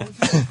headache.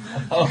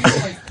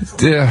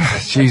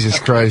 Jesus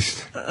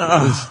Christ.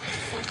 Okay,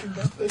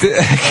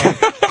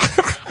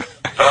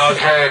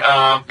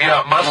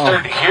 yeah,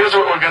 Mustard, here's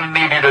what we're going to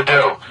need you to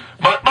do.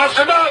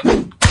 Mustard, no!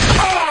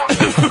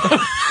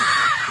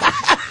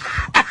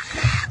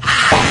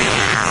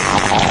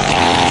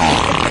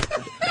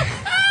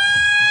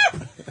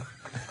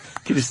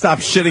 Can you stop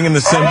shitting in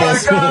the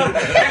cymbals? Oh my God.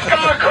 He's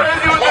going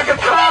crazy with the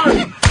guitar!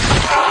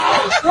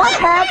 What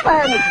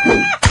happened?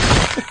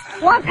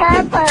 What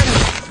happened?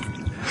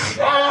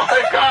 Oh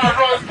my God,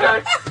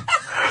 Mustard!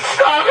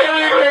 Stop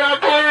hitting me! I'm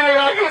bleeding!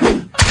 I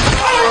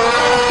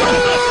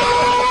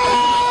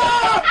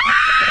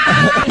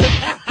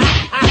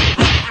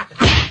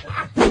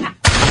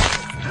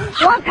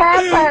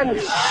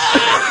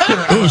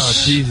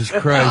Oh, Jesus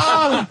Christ.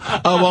 There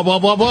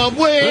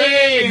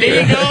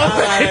you go.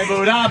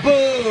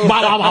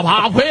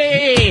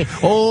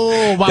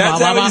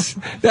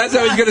 That's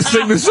how he's going to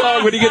sing the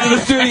song when he gets to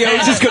the studio.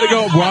 He's just going to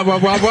go, wah, wah,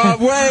 wah, wah,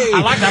 way.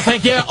 I like that.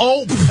 Thank you.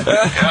 Oh.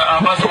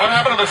 Buster, what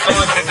happened to the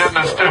song he did in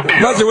the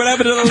studio? Buster, what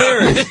happened to the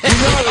lyrics? You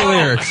know the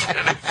lyrics.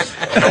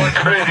 Going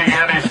crazy,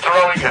 and he's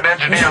throwing an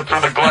engineer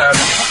through the glass.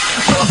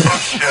 Oh,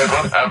 shit,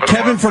 what happened to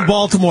Kevin from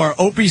Baltimore,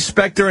 Opie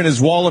Spector and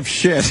his wall of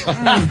shit.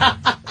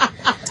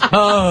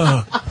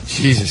 Oh,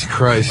 Jesus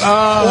Christ.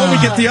 Or we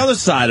get the other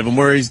side of him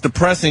where he's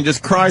depressed and he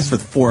just cries for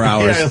 4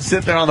 hours. Yeah, he'll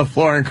sit there on the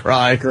floor and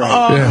cry.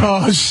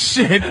 Oh,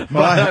 shit.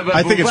 Well,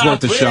 I think it's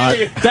worth a shot.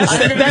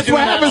 That's what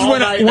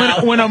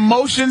happens when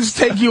emotions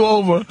take you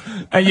over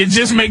and you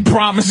just make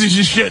promises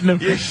you shouldn't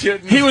have. You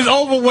shouldn't. He was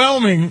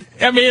overwhelming.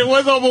 I mean, it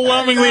was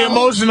overwhelmingly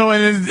emotional,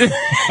 and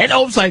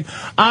Ope's like,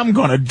 I'm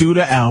going to do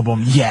the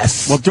album,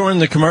 yes. Well, during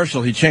the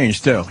commercial, he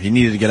changed, too. He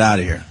needed to get out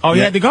of here. Oh,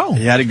 he had to go?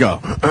 He had to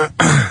go.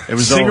 It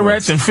was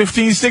cigarettes and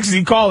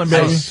 1560 calling,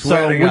 baby.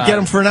 So we get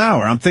him for an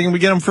hour. I'm thinking we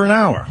get him for an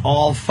hour.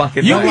 All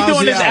fucking You'll be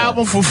doing this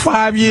album for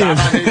 5 years.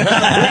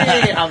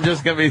 I'm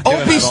just going to be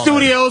doing Opie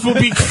Studios will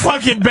be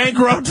fucking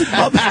bankrupt.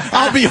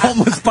 I'll be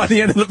homeless by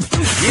the end of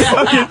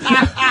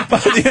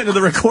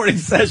the recording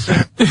session.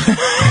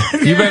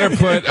 You better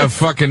put a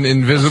fucking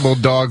invisible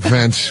dog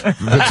fence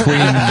between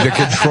the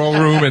control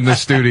room and the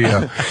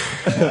studio.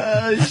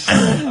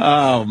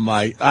 Oh,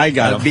 my. I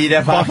got a beat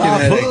up fucking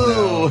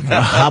headache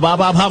now.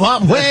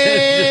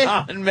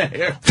 John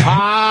Mayer.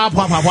 I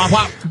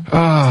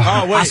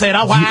said,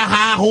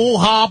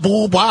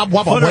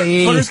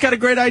 Footer's got a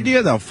great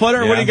idea, though.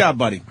 Footer, what do you got,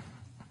 buddy?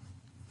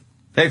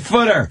 Hey,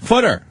 Footer.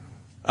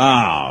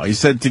 Oh, he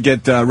said to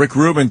get Rick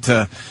Rubin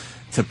to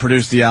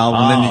produce the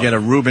album, and then you get a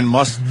Rubin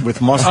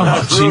with mustard.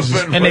 Oh,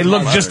 Jesus. And they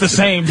look just the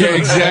same. Yeah,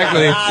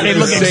 exactly. They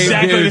look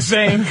exactly the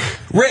same.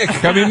 Rick.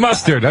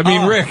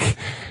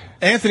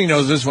 Anthony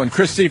knows this one.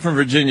 Christy from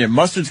Virginia.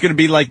 Mustard's going to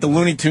be like the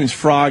Looney Tunes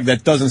frog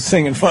that doesn't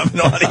sing in front of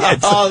an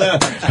audience. Hello,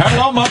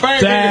 my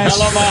baby. That's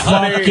hello, my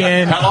honey.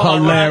 fucking hello,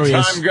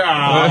 hilarious. My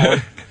girl.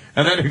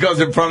 And then he goes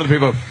in front of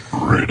people.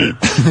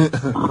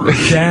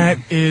 That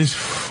is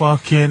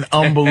fucking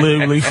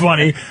unbelievably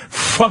funny.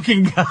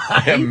 Fucking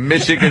guy. Yeah,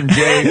 Michigan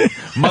J.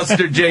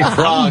 Mustard J.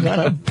 Frog. I'm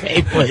gonna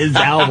pay for his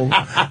album.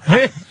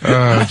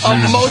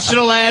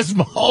 Emotional ass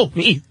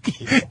Moby.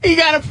 He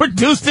gotta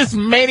produce this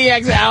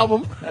maniac's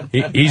album.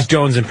 He's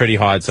jonesing pretty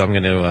hard, so I'm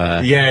going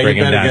to bring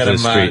him down to the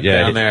street.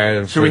 Down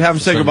there. Should we have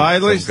him say goodbye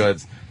at least?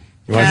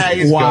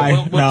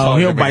 Why? We'll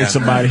he'll bite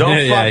somebody.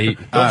 Don't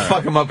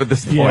fuck him up at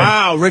this point.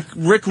 Wow,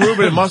 Rick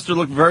Rubin and Mustard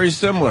look very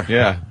similar.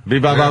 Yeah.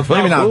 Maybe not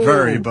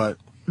very, but...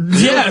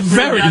 Yeah,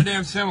 very.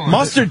 Goddamn similar.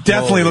 Mustard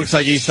definitely looks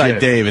like Eastside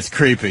Dave. It's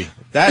creepy.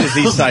 That is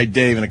Eastside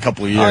Dave in a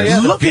couple of years. Oh, yeah,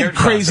 look at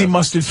crazy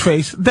Mustard's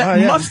face.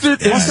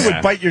 Mustard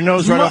would bite your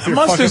nose right off your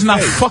Mustard's fucking not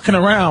face. fucking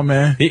around,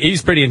 man.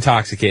 He's pretty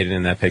intoxicated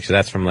in that picture.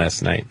 That's from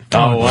last night.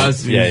 Oh,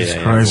 was?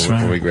 Yeah. Christ,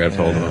 When we grabbed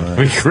hold of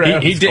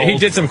him. He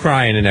did some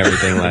crying and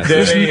everything last night.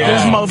 This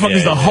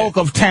motherfucker's the Hulk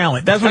of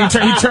talent. That's when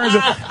he turns.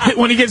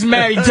 When he gets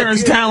mad, he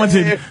turns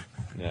talented.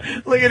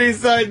 Look at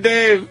Eastside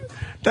Dave.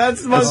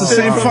 That's the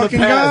same fucking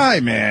guy,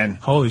 man.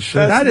 Holy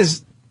shit.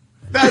 That's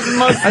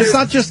Mustard. It's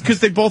not just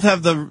because they both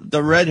have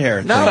the red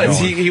hair. No,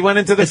 he went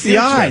into the It's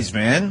future. the eyes,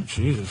 man.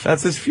 Jesus.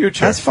 That's his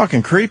future. That's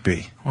fucking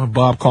creepy. What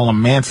Bob call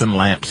them Manson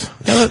lamps.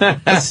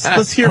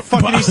 Let's hear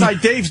fucking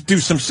Eastside Dave do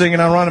some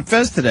singing on Ron and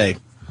Fez today.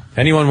 If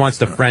anyone wants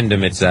to friend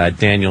him, it's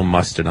Daniel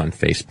Mustard on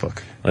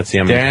Facebook. Let's see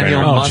how many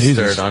Daniel friends.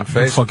 Mustard on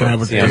Facebook. Fucking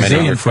have See how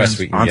many requests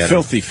we can On get.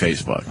 Filthy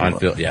Facebook. On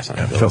Filthy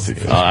Filthy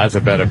Facebook. Oh, that's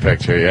a better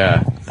picture,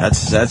 yeah.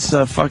 That's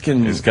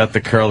fucking... He's got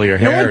the curlier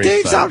You know hair. what?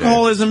 Dave's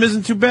alcoholism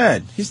isn't too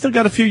bad. He's still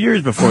got a few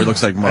years before he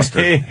looks like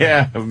Mustard.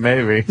 Yeah,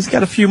 maybe. He's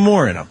got a few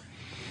more in him.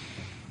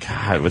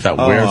 God, with that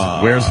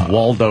where's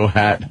Waldo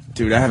hat.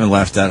 Dude, I haven't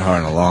laughed that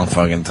hard in a long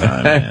fucking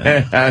time,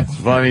 man. That's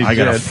funny. I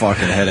got a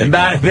fucking headache.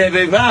 Right.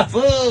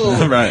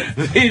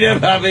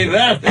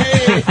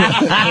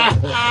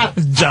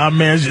 John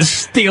Mayer's just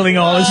stealing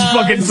all his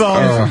fucking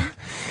songs.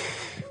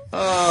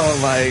 Oh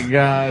my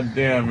God,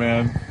 damn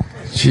man.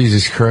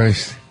 Jesus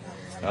Christ.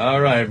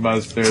 All right,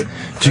 Mustard.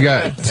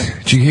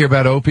 Did you hear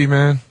about Opie,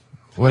 man?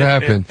 What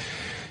happened?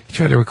 He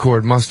tried to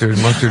record Mustard.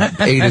 Mustard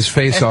ate his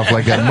face off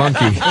like a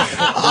monkey.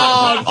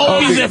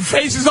 Opie's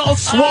face is all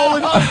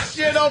swollen. Oh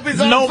shit, Opie's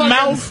no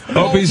mouth.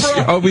 Opie's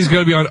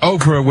gonna be on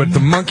Oprah with the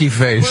monkey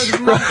face.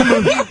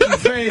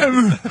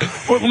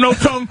 No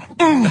tongue.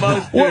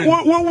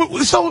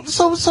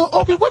 So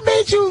Opie, what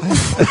made you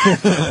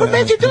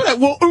do that?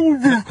 Well,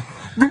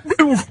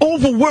 it was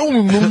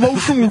overwhelming. The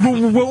emotion was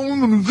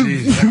overwhelming.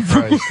 Jesus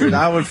Christ. Dude,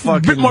 I would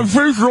fucking... my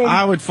face wrong.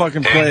 I would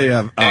fucking play...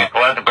 It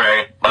was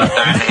great, but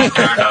then he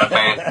turned on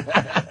me.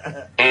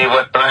 He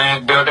was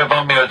playing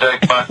beautiful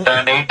music, but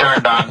then he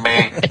turned on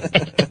me.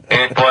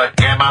 It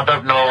came out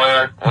of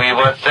nowhere. We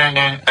were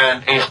singing,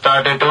 and he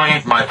started to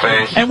eat my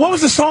face. And what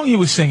was the song he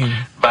was singing?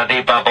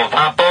 Buddy bubble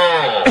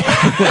bubble.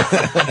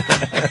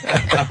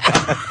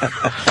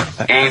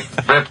 He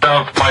ripped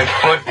off my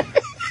foot,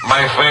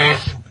 my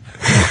face,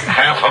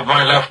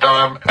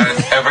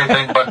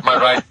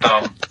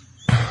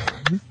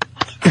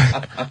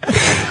 I'm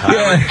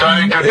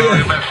trying to do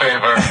him a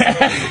favor.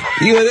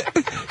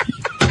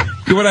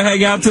 You want to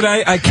hang out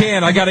today? I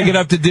can. I got to get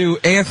up to do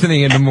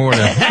Anthony in the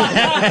morning.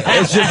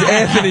 It's just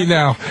Anthony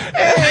now.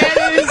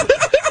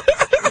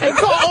 Hey,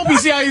 call Opie,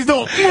 see how he's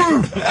doing.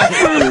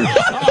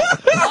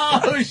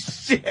 Oh,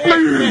 shit.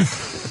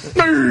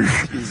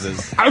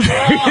 Jesus.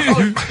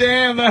 Oh,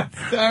 damn, that's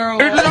terrible.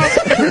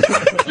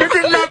 This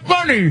is not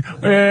funny.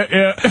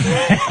 Yeah.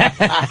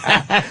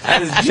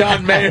 As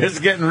John Mayer's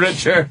getting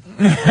richer.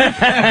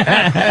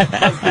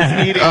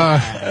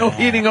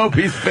 Eating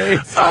Opie's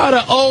face. Oh,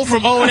 the O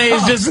from O&A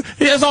is just,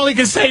 that's all he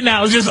can say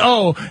now is just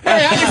O.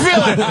 Hey, how you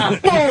feeling?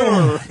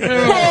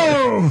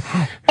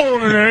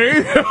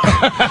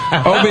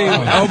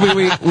 Obi,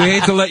 we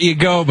hate to let you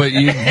go, but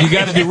you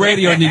got to do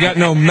radio and you got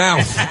no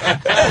mouth.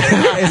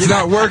 It's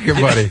not working,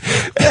 buddy.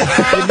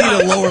 You need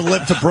a lower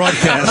lip to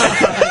broadcast.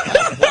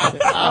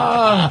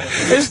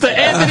 It's the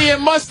Anthony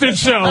and Mustard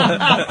show.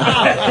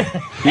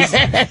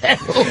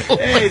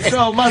 Hey,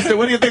 so Mustard,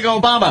 what do you think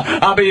of Obama?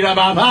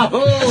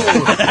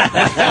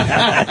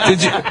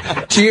 Did you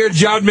hear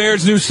John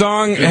Mayer's new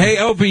song? Hey,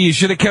 Opie, you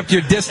should have kept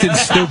your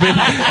distance, stupid.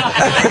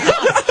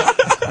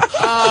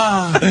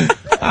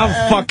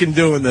 I'm fucking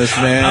doing this,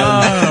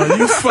 man.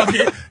 You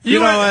fucking... You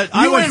know what?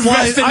 You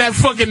invest in that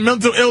fucking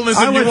mental illness.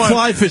 I went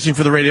fly fishing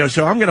for the radio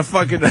show. I'm gonna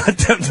fucking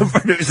attempt to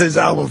produce his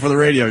album for the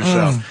radio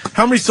show.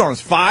 How many songs?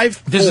 5?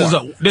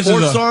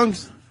 Four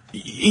songs?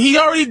 He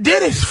already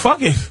did it.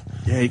 Fuck it.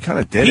 Yeah, he kind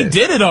of did He it.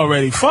 did it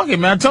already. Fuck it,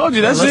 man. I told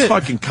you, that's Let's it.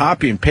 fucking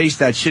copy and paste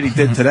that shit he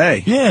did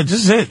today. Yeah,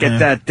 just it. Get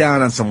that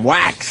down on some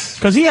wax.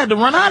 Because he had to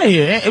run out of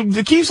here.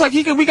 It keeps like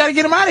we got to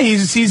get him out of here.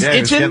 He's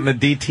itching. Getting the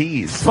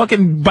DTs.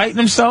 Fucking biting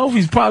himself.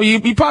 He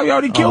probably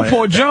already killed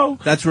poor Joe.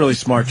 That's really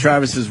smart.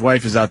 Travis's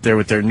wife is out there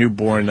with their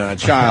newborn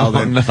child,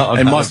 and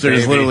Mustard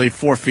is literally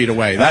 4 feet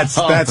away. That's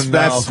smart.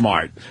 That's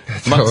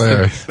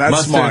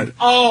smart.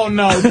 Oh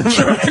no,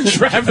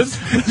 Travis,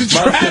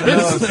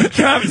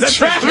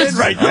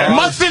 right there.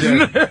 Mustard.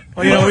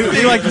 Well, you know,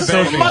 we like to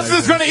socialize.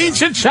 Mustard's gonna eat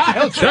your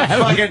child, Travis.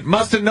 Fucking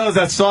Mustard knows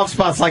that soft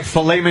spot's like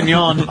filet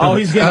mignon. Oh,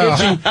 he's getting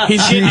itchy.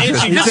 He's getting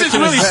itchy. This is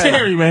really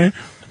scary, man.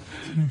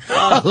 He's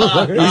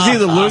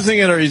either losing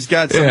it or he's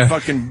got some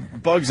fucking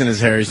bugs in his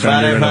hair. He's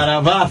trying to get rid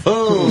of.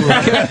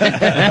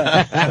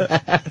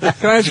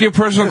 Can I ask you a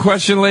personal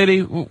question,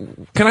 lady?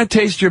 Can I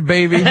taste your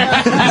baby? He's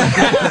out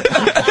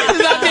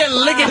there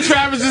licking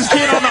Travis's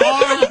kid on the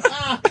arm.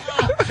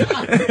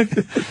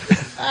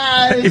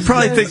 He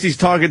probably thinks he's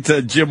talking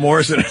to Jim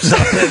Morrison or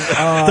something.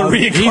 The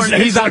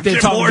reincarnation he's out there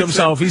of Jim talking Morrison. to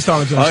himself. He's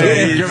talking to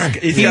himself.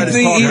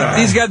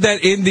 He's got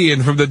that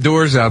Indian from the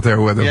Doors out there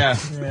with him. Yeah.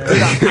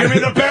 Give me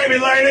the baby,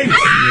 lady!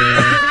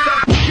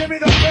 Give me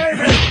the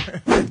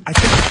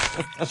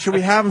baby! Should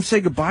we have him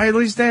say goodbye at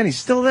least, Dan? He's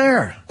still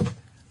there.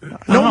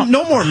 No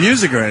more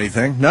music or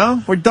anything.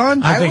 No? We're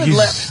done? I'm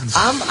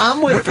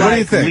with what do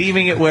you think?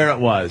 leaving it where it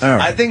was. All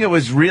right. I think it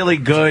was really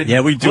good. Yeah,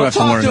 we do have to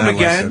learn that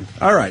again. lesson.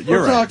 All right, you're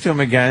We'll right. talk to him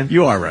again.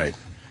 You are right.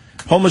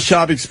 Homeless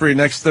shopping spree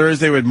next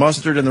Thursday with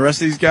Mustard and the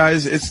rest of these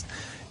guys. It's,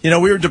 we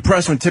were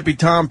depressed when Tippy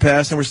Tom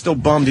passed, and we're still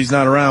bummed he's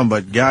not around.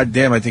 But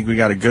goddamn, I think we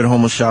got a good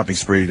homeless shopping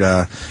spree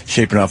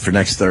shaping up for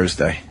next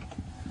Thursday.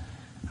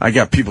 I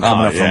got people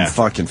coming up from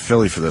fucking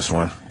Philly for this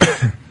one.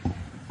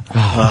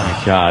 Oh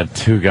my God,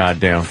 too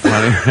goddamn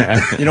funny.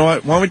 You know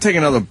what? Why don't we take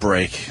another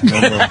break? And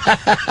then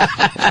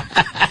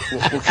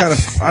we'll kind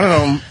of, I don't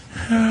know.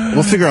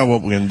 We'll figure out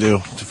what we're gonna do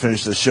to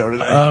finish this show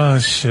today. Oh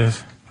shit!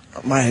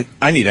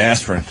 I need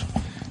aspirin.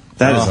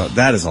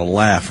 That is a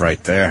laugh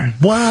right there.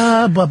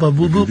 Blah, blah, blah,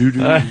 boo, boo.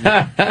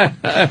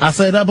 I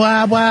said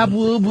blah, blah,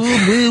 boo,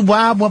 boo, boo,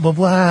 blah, blah, blah,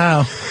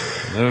 blah.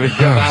 Oh,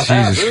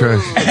 Jesus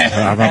Christ.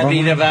 All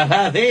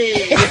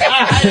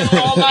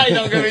night,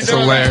 don't get me It's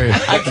hilarious.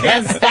 I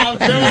can't stop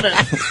doing it.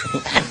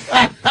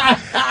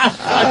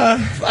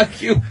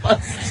 Fuck you,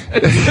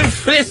 Mustard.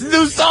 This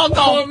new song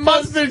called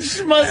Mustard.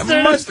 Fuck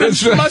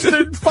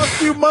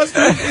you,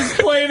 Mustard. Is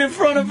playing in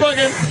front of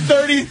fucking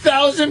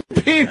 30,000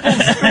 people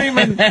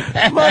screaming,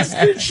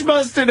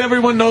 Mustard.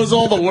 Everyone knows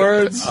all the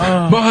words.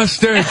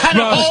 Mustard.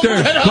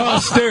 The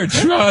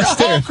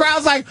whole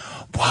crowd's like,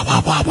 wah,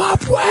 wah, wah, wah,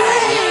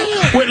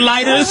 wah, with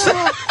lighters.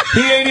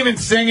 He ain't even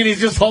singing.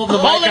 He's just holding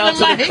the mic out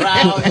to the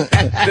crowd.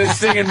 They're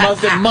singing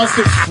Mustard.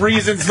 Mustard's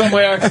freezing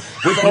somewhere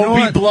with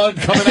OB blood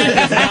coming out of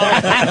his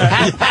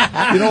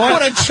mouth. You know what?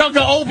 What a chunk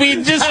of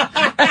Opie just...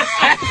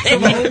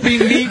 Some OB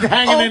meat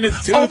hanging in his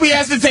tooth. Opie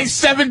has to take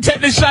 7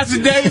 tetanus shots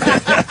a day.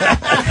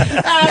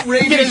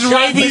 Get his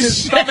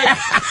rabies.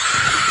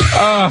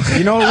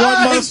 You know what,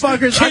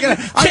 motherfuckers?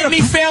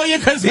 Kidney failure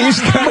because he's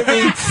gonna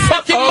be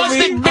fucking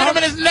Mustard bit him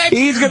in his neck.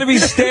 He's going to be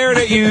staring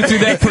at you through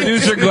that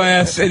producer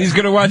glass, and he's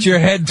going to watch your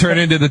head turn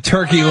into the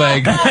turkey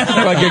leg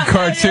like in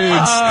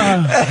cartoons.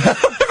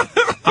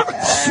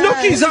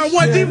 Snooki's on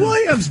Wendy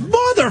Williams,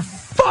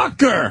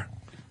 motherfucker.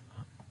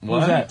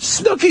 What's that?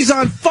 Snooki's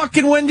on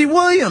fucking Wendy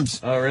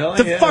Williams. Oh, really?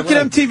 The fucking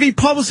MTV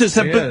publicists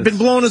have been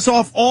blowing us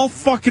off all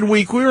fucking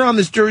week. We were on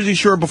this Jersey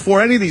Shore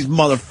before any of these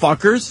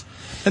motherfuckers.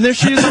 And there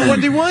she is on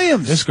Wendy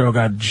Williams. This girl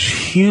got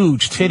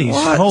huge titties.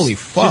 What? Holy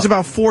fuck. She's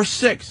about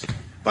 4'6".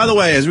 By the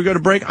way, as we go to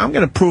break, I'm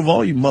going to prove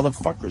all you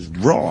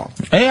motherfuckers wrong.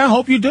 Hey, I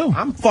hope you do.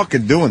 I'm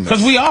fucking doing this.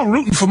 Because we are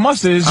rooting for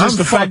Mustard. It's just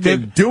the fact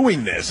that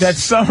doing this. That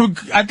some,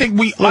 I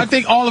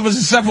think all of us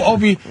except for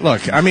Opie.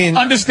 Look, I mean,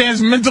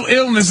 understands mental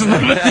illness a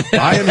little bit.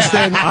 I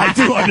understand. I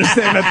do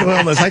understand mental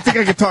illness. I think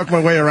I can talk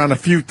my way around a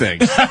few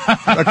things,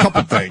 a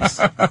couple things.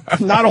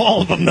 Not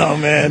all of them, though,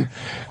 man.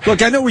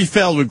 Look, I know we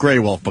failed with Grey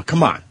Wolf, but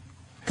come on,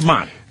 we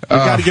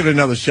got to give it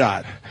another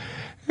shot.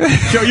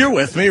 Joe, you're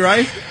with me,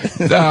 right?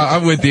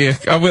 I'm with you.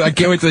 I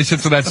can't wait till he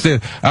sits on that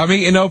stand. I'm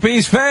eating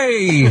Opie's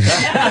face.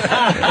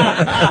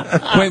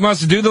 Wait,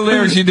 Mustard, do the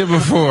lyrics you did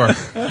before.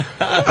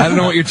 I don't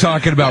know what you're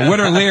talking about. What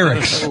are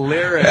lyrics?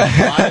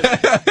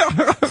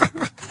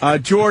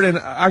 Jordan,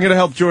 I'm going to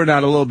help Jordan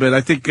out a little bit.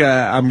 I think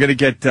I'm going to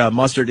get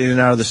Mustard in and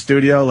out of the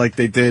studio like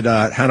they did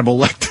Hannibal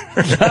Lecter.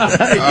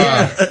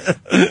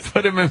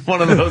 Put him in one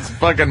of those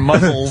fucking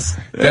muzzles.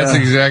 That's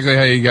exactly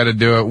how you got to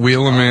do it.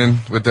 Wheel him in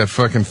with that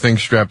fucking thing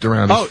strapped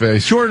around his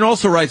face. Jordan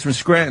also writes from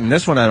Scranton.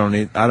 This one I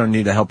don't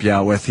need to help you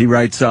out with. He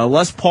writes,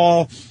 Les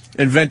Paul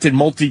invented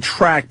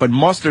multi-track, but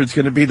Mustard's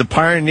going to be the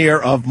pioneer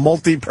of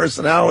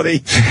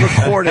multi-personality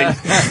recording.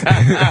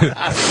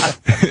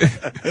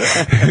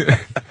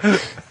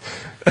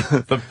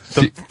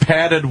 The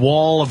padded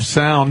wall of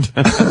sound.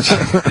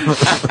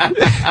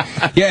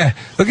 Yeah,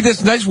 look at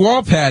this nice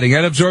wall padding.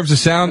 That absorbs the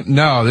sound.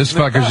 No, this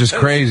fucker's just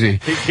crazy.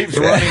 He keeps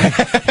running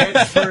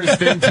head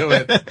first into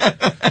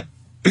it.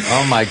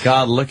 Oh my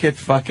God! Look at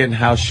fucking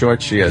how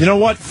short she is. You know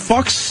what?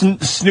 Fuck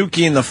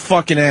Snooki in the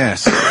fucking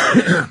ass,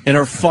 in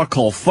her fuck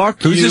hole.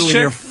 Fuck Who's you this in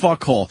chick? your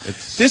fuck hole.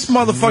 This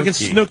motherfucking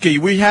Snooki.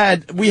 We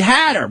had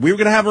her. We were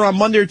gonna have her on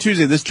Monday or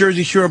Tuesday. This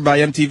Jersey Shore by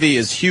MTV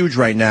is huge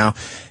right now,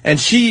 and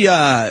she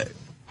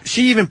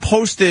even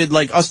posted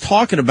like us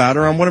talking about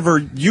her on one of her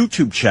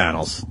YouTube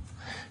channels.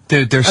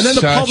 Dude, and then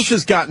the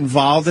publicist got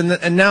involved,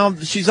 and now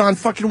she's on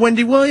fucking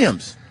Wendy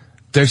Williams.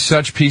 There's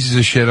such pieces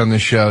of shit on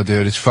this show,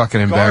 dude. It's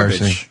fucking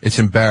embarrassing. Garbage. It's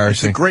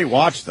embarrassing. It's a great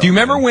watch, though. Do you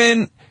remember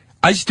when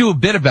I used to do a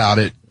bit about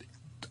it,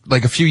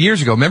 like a few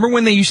years ago? Remember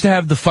when they used to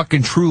have the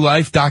fucking True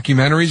Life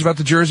documentaries about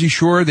the Jersey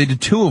Shore? They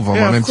did 2 of them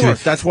on of MTV.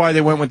 course. That's why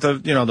they went with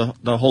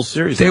the whole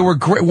series. They were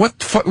great. What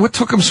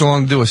took them so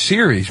long to do a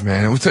series,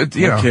 man? It was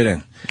No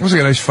kidding. It was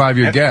like a nice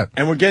 5-year gap.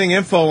 And we're getting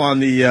info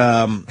on the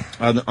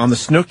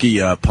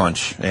Snooki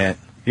punch.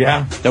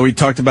 Yeah. That we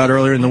talked about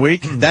earlier in the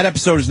week. That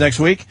episode is next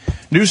week.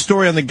 News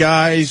story on the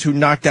guys who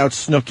knocked out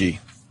Snooki.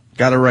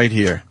 Got it right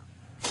here.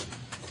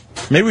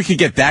 Maybe we could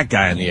get that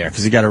guy in the air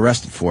because he got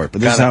arrested for it.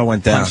 But this is how it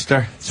went down.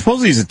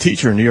 Supposedly he's a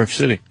teacher in New York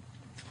City.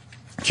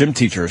 Gym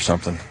teacher or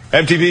something.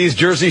 MTV's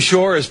Jersey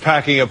Shore is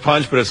packing a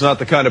punch, but it's not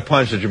the kind of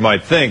punch that you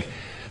might think.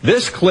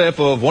 This clip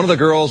of one of the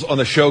girls on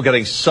the show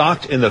getting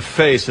socked in the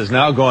face has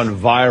now gone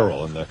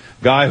viral. And the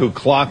guy who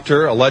clocked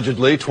her,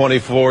 allegedly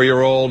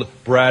 24-year-old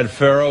Brad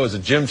Farrow, is a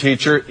gym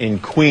teacher in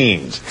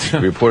Queens. He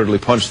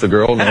reportedly punched the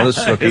girl known as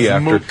Snooki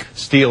after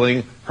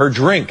stealing her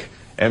drink.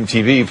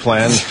 MTV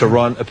plans to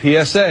run a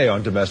PSA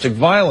on domestic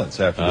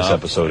violence after this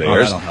episode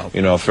airs.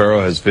 You know,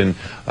 Farrow has been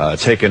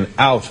taken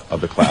out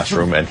of the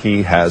classroom, and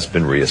he has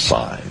been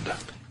reassigned.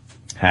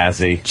 Has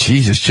he?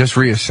 Jesus, just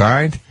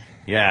reassigned?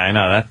 Yeah, I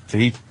know. That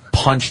he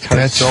punched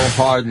her so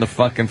hard in the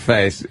fucking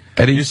face.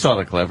 Eddie, you saw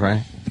the clip,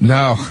 right?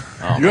 No. Oh,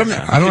 I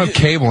don't have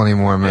cable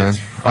anymore, man.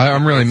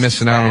 I'm really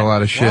missing out on a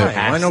lot of shit.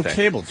 Why no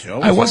cable,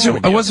 Joe? I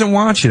wasn't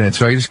watching it,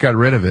 so I just got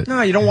rid of it.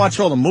 No, you don't watch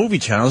all the movie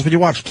channels, but you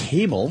watch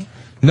cable.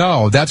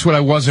 No, that's what I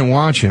wasn't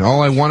watching.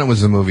 All I wanted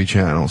was the movie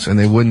channels, and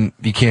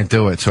you can't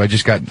do it. So I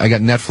got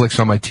Netflix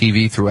on my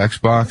TV through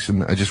Xbox,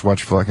 and I just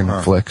watch fucking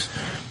flicks.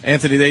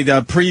 Anthony, they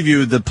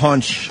previewed the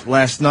punch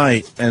last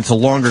night, and it's a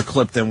longer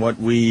clip than what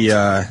we've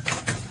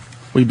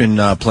been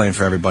playing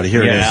for everybody.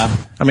 Here it is.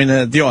 I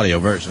mean, the audio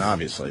version,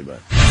 obviously, but.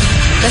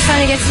 They're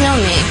trying to get to know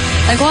me.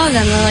 Like, one of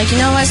them, they're like, you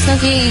know what,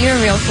 Snooki, you're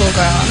a real cool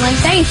girl. I'm like,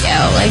 thank you.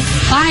 Like,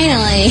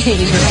 finally. Get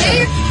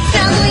your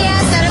ugly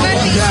ass out of our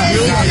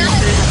faces.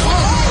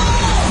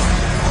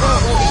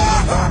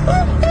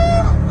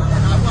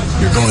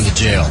 You're going to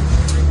jail.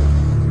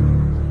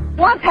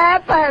 What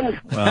happened?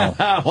 Well,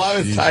 why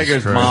was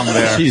Tiger's mom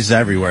there? She's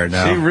everywhere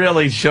now. She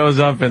really shows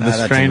up in the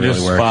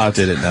strangest spots.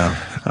 Did it now?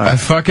 I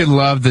fucking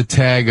love the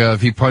tag of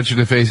he punched her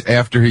in the face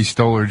after he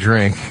stole her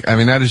drink. I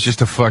mean, that is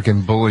just a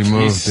fucking bully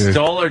move, He dude.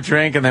 stole her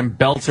drink and then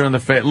belts her in the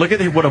face. Look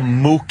at what a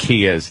mook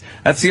he is.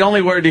 That's the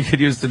only word you could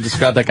use to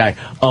describe that guy.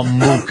 A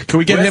mook. Can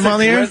we get him on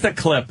the air? Where's the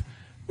clip?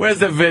 Where's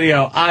the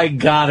video? I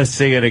gotta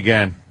see it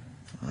again.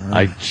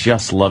 I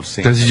just love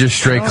seeing it. Does he just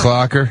straight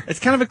clock her? It's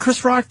kind of a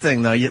Chris Rock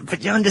thing, though.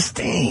 But you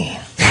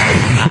understand.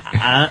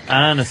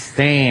 I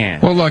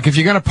understand. Well, look, if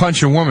you're gonna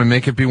punch a woman,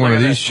 make it be one of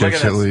these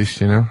chicks at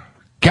least, you know?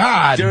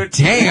 God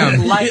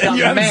damn. Like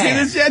you haven't seen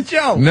this yet,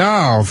 Joe?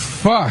 No,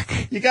 fuck.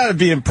 You gotta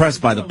be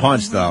impressed by the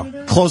punch,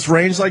 though. Close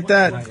range like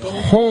that?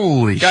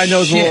 Holy Guy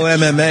knows shit. a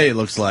little MMA, it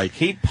looks like.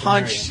 He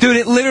punched. Dude,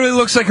 it literally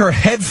looks like her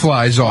head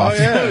flies off. Oh,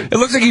 yeah. It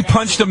looks like he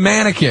punched a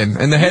mannequin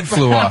and the head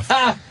flew off.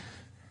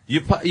 You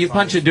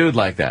punch a dude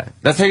like that.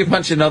 That's how you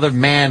punch another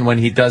man when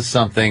he does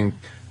something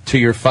to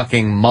your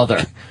fucking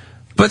mother.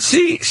 But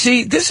see,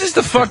 this is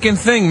the fucking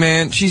thing,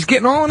 man. She's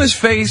getting all in his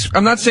face.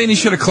 I'm not saying he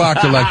should have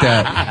clocked her like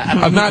that.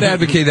 I'm not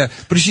advocating that.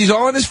 But if she's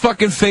all in his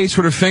fucking face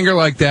with her finger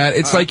like that,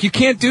 it's like, you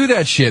can't do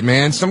that shit,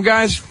 man. Some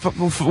guys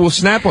will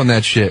snap on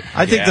that shit.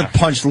 I think the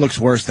punch looks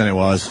worse than it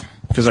was.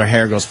 Because her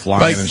hair goes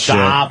flying and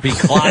stop, shit. He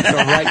clocked her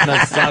right in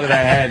the side of the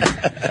head.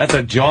 That's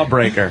a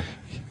jawbreaker.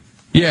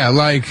 Yeah,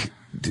 like,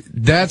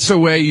 that's a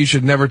way you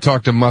should never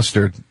talk to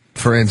Mustard.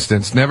 For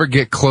instance, never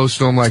get close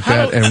to him like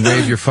that and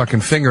wave your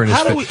fucking finger in his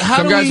face.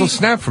 Some guys will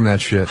snap from that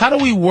shit. How do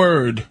we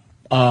word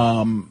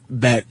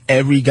that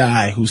every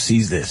guy who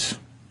sees this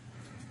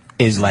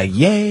is like,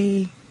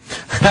 yay?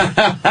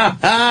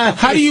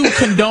 How do you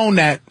condone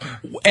that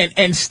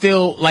and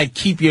still like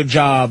keep your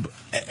job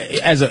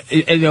as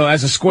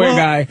a square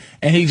guy,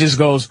 and he just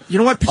goes, you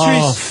know what, Patrice?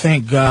 Oh,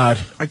 thank God.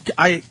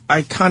 I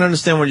kind of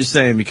understand what you're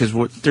saying, because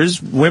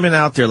there's women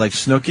out there like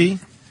Snooki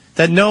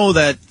that know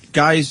that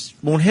guys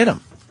won't hit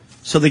them.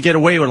 So they get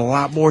away with a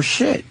lot more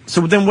shit.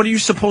 So then what are you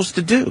supposed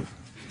to do?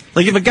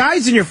 Like, if a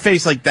guy's in your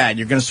face like that,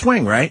 you're going to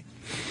swing, right?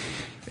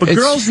 But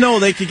girls know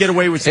they could get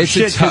away with some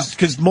shit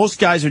because most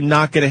guys are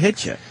not going to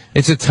hit you.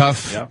 It's a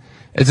tough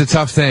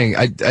thing.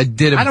 I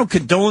don't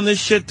condone this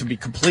shit, to be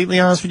completely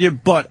honest with you,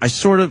 but I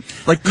sort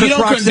of, like Chris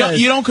Rock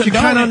says, you don't condone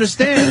kind it. of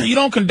understand. You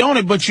don't condone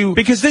it, but you...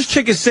 Because this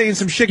chick is saying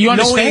some shit, you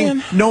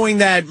understand? knowing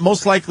that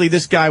most likely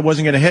this guy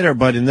wasn't going to hit her,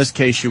 but in this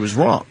case she was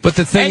wrong. But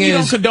the thing is... And you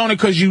don't condone it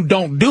because you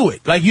don't do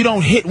it. Like, you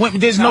don't hit women.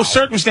 There's no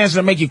circumstances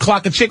that make you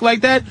clock a chick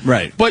like that.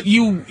 Right. But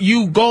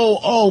you go,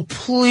 oh,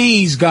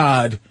 please,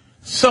 God...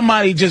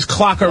 Somebody just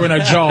clock her in her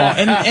jaw,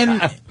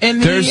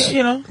 and there's,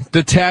 you know,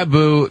 the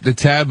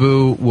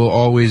taboo will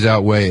always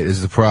outweigh it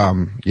is the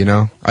problem. You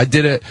know, I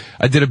did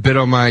a bit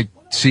on my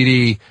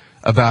CD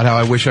about how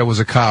I wish I was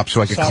a cop so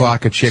I could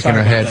clock a chick in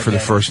her head for the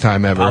first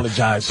time ever.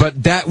 Apologize.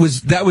 But that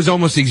was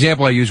almost the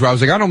example I used, where I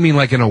was like, I don't mean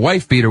like in a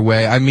wife beater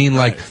way. I mean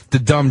like the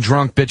dumb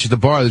drunk bitch at the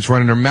bar that's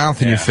running her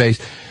mouth in your face.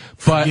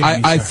 But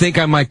I think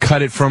I might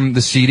cut it from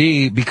the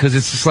CD, because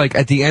it's just like,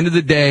 at the end of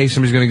the day,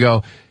 somebody's gonna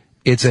go,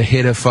 it's a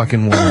hit a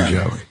fucking woman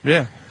joke.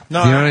 Yeah.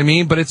 No, you know what I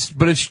mean? But it's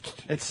But it's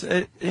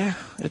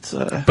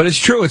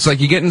true. It's like,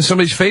 you get in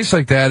somebody's face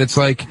like that. It's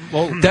like,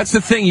 that's the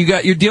thing.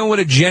 You're dealing with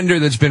a gender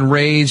that's been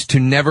raised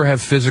to never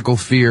have physical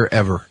fear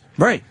ever.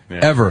 Right. Yeah.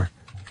 Ever.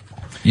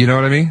 You know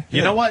what I mean?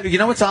 You know what? You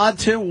know what's odd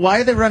too?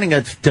 Why are they running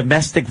a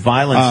domestic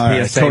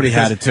violence PSA? Cody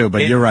had it too,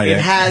 but you're right. It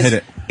has. Hit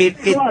it.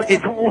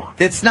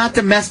 It's not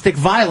domestic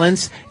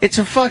violence. It's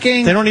a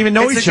fucking... They don't even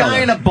know each other. It's a guy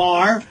in a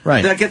bar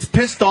that gets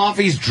pissed off.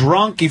 He's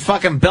drunk. He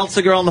fucking belts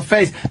a girl in the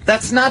face.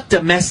 That's not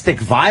domestic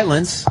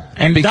violence.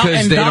 And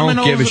because they don't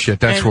give a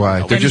shit. That's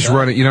why. They're just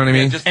running... You know what I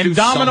mean? And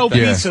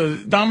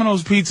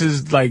Domino's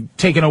Pizza's like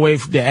taken away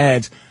from the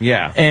ads.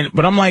 Yeah.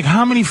 But I'm like,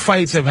 how many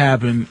fights have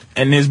happened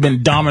and there's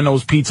been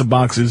Domino's pizza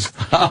boxes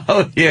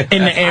in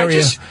the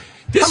area?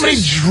 How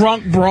many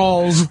drunk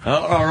brawls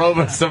are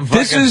over some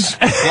fucking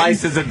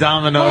slices of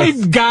Domino's? How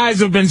many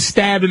guys have been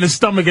stabbed in the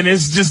stomach and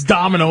it's just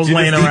Domino's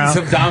laying around?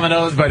 Some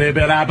Domino's, but it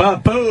been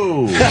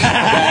boo, and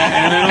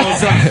then all of a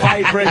sudden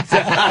fight breaks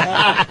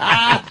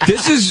out.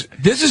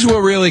 This is what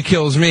really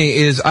kills me.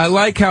 Is I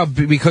like how,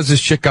 because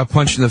this chick got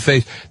punched in the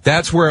face,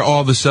 that's where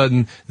all of a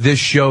sudden this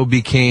show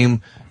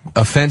became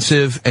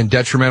offensive and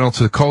detrimental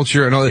to the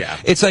culture and all that. Yeah.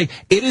 It's like,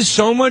 it is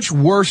so much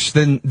worse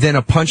than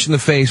a punch in the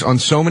face on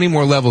so many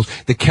more levels.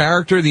 The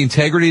character, the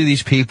integrity of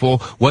these people,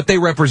 what they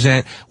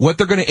represent, what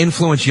they're going to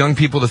influence young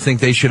people to think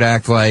they should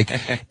act like.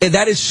 And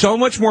that is so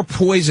much more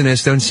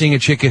poisonous than seeing a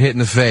chick get hit in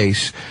the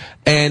face.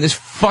 And this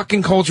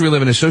fucking culture we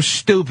live in is so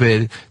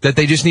stupid that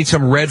they just need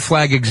some red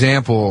flag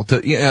example to,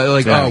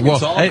 like,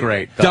 it's all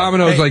great.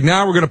 Domino's like,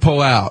 now we're going to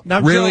pull out. Now,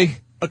 really? Joe,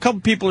 a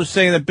couple people are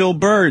saying that Bill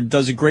Burr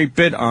does a great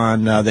bit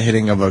on the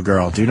hitting of a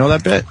girl. Do you know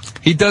that bit?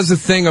 He does the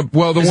thing of,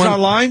 well, Is it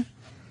online?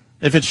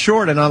 If it's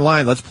short and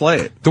online, let's play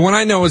it. The one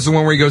I know is the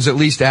one where he goes, at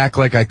least act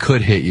like I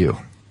could hit you.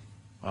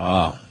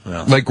 Oh,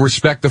 yeah. Like,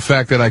 respect the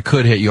fact that I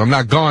could hit you. I'm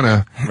not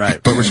gonna,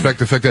 but respect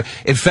the fact that,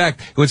 in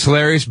fact, what's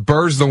hilarious,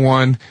 Burr's the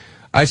one.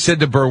 I said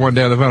to Burr one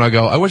day on the phone, I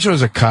go, I wish I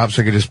was a cop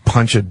so I could just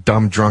punch a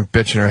dumb drunk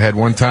bitch in her head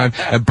one time.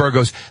 And Burr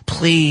goes,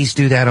 please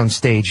do that on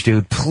stage,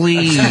 dude.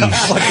 Please.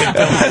 That's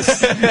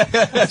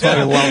what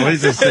I love.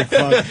 He's a sick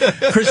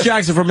fuck. Chris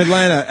Jackson from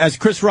Atlanta. As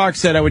Chris Rock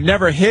said, I would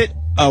never hit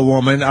a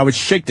woman. I would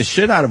shake the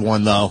shit out of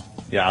one, though.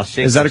 Yeah, I'll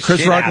shake. Is that a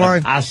Chris Rock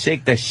line? I'll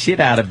shake the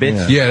shit out of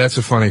bitch. Yeah, that's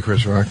a funny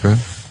Chris Rock, man.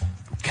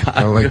 God,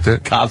 I liked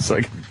it. Cops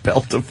like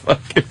belt a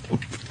fucking...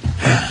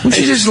 Would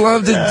you just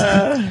love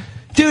to...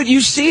 Dude,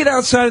 you see it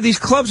outside of these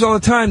clubs all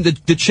the time.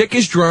 The chick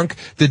is drunk.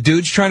 The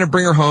dude's trying to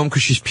bring her home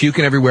because she's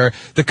puking everywhere.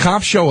 The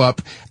cops show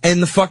up, and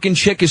the fucking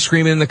chick is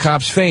screaming in the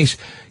cop's face,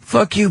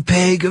 fuck you,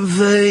 pig,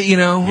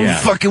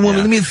 fucking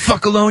woman, leave me the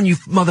fuck alone, you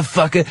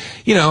motherfucker.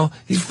 You know,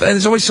 and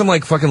there's always some,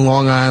 like, fucking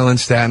Long Island,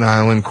 Staten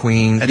Island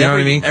queen. And you know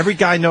what I mean? Every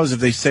guy knows if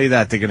they say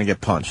that, they're going to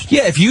get punched.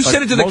 Yeah, if you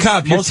said it to the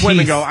cop, your most women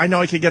teeth... go, I know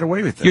I could get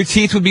away with this. Your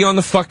teeth would be on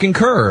the fucking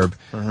curb.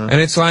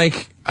 And it's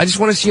like, I just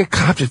want to see a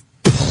cop just...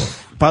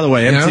 By the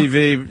way,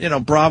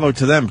 MTV, Bravo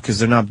to them because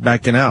they're not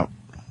backing out.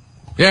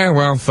 Yeah,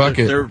 well, fuck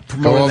it. They're Go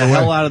promoting all the the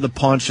hell way. out of the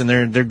punch, and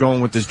they're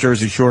going with this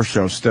Jersey Shore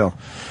show still.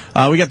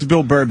 We got the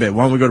Bill Burr bit.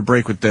 Why don't we go to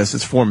break with this?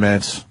 It's 4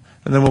 minutes,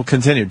 and then we'll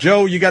continue.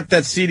 Joe, you got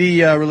that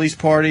CD release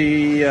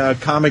party,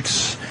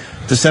 comics,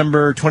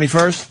 December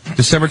 21st?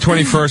 December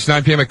 21st,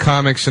 9 p.m. at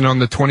Comics, and on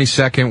the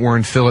 22nd, we're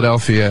in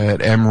Philadelphia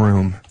at M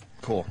Room.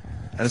 Cool.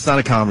 And it's not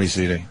a comedy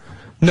CD.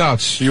 No,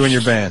 it's you and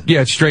your band.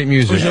 Yeah, it's straight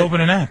music. Who's your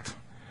opening act?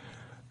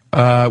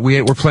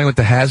 We're playing with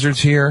the Hazards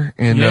here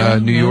in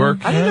New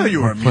York. I didn't know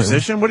you were a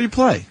musician. What do you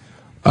play?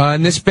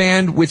 In this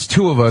band, it's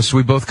 2 of us.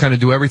 We both kind of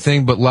do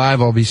everything, but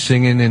live I'll be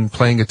singing and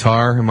playing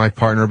guitar, and my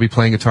partner will be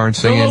playing guitar and Do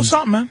a singing. little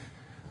something, man.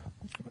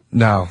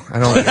 No, I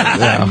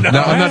don't.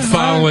 No, I'm not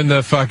following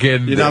the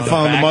fucking. You're not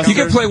following the mustard?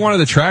 You can play one of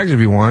the tracks if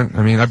you want.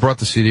 I mean, I brought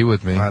the CD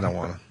with me. I don't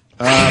want to.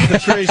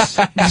 Patrice,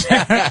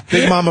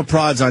 Big Mama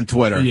Prods on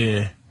Twitter.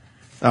 Yeah.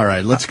 All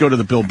right, let's go to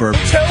the Bill Burr.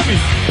 Tell me.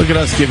 Look at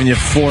us giving you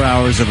 4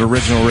 hours of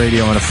original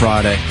radio on a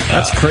Friday.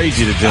 That's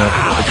crazy to do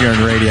if you're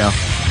in radio.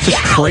 Just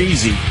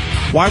crazy.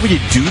 Why would you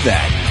do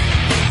that?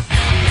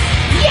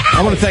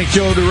 I want to thank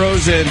Joe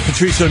DeRosa and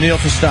Patrice O'Neill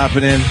for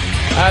stopping in.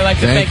 I'd like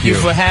to thank you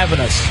for having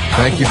us.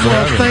 Thank you for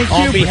having us. Thank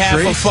On you, behalf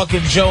Patrice. of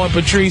fucking Joe and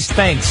Patrice,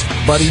 thanks,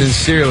 buddy.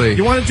 Sincerely.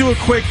 You want to do a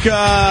quick...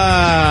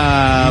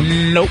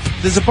 Nope.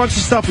 There's a bunch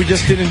of stuff we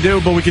just didn't do,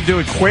 but we could do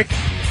it quick.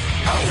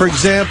 For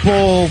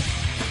example,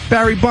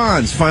 Barry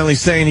Bonds finally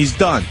saying he's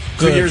done.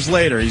 Good. 2 years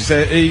later,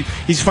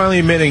 he's finally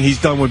admitting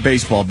he's done with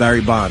baseball,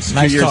 Barry Bonds.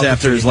 Nice 2 years talking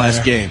after to his you,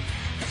 last Mayor. game.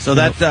 So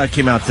that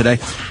came out today.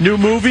 New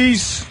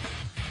movies,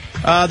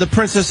 The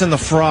Princess and the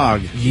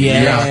Frog.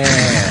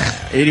 Yeah.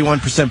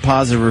 81%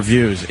 positive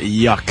reviews.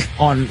 Yuck.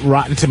 On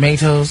Rotten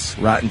Tomatoes.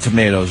 Rotten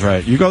Tomatoes,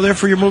 right. You go there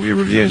for your movie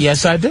reviews?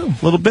 Yes, I do. A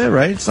little bit,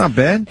 right? It's not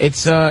bad.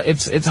 It's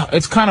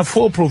kind of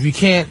foolproof. You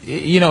can't,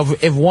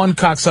 if one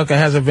cocksucker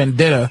has a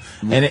vendetta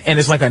and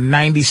it's like a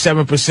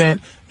 97%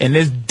 and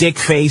this dick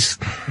face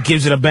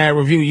gives it a bad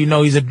review, you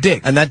know he's a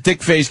dick. And that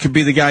dick face could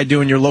be the guy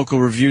doing your local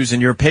reviews in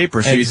your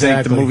paper. So you think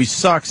Exactly. the movie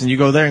sucks, and you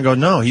go there and go,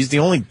 no, he's the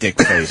only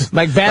dick face.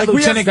 Like Bad we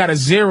Lieutenant got a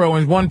 0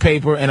 in one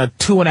paper and a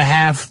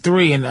 2.5,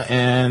 3 in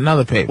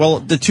another paper. Well,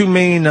 the two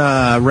main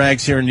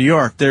rags here in New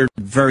York, they're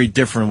very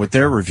different with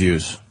their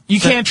reviews. You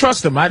can't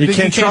trust them. I think you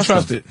can't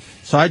trust them. it.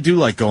 So I do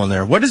like going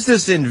there. What is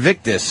this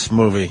Invictus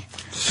movie?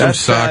 Some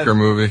soccer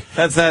movie.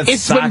 That's that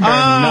It's soccer. when-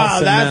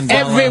 Nelson that's Mandela.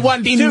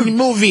 Everyone in the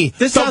movie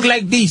talk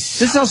like this.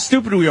 This is how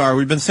stupid we are.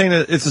 We've been saying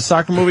that it's a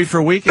soccer movie for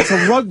a week. It's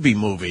a rugby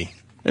movie.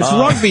 It's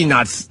rugby,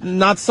 not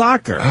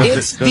soccer.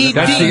 It's the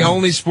That's thing. the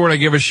only sport I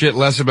give a shit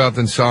less about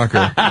than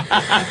soccer.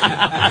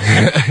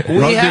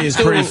 Rugby is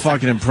pretty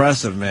fucking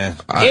impressive, man.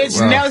 It's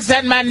well,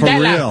 Nelson For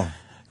Mandela. real.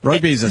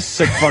 Rugby is a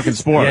sick fucking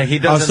sport. Yeah, he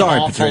does Oh, an sorry,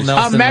 awful Patrice.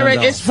 Nelson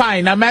America Mandela. is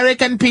fine.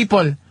 American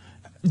people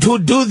to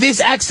do this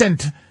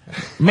accent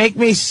make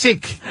me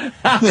sick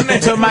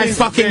to my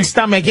fucking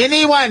stomach.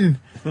 Anyone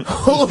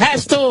who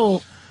has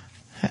to.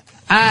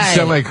 You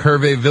sound like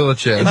Hervé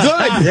Villacek.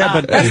 Good. Yeah,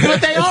 but That's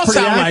what they all it's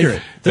pretty sound accurate.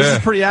 like. This Yeah. is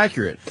pretty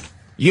accurate.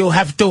 You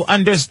have to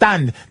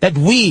understand that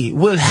we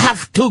will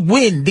have to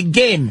win the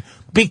game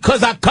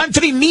because our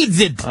country needs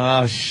it.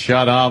 Oh,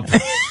 shut up.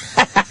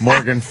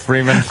 Morgan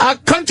Freeman. Our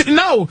country,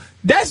 no,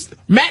 that's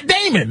Matt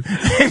Damon.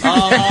 It's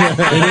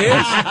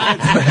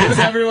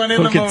everyone in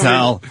Who the can movie.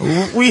 tell?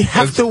 We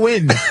have to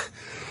win.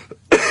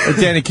 Hey,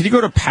 Danny, can you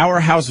go to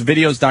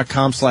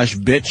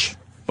powerhousevideos.com/bitch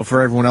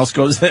before everyone else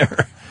goes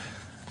there?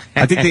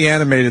 I think they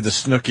animated the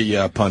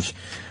Snooki punch.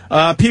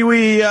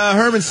 Pee-wee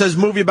Herman says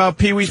movie about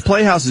Pee-wee's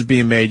Playhouse is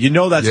being made. You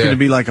know that's Yeah. going to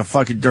be like a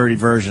fucking dirty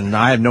version.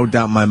 I have no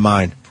doubt in my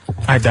mind.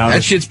 I doubt That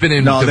it. shit's been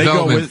in No, they go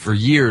development with- for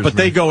years. But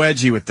they go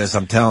edgy with this,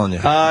 I'm telling you.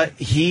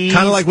 He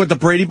Kind of like what the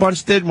Brady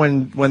Bunch did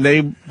when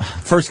they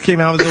first came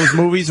out with those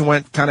movies and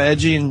went kind of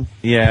edgy and...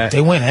 yeah. They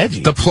went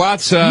edgy. The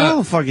plots,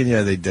 no, fucking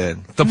yeah, they did.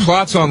 the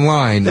plots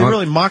online. They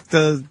really mocked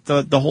the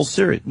whole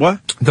series. What?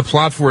 The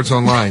plot for it's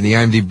online, the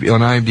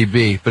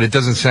IMDb, but it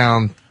doesn't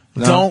sound.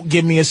 Don't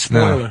give me a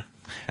spoiler.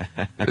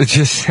 It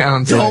just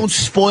sounds. Don't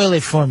spoil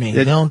it for me.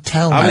 Don't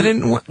tell me. I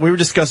didn't. We were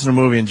discussing a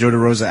movie and Joe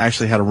DeRosa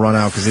actually had to run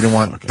out because he didn't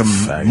want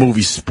the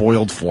movie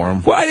spoiled for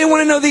him. Well, I didn't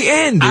want to know the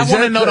end. I Is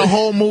want to that know the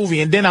whole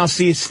movie, and then I'll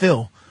see it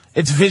still.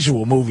 It's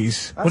visual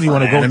movies. What do you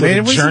want to go through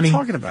Animated? the What journey? are you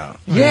talking about?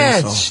 Yeah,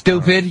 it's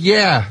stupid.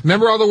 Yeah,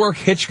 remember all the work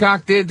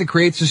Hitchcock did to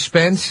create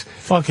suspense?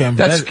 Fuck him.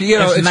 That's it's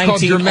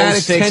called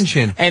dramatic 1906,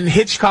 tension. And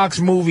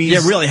Hitchcock's movies.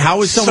 Yeah, really.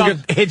 How is someone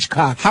suck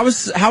Hitchcock? How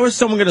is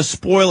someone going to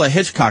spoil a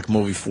Hitchcock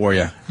movie for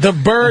you? The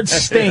birds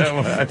stink.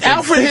 Alfred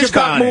Think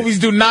Hitchcock about it. movies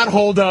do not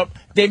hold up.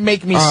 They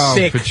make me Oh,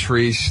 sick.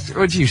 Patrice,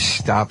 would you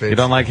stop it? You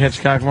don't like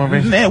Hitchcock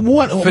movies? Man,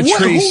 what? Who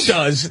Patrice.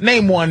 does?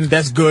 Name one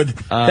that's good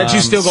that you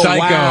still go, Psycho,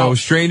 wow.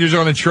 Strangers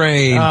on a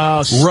Train,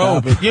 Oh, stop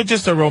Rope. it. You're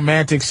just a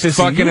romantic sissy.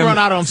 Fucking You run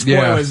out on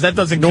spoilers. yeah. That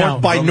doesn't North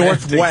count. by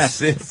Romantic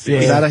Northwest. sissy.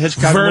 Is that a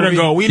Hitchcock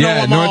Vertigo. movie? We know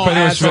Yeah, them North all, by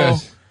asshole.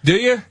 Northwest. Do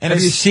you? And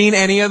Have you his- seen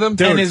any of them?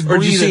 and his Or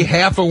did you see breathing.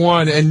 half of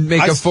one and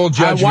make a full I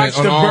judgment watched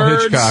on The all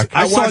Birds. Hitchcock?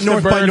 I saw watched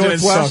North The by Birds and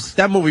it Northwest. sucked.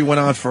 That movie went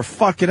on for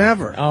fucking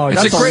ever. Oh,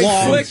 It's That's a great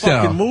long flick,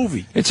 though. fucking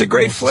movie. It's a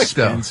great flick,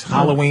 though.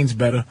 Halloween's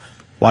better.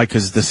 Why?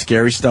 Because the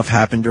scary stuff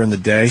happened during the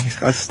day.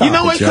 Stop You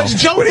know what? Because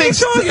Joe What are you thinks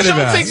talking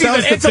about? he's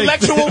an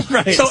intellectual.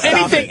 Right, so stop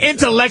anything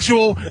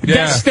intellectual Yeah.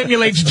 that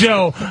stimulates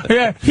Joe.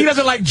 Yeah, he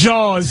doesn't like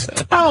Jaws.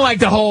 I don't like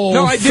the whole.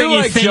 No, I do thingy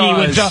like thingy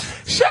with Jaws.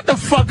 Shut the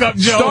fuck up,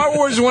 Joe. Star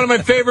Wars is one of my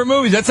favorite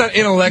movies. That's not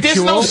intellectual.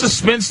 There's no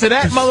suspense to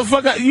that,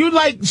 motherfucker. You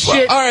like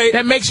shit all right.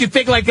 that makes you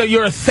think like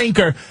you're a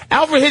thinker.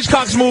 Alfred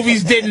Hitchcock's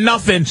movies did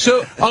nothing.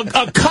 So a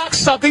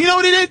cocksucker. You know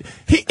what he did?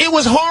 It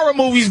was horror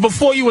movies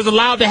before you was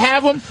allowed to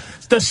have them.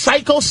 The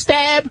psycho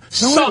stab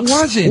sucks. it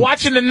wasn't.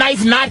 Watching the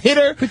knife not hit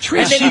her.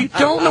 Patricia, and then you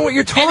don't know what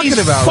you're talking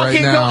about right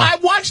fucking now. I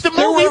watched the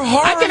There movie. were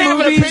horror I can have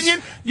movies. an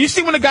opinion. You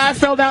see when the guy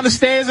fell down the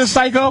stairs in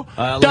Psycho?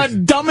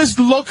 The dumbest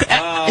look.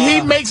 He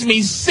makes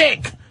me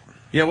sick.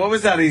 Yeah, what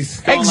was that? He's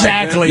going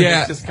Exactly. Like this. Yeah.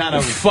 It's just kind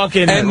of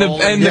fucking And the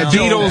rolling down.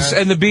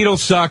 Beatles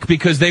suck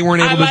because they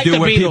weren't I able like to do the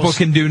what Beatles. people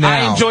can do now.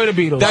 I enjoy the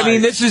Beatles. I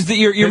mean, this is the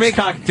you're making.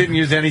 Hitchcock didn't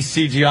use any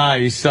CGI.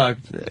 He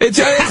sucked. It's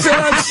what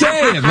I'm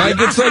saying. Like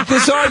it's like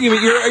this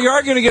argument. You're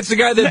arguing against the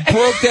guy that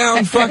broke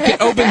down fucking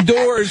open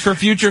doors for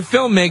future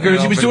filmmakers.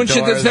 He was doing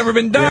shit that's never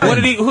been done.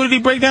 Who did he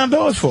break down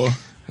doors for?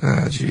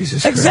 Oh,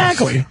 Jesus.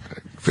 Exactly. Christ.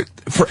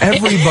 For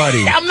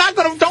everybody. I'm not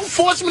gonna. Don't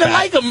force me to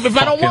like him if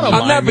I don't want him.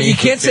 I'm not, but you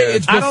can't say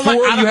it's before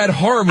you had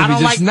horror movies.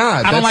 It's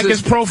not. I don't like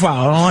his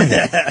profile. I don't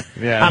like it.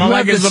 Yeah. I don't You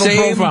like have his the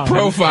little same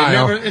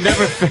profile. It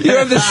never fit. You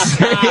have the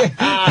same.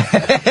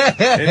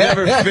 It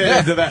never fit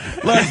into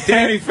that. Look,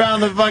 Danny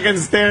found the fucking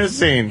stair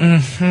scene.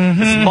 It's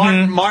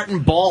Martin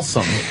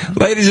Balsam.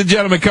 Ladies and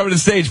gentlemen, coming to the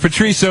stage,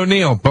 Patrice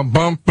O'Neill. Bum,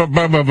 bum, bum,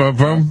 bum, bum, bum,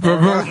 bum,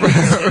 bum.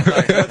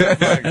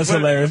 That's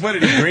hilarious. What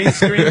did he green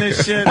screen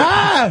this shit?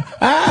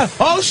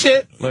 Oh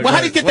shit! Look, Well,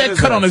 how did he get what that is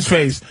cut that? on his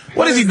face?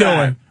 What is he that?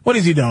 doing? What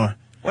is he doing?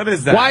 What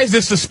is that? Why is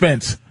this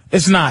suspense?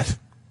 It's not.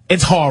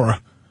 It's horror.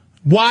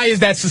 Why is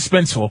that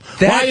suspenseful?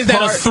 Why is that a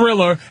part-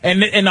 thriller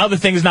and other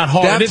things not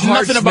horror? That There's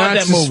part's nothing about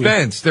not that movie.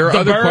 suspense. There are The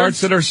other birds,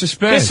 parts that are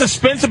suspense. There's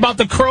suspense about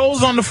the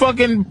crows on the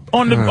fucking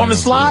on the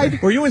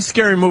slide. Were you in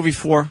Scary Movie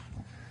 4?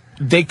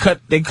 They cut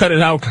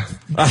it out.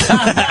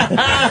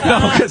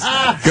 No,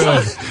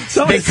 because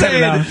somebody's They cut it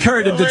saying out. it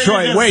occurred in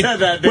Detroit. just Wait, said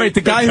that. wait,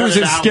 the They guy who cut was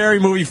it in out. Scary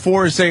Movie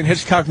 4 is saying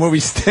Hitchcock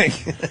movies stink.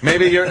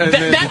 Maybe you're.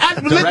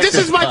 This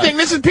is my thing.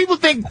 This is people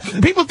think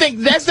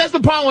that's the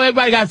problem with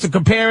everybody got to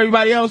compare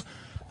everybody else.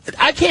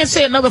 I can't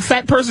say another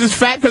fat person is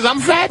fat because I'm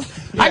fat.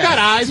 I got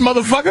eyes,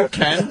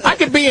 motherfucker. I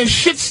could be in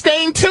shit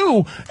stain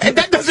too. And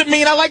that doesn't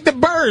mean I like the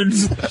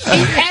birds.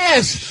 Eat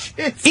ass.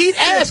 Eat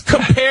ass.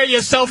 Compare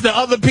yourself to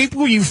other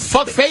people, you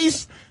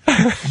fuckface.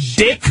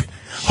 Dick.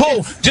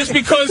 Ho, just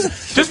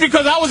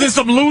because I was in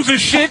some loser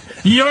shit,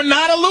 you're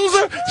not a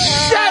loser?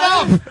 Shut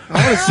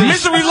up!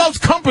 Misery loves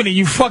company,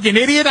 you fucking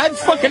idiot. I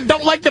fucking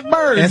don't like the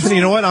birds. Anthony,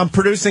 you know what? I'm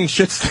producing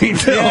Shit Stain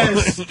Film.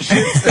 Yes, shit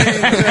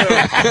stain too.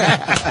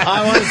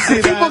 I want to see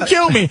People that.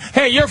 kill me.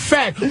 Hey, you're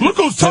fat. Look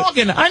who's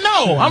talking. I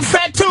know. I'm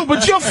fat too,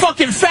 but you're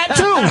fucking fat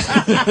too.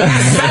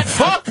 Fat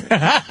fuck.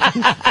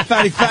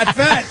 Fatty,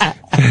 fat.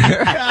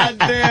 God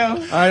damn.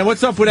 All right,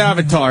 what's up with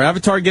Avatar?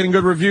 Avatar getting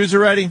good reviews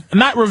already?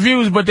 Not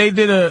reviews, but they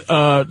did the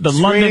London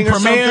Screening or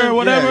premiere something? or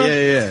whatever.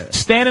 Yeah.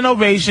 Standing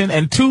ovation,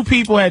 and two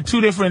people had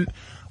two different.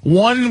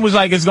 One was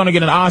like it's going to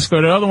get an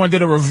Oscar. The other one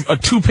did a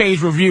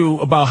 2-page review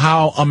about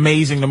how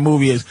amazing the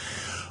movie is.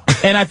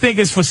 And I think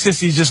it's for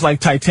sissies, just like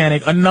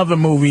Titanic. Another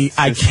movie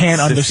I can't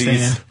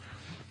understand.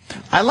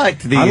 I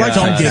liked the. I liked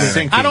Don't get it.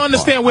 sinking I don't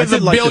understand where I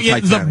did like the the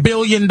Titanic. $1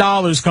 billion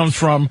comes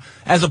from,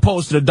 as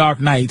opposed to The Dark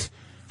Knight.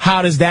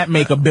 How does that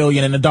make $1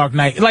 billion in The Dark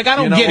Knight? Like, I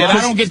don't You know get it. what?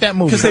 I don't get that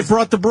movie. Because they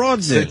brought the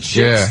broads The in.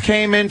 chicks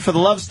came in for the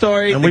love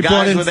story. And The we brought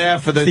guys in were there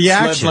for the the slip.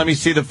 action. Let me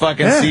see the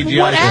fucking Yeah. CGI.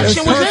 What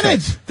action was in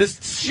Perfect. it? The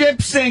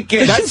ship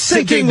sinking. That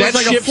sinking was that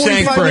like ship a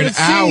sank 45 for an minute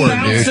hour, scene.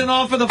 dude. Bouncing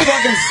off of the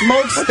fucking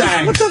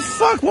smokestack. What the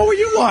fuck? What were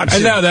you watching?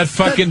 I know that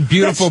fucking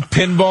beautiful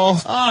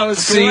pinball Oh, it was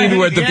scene great.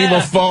 where the people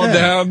Yeah. fall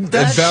down and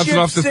That bouncing ship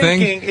off the thing.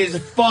 sinking is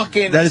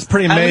fucking. That is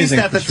pretty amazing,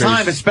 At least at the Patrice.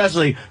 time,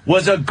 especially,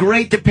 was a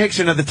great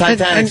depiction of the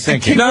Titanic and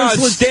sinking. No, it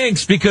Winslet-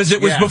 stinks because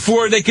it was Yeah.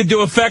 before they could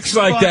do effects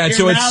like that,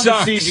 so it now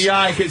sucks. The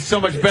CGI is so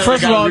much better.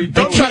 First They of all, gotta redo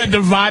don't it. try to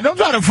divide. Don't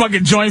try to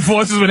fucking join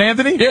forces with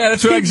Anthony. Yeah,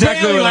 that's He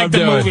exactly barely what liked I'm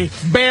the doing. movie.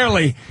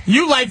 Barely.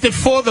 You liked it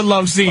for the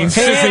love scenes.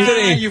 Hey, sissy.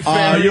 Anthony. You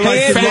faggot. you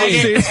like the love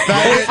Faggot. scenes?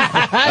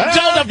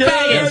 Joe's a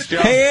faggot.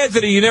 Joe. Hey,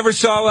 Anthony, you never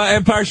saw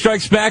Empire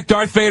Strikes Back?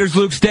 Darth Vader's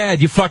Luke's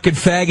dad, you fucking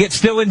faggot.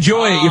 Still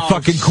enjoy it, you Oh,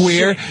 fucking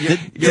queer. shit.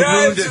 You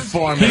ruined it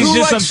for me. He's Who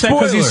just likes upset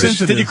because he's spoilers?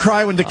 sensitive. Did you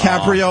cry when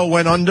DiCaprio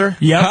went under?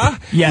 Yep. Huh?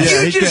 Yes. Yeah,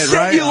 You he just did, said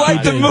right? you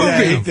liked the did. movie.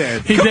 Yeah, he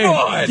did. He Come did.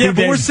 on. He Yeah, but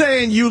did. we're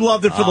saying you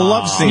loved it for the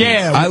love scene.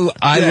 Yeah.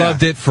 I Yeah.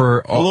 loved it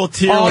for A little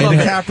tear all when of it.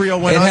 DiCaprio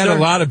went it under. had a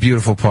lot of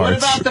beautiful What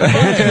parts. about the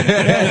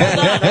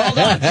hold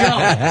on,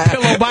 Joe.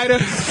 Pillow biter.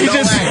 He No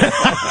just.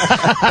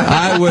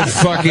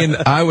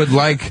 I would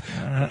like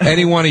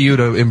any one of you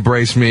to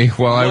embrace me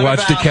while I What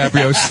watch about-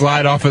 DiCaprio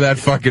slide off of that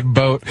fucking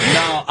boat.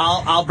 No,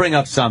 I'll bring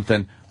up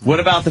something. What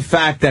about the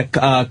fact that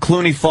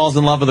Clooney falls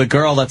in love with a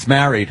girl that's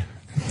married?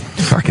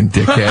 Fucking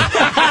dickhead.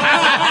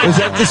 Is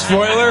that the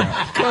spoiler?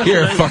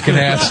 You're a fucking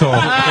asshole.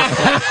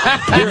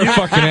 You're a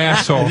fucking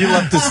asshole. You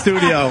left the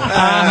studio.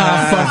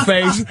 Fuck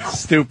face.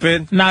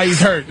 Stupid. Now he's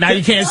hurt. Now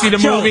you can't see the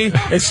movie.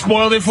 It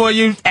spoiled it for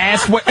you.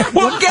 Ass. Well,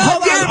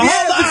 goddamn,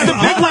 it's the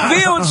big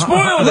reveal and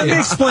spoiled Let it. me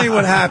explain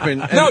what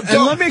happened. No,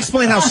 and let me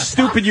explain how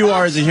stupid you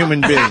are as a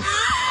human being.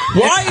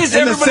 Why is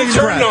In the everybody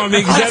same turning breath. on me?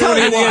 Because I I'll don't tell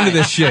hear you the why. end of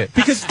this shit.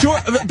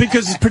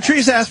 Because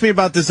Patrice asked me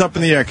about this Up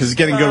in the Air because it's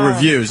getting good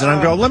reviews. And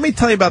I'm going, let me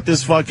tell you about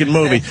this fucking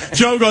movie.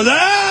 Joe goes,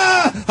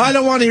 I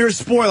don't want to hear a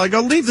spoiler. I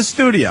go, leave the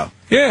studio.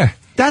 Yeah.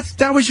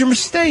 That was your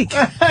mistake.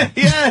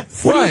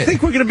 Yes. What, do you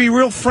think we're going to be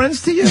real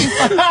friends to you?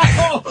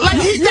 That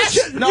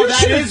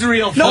is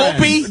real friends.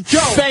 Opie, Joe,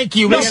 thank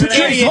you. no, Mr. Patrice,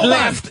 Idiot hold on.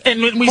 left,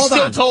 and we Hold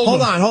still on,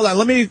 told him. Hold on.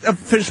 Let me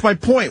finish my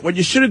point. What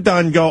you should have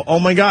done, go, oh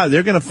my God,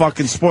 they're going to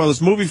fucking spoil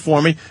this movie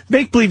for me.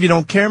 Make believe you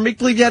don't care. Make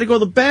believe you had to go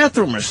to the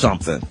bathroom or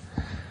something.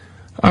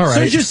 All right.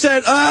 So you just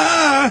said,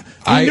 I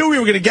knew we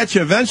were going to get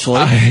you eventually.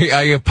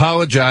 I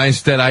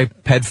apologize that I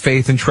had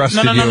faith and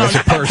trusted you as a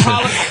person.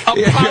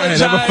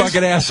 Apologize. I'm a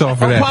fucking asshole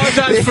for that.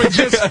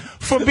 Apologize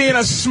for being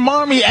a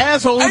smarmy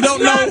asshole who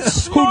don't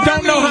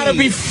know how to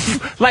be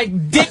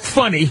like dick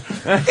funny.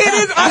 It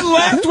is. I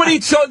laughed when he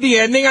told the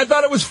ending. I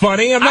thought it was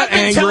funny. I'm not I've been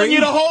angry. telling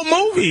you the whole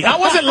movie. I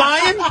wasn't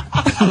lying.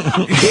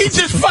 He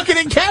just fucking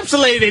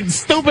encapsulated,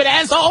 stupid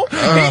asshole.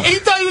 He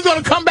thought he was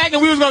going to come back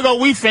and we was going to go,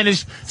 we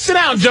finished. Sit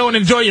down, Joe, and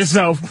enjoy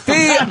yourself.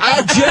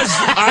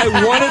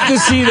 I wanted to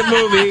see the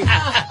movie.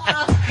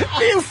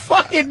 You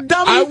fucking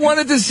dummy. I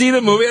wanted to see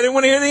the movie. I didn't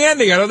want to hear the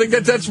ending. I don't think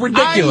that's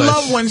ridiculous. I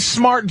love when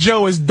smart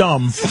Joe is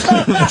dumb.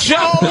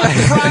 Joe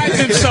prides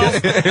himself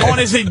on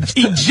his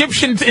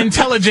Egyptian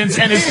intelligence,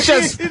 and it's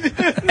just it's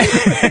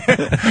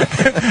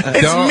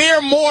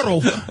mere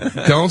mortal.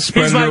 Don't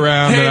spread He's it like,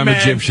 around hey, that I'm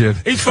man, Egyptian.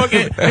 It's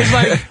fucking. It's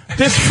like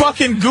this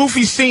fucking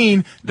goofy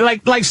scene,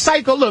 like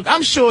Psycho. Look,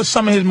 I'm sure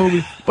some of his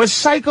movies, but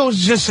Psycho's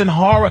just in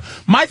horror.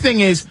 My thing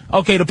is,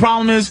 okay, the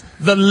problem is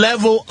the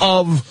level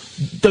of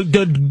the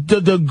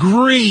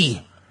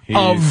degree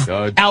of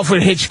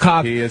Alfred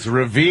Hitchcock. He is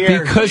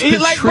revered. Because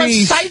like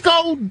Patrice,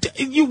 Psycho,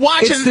 you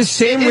watching. it's the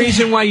same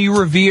reason why you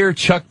revere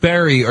Chuck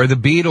Berry or the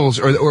Beatles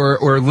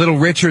or Little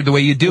Richard the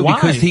way you do. Why?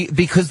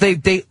 Because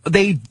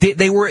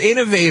they were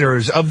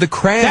innovators of the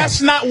craft.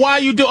 That's not why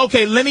you do.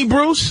 Okay, Lenny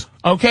Bruce.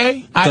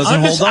 Okay, I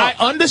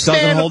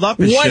understand Doesn't hold up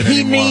his what shit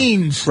he anymore.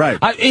 means. Right.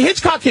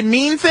 Hitchcock can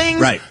mean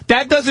things. Right.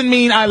 That doesn't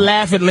mean I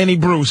laugh at Lenny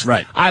Bruce.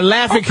 Right. I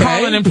laugh at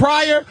Colin and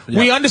Pryor. Yep.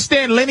 We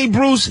understand Lenny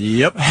Bruce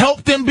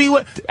helped them be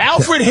what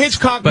Alfred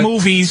Hitchcock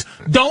movies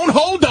don't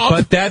hold up.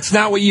 But that's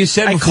not what you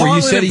said And before. You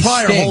Colin said and he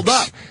Pryor stinks. hold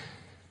up.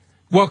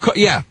 Well,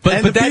 yeah, and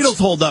but the that's, Beatles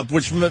hold up,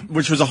 which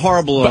was a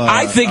horrible. But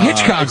I think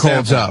Hitchcock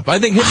holds up. I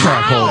think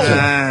Hitchcock holds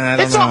up.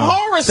 It's a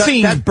horror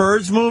scene. That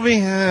Birds movie.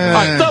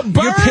 The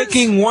Birds. You're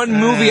picking one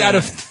movie out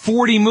of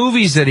 40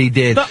 movies that he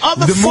did. The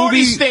other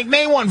 40 stink.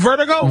 Name one.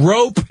 Vertigo.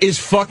 Rope is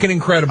fucking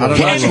incredible. I don't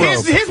know.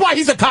 And here's why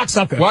he's a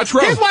cocksucker. Watch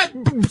Rope. Here's why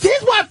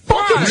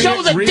fucking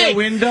Joe's a Rear dick.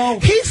 Window?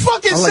 He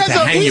fucking I like to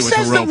hang you with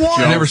the rope, one.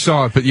 I never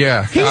saw it, but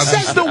yeah. He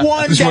says the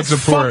one Just want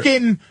that's support.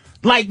 fucking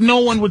like no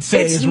one would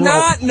say It's is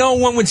not. Rope. No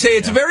one would say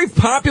it's a very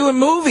popular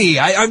movie.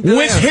 I'm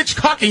With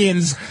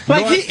Hitchcockians.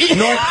 Like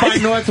North by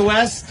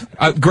Northwest.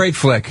 Great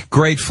flick.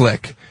 Great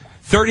flick.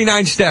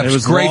 39 Steps. It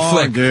was great long,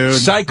 flick. dude.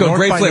 Psycho. North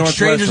great by flick. Northwest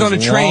Strangers on a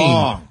was Train.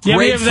 long. You ever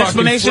Great hear the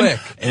fucking explanation?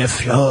 flick.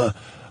 If you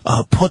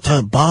put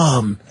a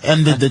bomb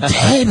under the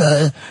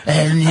table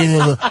and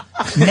you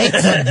make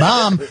the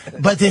bomb,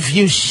 but if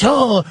you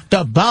show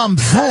the bomb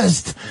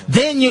first,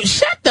 then you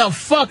shut the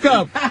fuck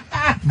up,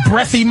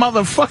 breathy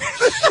motherfucker.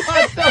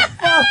 Shut the fuck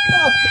up.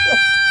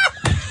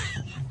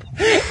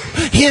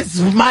 Here's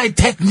my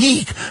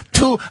technique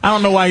to. I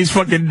don't know why he's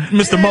fucking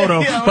Mr. Moto,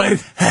 but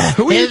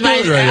Who are you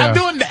doing right I'm now?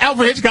 doing the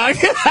Alfred Hitchcock.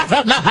 I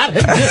don't know how to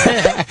do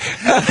that.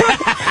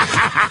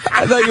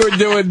 I thought you were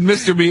doing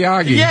Mr.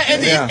 Miyagi. Yeah,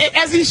 and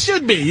as he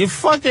should be. You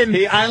fucking.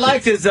 I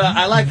liked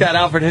that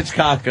Alfred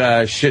Hitchcock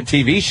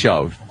TV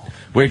show.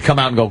 Where he'd come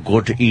out and go,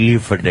 good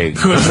evening.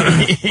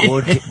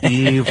 Good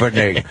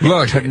evening.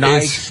 Look,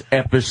 tonight's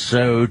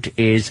episode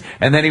is,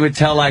 and then he would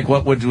tell like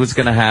what was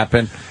going to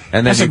happen.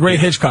 And then That's a great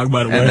Hitchcock,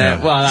 by the way. And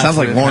then, well, Sounds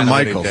like Lorne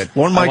Michaels.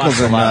 Lorne Michaels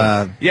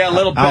and yeah, a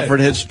little bit.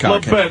 Alfred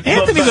Hitchcock.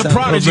 Anthony's a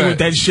prodigy with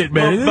that shit,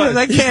 man.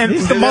 I can't.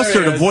 He's the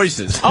mustard of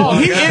voices. Oh,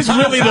 he is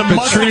really the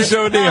Patrice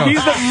mustard. O'Neill.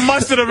 He's the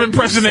mustard of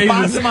impersonation.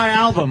 Sponsor my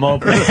album,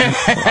 Opie.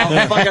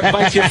 I'll fucking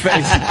bite your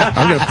face.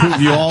 I'm going to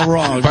prove you all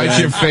wrong. Bite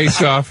man. your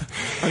face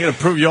off. I'm going to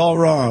prove you all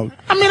wrong.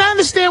 I mean, I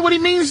understand what he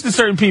means to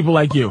certain people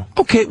like you.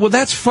 Okay, well,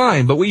 that's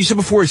fine. But what you said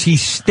before is he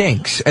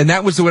stinks. And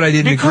that was what I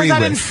didn't agree Because I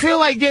with. didn't feel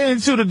like getting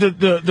into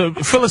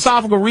the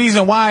philosophical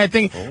reason why I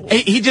think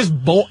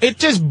it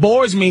just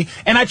bores me.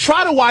 And I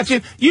try to watch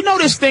it. You know,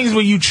 there's things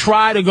where you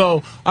try to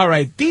go, all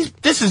right,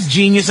 this is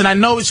genius, and I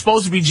know it's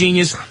supposed to be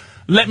genius.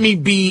 Let me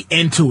be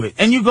into it.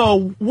 And you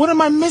go, what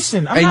am I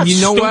missing? I'm not you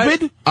know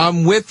stupid. what?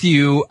 I'm with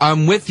you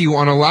on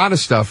a lot of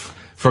stuff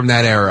from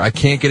that era. I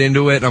can't get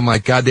into it. I'm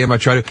like, goddamn, I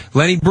try to.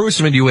 Lenny Bruce,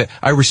 I'm into it.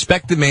 I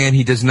respect the man.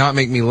 He does not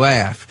make me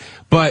laugh.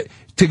 But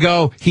to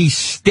go, he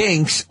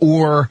stinks,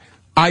 or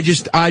I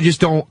just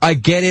don't. I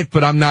get it,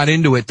 but I'm not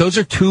into it. Those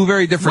are two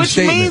very different Which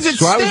means statements. it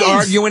So I was stinks.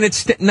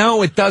 arguing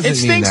no, it doesn't. It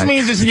stinks mean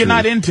that. means you're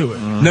not into it.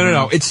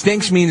 No. It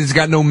stinks means it's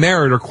got no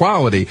merit or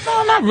quality.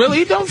 No, not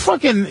really. Don't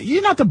fucking.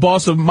 You're not the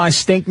boss of my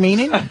stink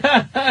meaning.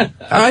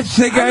 I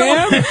think I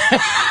am.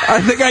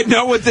 I think I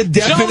know what the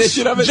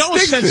definition of it Joe's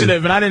stinks sensitive,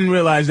 is. and I didn't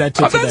realize that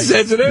till I'm today. not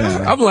sensitive.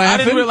 I'm laughing. I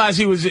didn't realize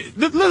he was.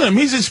 Look at him.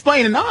 He's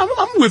explaining. No,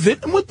 I'm with it.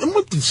 I'm with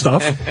the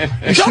stuff.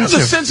 Joe's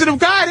a sensitive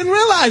guy. I didn't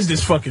realize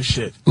this fucking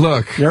shit.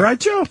 Look, you're right,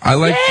 Joe. I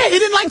like. Yeah, he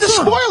didn't like the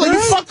spoiler.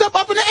 You fucked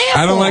up in the air.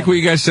 I don't like what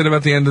you guys said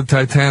about the end of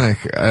Titanic.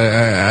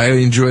 I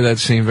enjoy that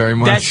scene very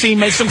much. That scene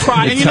makes him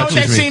cry. And you know what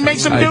that scene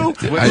makes him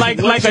do? Like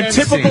a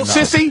typical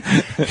sissy?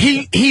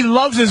 He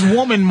loves his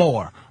woman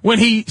more. When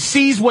he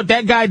sees what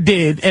that guy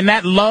did and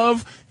that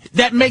love,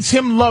 that makes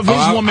him love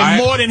his woman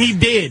more than he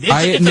did.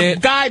 It's a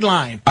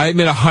guideline. I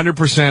admit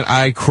 100%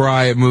 I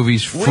cry at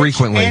movies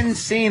frequently. Which end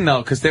scene,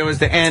 though? Because there was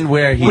the end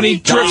where when he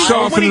drifts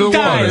off into the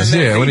water.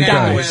 Yeah, when he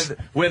dies.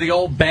 Where the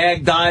old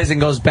bag dies and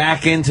goes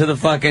back into the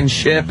fucking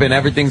ship and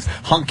everything's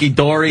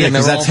hunky-dory and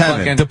they're all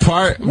fucking... The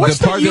part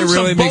that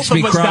really makes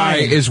me cry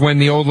is when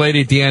the old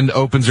lady at the end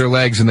opens her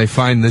legs and they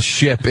find the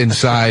ship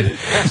inside.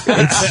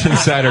 It's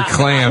inside her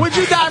clam. Would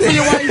you die for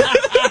your wife?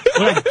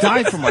 I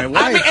died for my wife.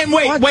 I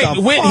mean,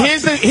 and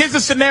wait. Here's the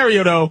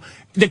scenario though.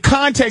 The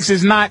context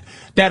is not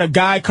that a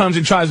guy comes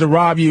and tries to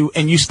rob you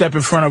and you step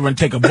in front of her and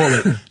take a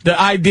bullet. The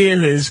idea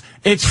is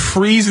it's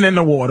freezing in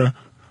the water.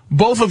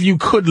 Both of you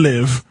could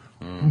live,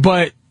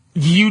 but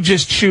you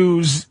just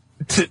choose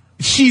to.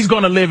 She's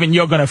gonna live and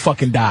you're gonna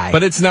fucking die.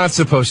 But it's not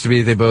supposed to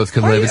be they both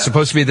could live. It's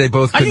supposed to be they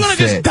both could fit. Are you gonna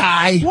just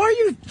die? Why are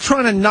you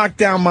trying to knock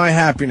down my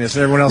happiness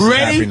and everyone else's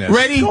happiness?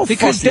 Ready?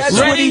 Because that's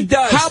what he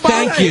does.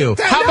 Thank you.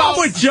 How about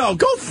with Joe?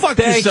 Go fuck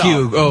Thank yourself.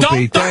 you,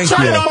 Opie. Thank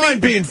try you. to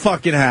find being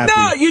fucking happy.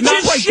 No, you Not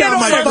just like shit down on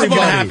my fucking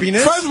everybody.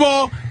 happiness. First of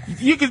all,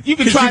 you can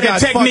try you that got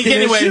technique fucking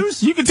anyway.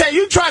 issues? You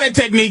try that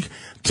technique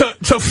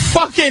to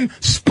fucking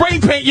spray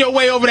paint your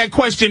way over that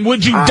question.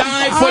 Would you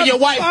die for your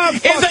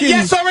wife? Is a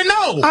yes or a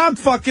no? I'm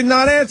fucking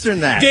not answering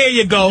that. There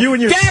you go. You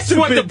and your That's stupid,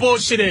 what the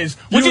bullshit is.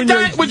 Would you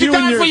die for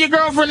your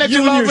girlfriend that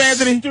you love,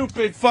 Anthony?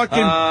 Stupid fucking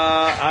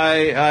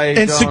I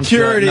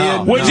insecurity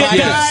don't, and would you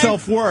die?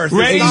 Self-worth.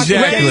 Ready?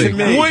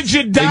 Would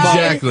you die?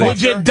 Exactly.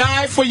 Would you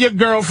die for your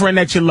girlfriend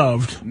that you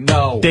loved?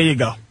 No. There you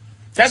go.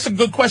 That's a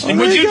good question. Well,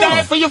 Would there you you go.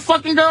 die for your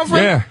fucking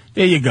girlfriend? Yeah.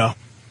 There you go.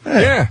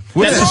 Yeah.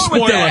 What's That's a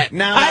wrong with spoiler. that?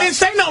 Now- I didn't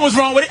say nothing was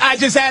wrong with it. I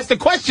just asked the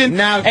question,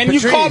 Now, and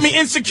Patrice, you called me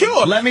insecure.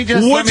 let me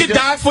just- Would let me you just-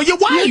 die for your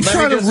wife? You're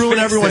trying to just ruin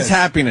fix everyone's this.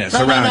 happiness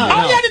No, around you.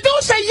 All you had to do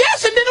was say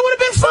yes, and then it would have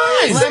been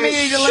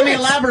fine. Let me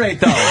elaborate,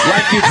 though.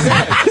 Like you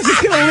said. This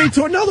is going to lead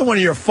to another one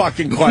of your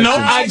fucking questions. No,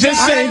 I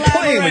just I said ain't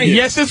playing with you.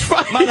 yes, it's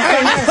fine.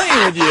 I ain't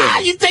playing with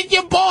you. You take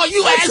your ball,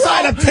 you I'm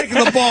trying asshole. to pick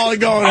the ball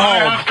and going I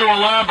home. have to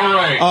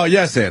elaborate. Oh,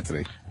 yes,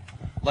 Anthony.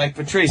 Like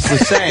Patrice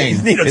was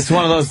saying, Need a- it's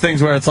one of those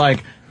things where it's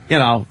like, you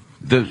know,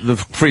 the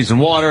freezing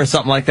water or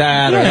something like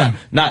that. Yeah. Or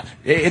not.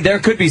 There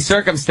could be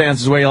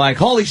circumstances where you're like,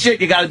 holy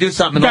shit, you got to do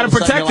something. You and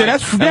gotta all of a sudden protect you're it. like-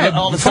 That's- and yeah, then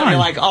all of a sudden fine. you're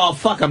like, oh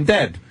fuck, I'm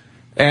dead,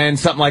 and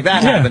something like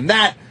that Yeah. happened.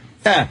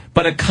 Yeah.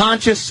 But a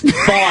conscious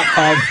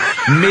thought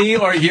of me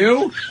or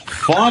you,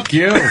 fuck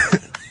you.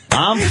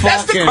 I'm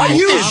fucking. Are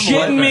you I'm shitting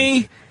living.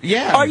 me?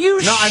 Yeah. Are you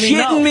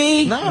shitting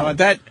me? No.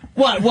 That.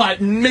 What,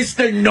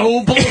 Mr.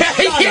 Noble?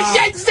 Yes,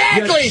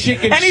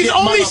 exactly. And he's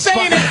only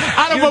saying it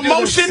out of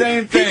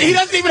emotion. He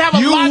doesn't even have a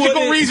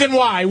logical reason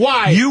why.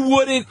 Why? You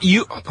wouldn't.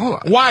 Hold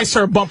on. Why,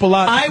 Sir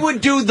Bump-a-Lot? I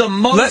would do the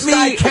most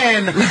I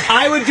can.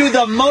 I would do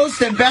the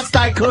most and best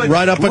I could.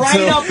 Right up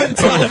until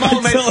the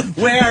moment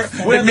where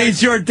it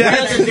means you're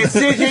dead. where the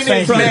decision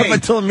is Right made. up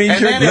until it means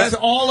and you're then dead. it's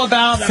all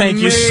about Thank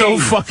me. you so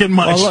fucking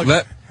much. Oh,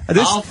 look.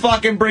 I'll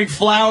fucking bring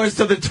flowers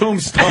to the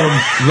tombstone.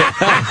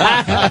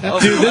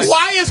 Dude,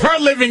 why is her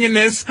living in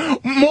this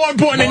more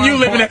important than you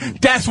living in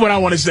it? That's what I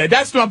want to say.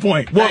 That's my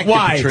point. Why?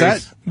 Why?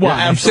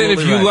 I'm saying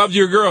if you loved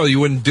your girl, you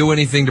wouldn't do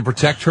anything to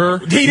protect her.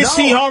 He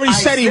already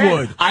said he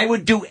would. I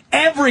would do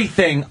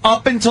everything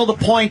up until the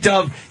point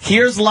of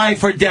here's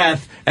life or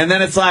death, and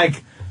then it's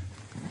like,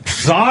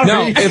 sorry,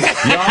 No, you're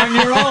on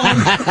your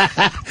own.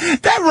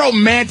 That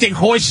romantic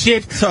horse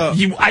shit. So-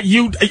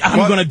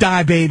 I'm gonna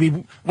die, baby.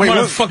 I'm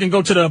gonna fucking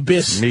go to the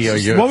abyss.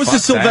 What was the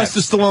Sylvester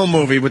Stallone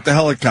movie with the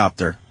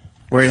helicopter?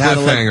 Where he had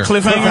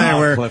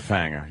Cliffhanger.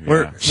 Cliffhanger.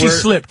 Where She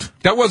slipped.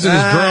 That wasn't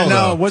his girl, no,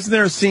 though. wasn't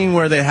there a scene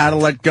where they had to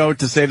let go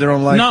to save their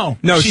own life? No,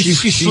 she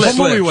What slipped.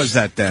 movie was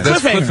that then?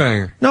 That's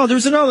Cliffhanger. No, there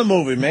was another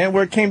movie, man,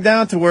 where it came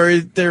down to where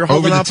they're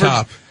holding the up for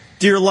top.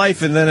 dear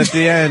life, and then at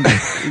the end,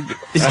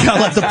 he's got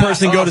to let the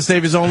person go to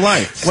save his own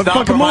life. What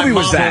fucking movie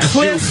was that?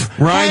 Cliff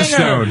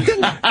Rhinestone.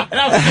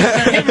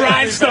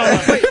 Rhinestone.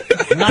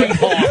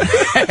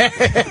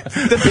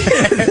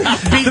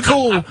 Be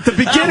cool. The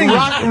beginning,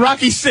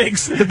 Rocky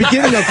 6. the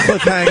beginning of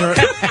Cliffhanger,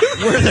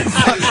 where they're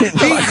fucking.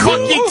 Be cool.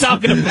 What you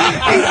talking about?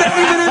 He's not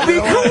even in Be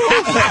Cool.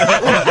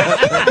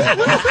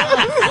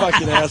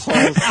 Fucking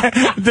assholes.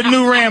 The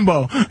new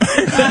Rambo.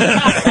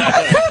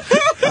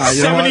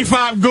 You know what?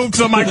 75 gooks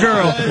on my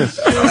girl.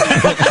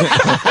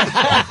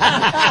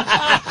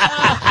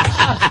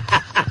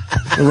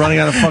 We're running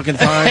out of fucking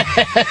time.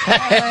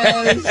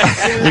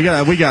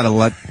 we gotta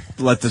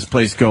let this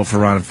place go for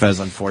Ron and Fez,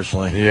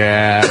 unfortunately.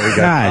 Yeah, we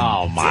got.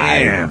 God Oh my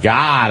damn.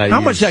 God! How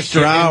much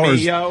extra hours?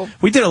 Me, yo?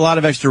 We did a lot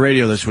of extra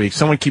radio this week.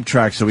 Someone keep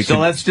track so we can. So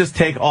let's just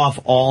take off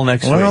all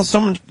next week.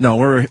 Well,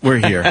 we're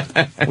here.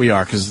 We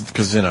are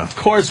because you know. Of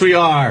course we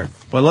are.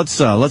 But let's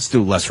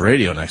do less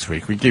radio next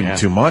week. We gave you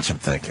too much. I'm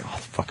thinking.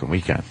 Fucking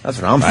weekend.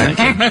 That's what I'm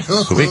thinking.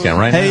 It's the weekend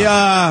right Hey,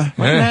 now.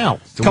 Right now.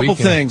 Couple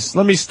things.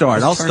 Let me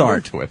start. I'll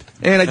start. To it.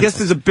 And I guess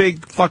there's a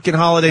big fucking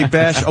holiday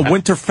bash, a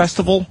winter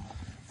festival.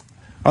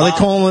 Are they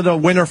calling it a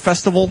winter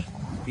festival?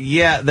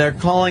 Yeah, they're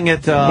calling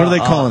it. What are they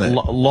calling it?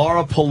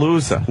 Laura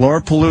Palooza. Laura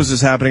Palooza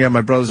is happening at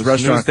my brother's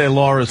restaurant. Tuesday,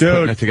 Laura's Dude.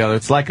 putting it together.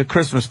 It's like a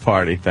Christmas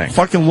party thing.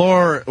 Fucking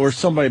Laura or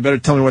somebody better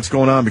tell me what's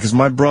going on, because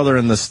my brother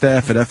and the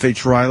staff at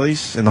F.H.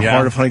 Riley's in the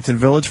heart of Huntington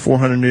Village,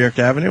 400 New York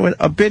Avenue, went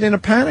a bit in a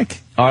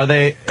panic. Are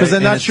they? Because they're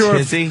in not a sure.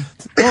 tizzy?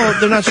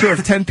 They're not sure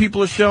if 10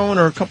 people are showing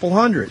or a couple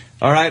hundred.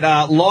 All right,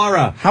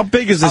 Laura. How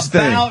big is this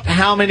thing? About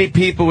how many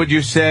people would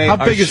you say How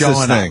big are is this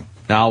showing thing? up?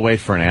 Now, I'll wait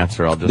for an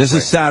answer. This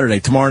is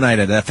Saturday, tomorrow night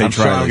at F.H. I'm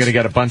sure I'm Riley's. going to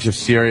get a bunch of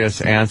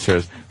serious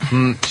answers.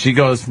 She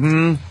goes,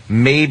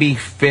 maybe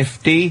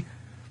 50.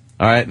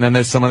 All right, and then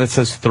there's someone that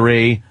says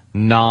 3,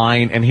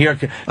 9, and here.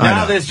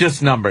 Now there's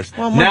just numbers.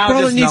 Well, my now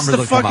brother just needs numbers to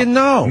will come fucking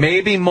up. know.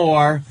 Maybe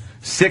more.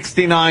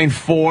 69,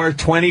 4,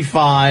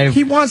 25.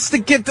 He wants to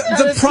get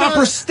the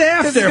proper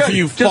staff there for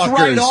you fuckers. Just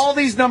write all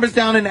these numbers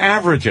down and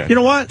average it. You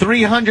know what?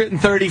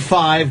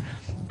 335,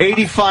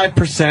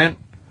 85%.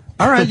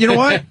 All right, you know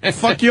what?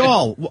 Fuck you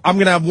all. I'm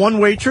going to have one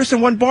waitress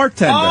and one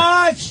bartender.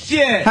 Oh,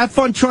 shit. Have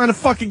fun trying to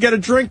fucking get a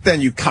drink then,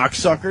 you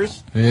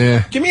cocksuckers.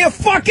 Yeah. Give me a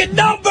fucking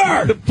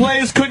number! The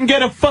players couldn't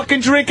get a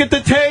fucking drink at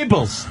the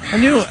tables. I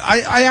knew.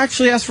 I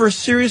actually asked for a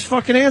serious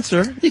fucking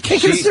answer. You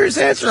can't get a serious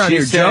answer on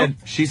here, Joe.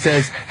 She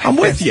says, I'm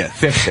with you.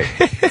 50.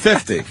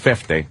 50.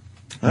 50.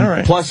 All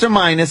right. Plus or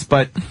minus,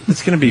 but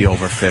it's going to be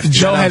over 50.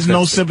 Joe has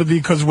no sympathy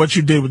because of what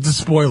you did with the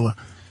spoiler.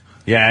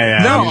 Yeah.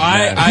 No,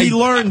 he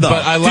learned though.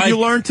 But Did you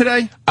learn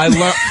today? I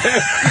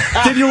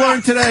learned. Did you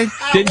learn today?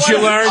 Didn't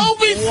you learn?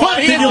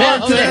 Did you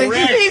learn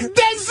today? He's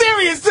dead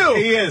serious too.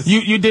 He is.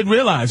 You did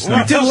realize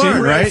that. You did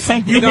learn, right?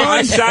 Thank You you. No,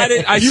 I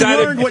sided. You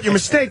learned what your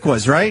mistake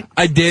was, right?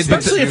 I did, but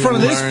Especially in front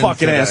of this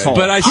fucking asshole.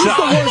 But I He's the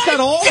worst out of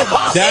all of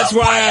us. That's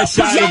why I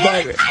sided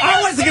back.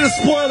 I wasn't going to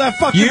spoil that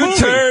fucking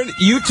movie.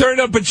 You turned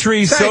up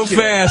Patrice so Thank you.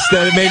 fast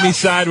that it made me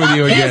side with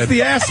you again. He's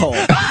the asshole.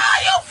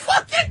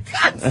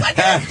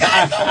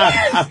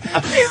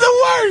 He's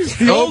the worst.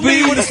 The old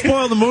me would have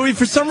spoiled the movie.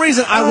 For some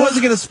reason, I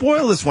wasn't going to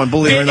spoil this one,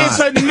 believe it or not. It's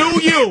a new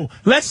you.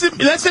 Let's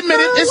admit it.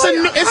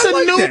 It's a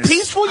new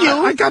peaceful you.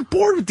 I got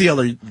bored with the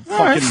other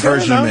fucking fair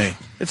version of enough.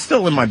 me. It's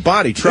still in my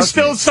body, It's trust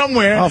still me.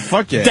 somewhere. Oh,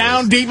 fuck yeah.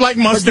 Down deep like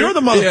But mustard. you're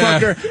the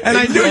motherfucker, and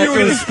I knew you were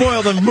going to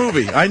spoil the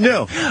movie. I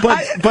knew.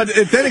 But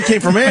then it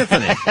came from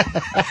Anthony.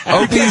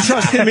 You can't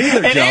trust him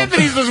either, And Joe.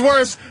 Anthony's was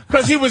worse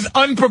because he was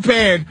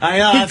unprepared. I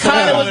know, He that's kind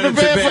what I of was wanted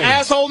prepared to for be.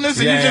 assholeness,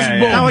 and you just boom.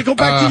 Now I go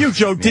back to you,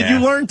 Joe. Did you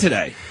learn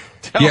today?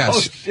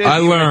 Yes, shit. I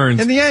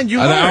learned. In the end, you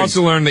And learned. I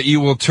also learned that you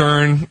will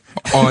turn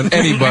on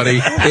anybody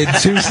in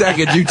 2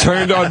 seconds. You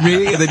turned on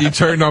me, and then you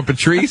turned on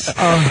Patrice.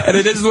 And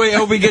it is the way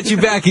Obi gets you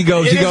back. He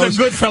goes, It is a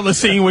good fella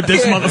scene with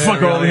this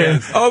motherfucker over here.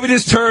 Obi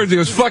just turns. He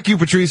goes, "Fuck you,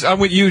 Patrice. I'm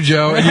with you,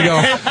 Joe." And you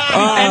go,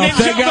 "Oh, And then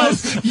thank Joe God."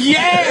 goes,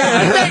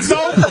 yeah, thanks,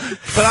 Hope.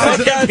 But I was,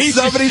 Thank God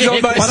somebody's on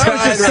my but I was side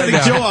just right setting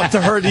now. Joe up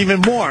to hurt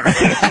even more.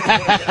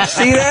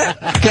 See that?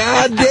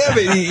 God damn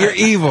it. You're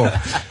evil.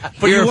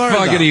 But You're you learned,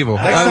 fucking though. evil.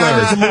 Next I time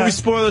learned. there's a movie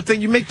spoiler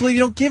thing, you make believe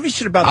you don't give a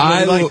shit about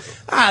the movie. Like,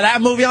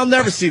 that movie, I'll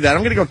never see that. I'm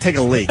going to go take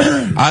a leak.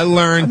 I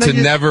learned And then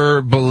to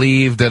never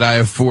believe that I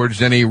have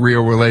forged any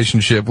real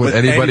relationship with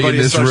anybody in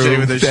this associated room.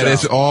 with this That show.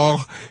 it's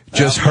all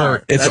just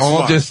hurt. It's That's all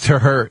smart. just to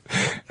hurt.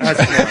 That's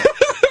smart.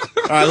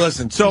 All right,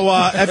 listen. So,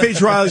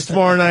 F.H. Riley's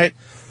tomorrow night.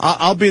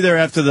 I'll be there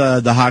after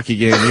the hockey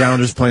game. The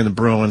Islanders playing the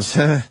Bruins.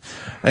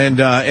 And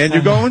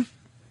you're going?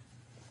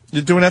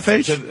 You're doing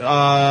F.H.?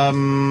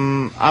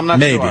 I'm not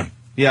Maybe. sure.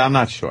 Yeah, I'm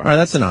not sure. All right,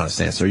 that's an honest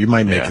answer. You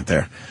might make it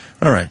there.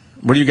 All right.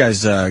 What do you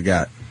guys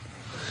got?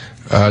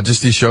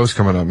 Just these shows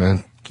coming up,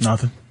 man.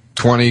 Nothing.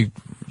 20.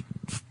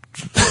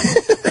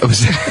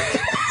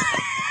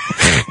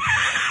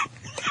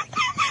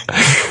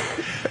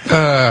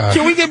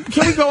 Can we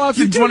go out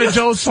to one of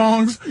Joe's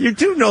songs? You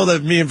do know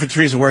that me and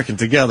Patrice are working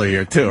together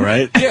here, too,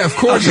 right? Yeah, of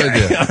course I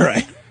do. All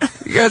right.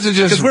 You guys are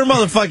just. Because we're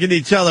motherfucking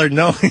each other,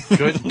 no.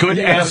 Good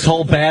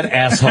asshole, bad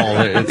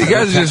asshole. You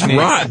guys are just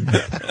rotten.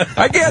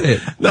 I get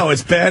it. No,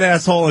 it's bad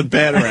asshole and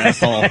badder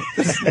asshole.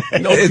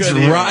 It's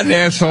rotten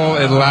asshole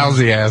and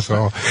lousy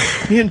asshole.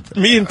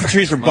 Me and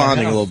Patrice are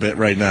bonding a little bit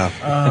right now.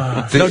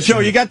 No, Joe,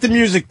 you got the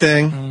music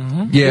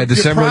thing. Yeah,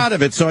 December. You're proud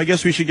of it, so I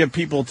guess we should get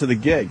people to the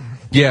gig.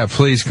 Yeah,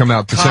 please come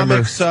out.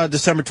 December. Comics,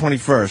 December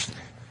 21st.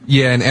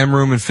 Yeah, an M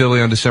Room in Philly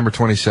on December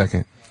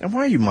 22nd. And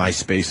why are you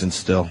MySpacing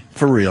still?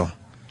 For real.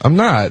 I'm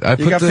not.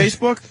 You got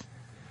Facebook?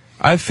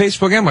 I have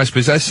Facebook and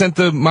MySpace. I sent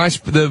the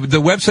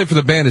website for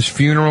the band is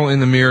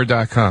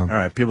funeраlinthemirror.com. All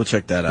right, people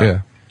check that out.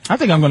 Yeah. I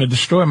think I'm going to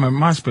destroy my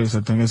MySpace.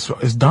 I think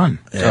it's done.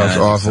 Yeah, it's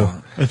awful.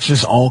 It's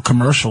just all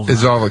commercials.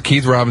 It's awful.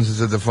 Keith Robinson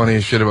said the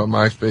funniest shit about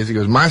MySpace. He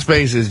goes,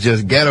 "MySpace is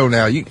just ghetto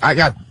now. I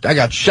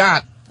got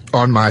shot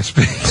on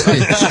MySpace."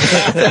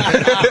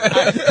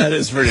 That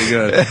is pretty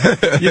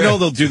good. You know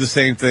they'll do the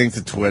same thing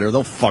to Twitter.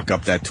 They'll fuck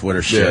up that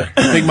Twitter shit.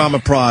 Big Mama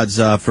Prods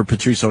for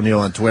Patrice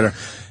O'Neal on Twitter.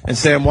 And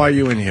Sam, why are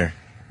you in here?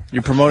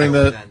 You're promoting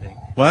the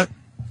what?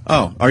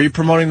 Oh, are you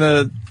promoting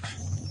the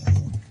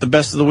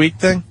best of the week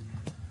thing?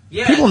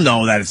 Yeah. People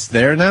know that it's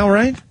there now,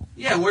 right?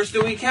 Yeah, worst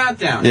of the week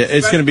countdown. Yeah,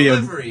 it's going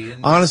to be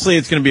honestly,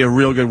 it's going to be a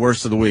real good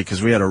worst of the week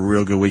because we had a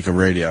real good week of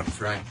radio. That's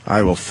right.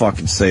 I will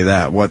fucking say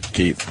that. What,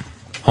 Keith?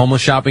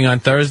 Homeless shopping on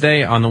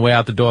Thursday. On the way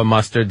out the door,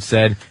 Mustard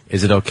said,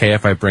 "Is it okay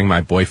if I bring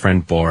my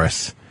boyfriend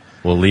Boris?"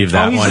 We'll leave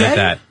that one at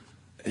that.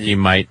 He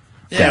might.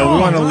 Yeah,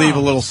 we want to leave a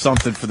little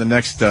something for the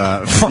next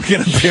fucking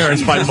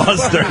appearance by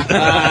Mustard.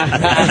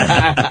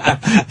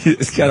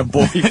 He's got a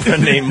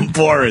boyfriend named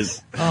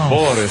Boris.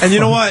 Boris. And you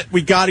know what?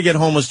 We got to get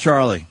Homeless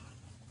Charlie.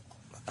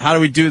 How do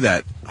we do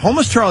that?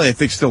 Homeless Charlie, I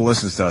think, still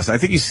listens to us. I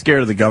think he's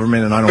scared of the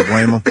government, and I don't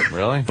blame him.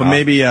 Really? But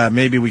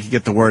maybe we could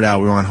get the word out.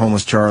 We want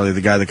Homeless Charlie,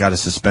 the guy that got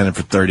us suspended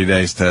for 30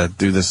 days, to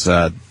do this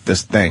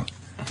thing.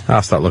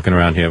 I'll start looking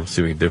around here. We'll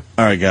see what we can do.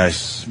 All right,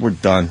 guys. We're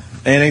done.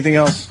 Anything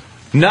else?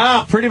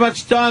 Nah, pretty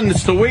much done.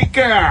 It's the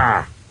weekend.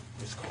 All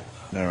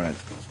right.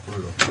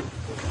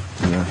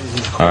 Yeah.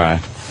 All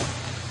right.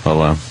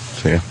 Hold on.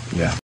 See ya.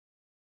 Yeah.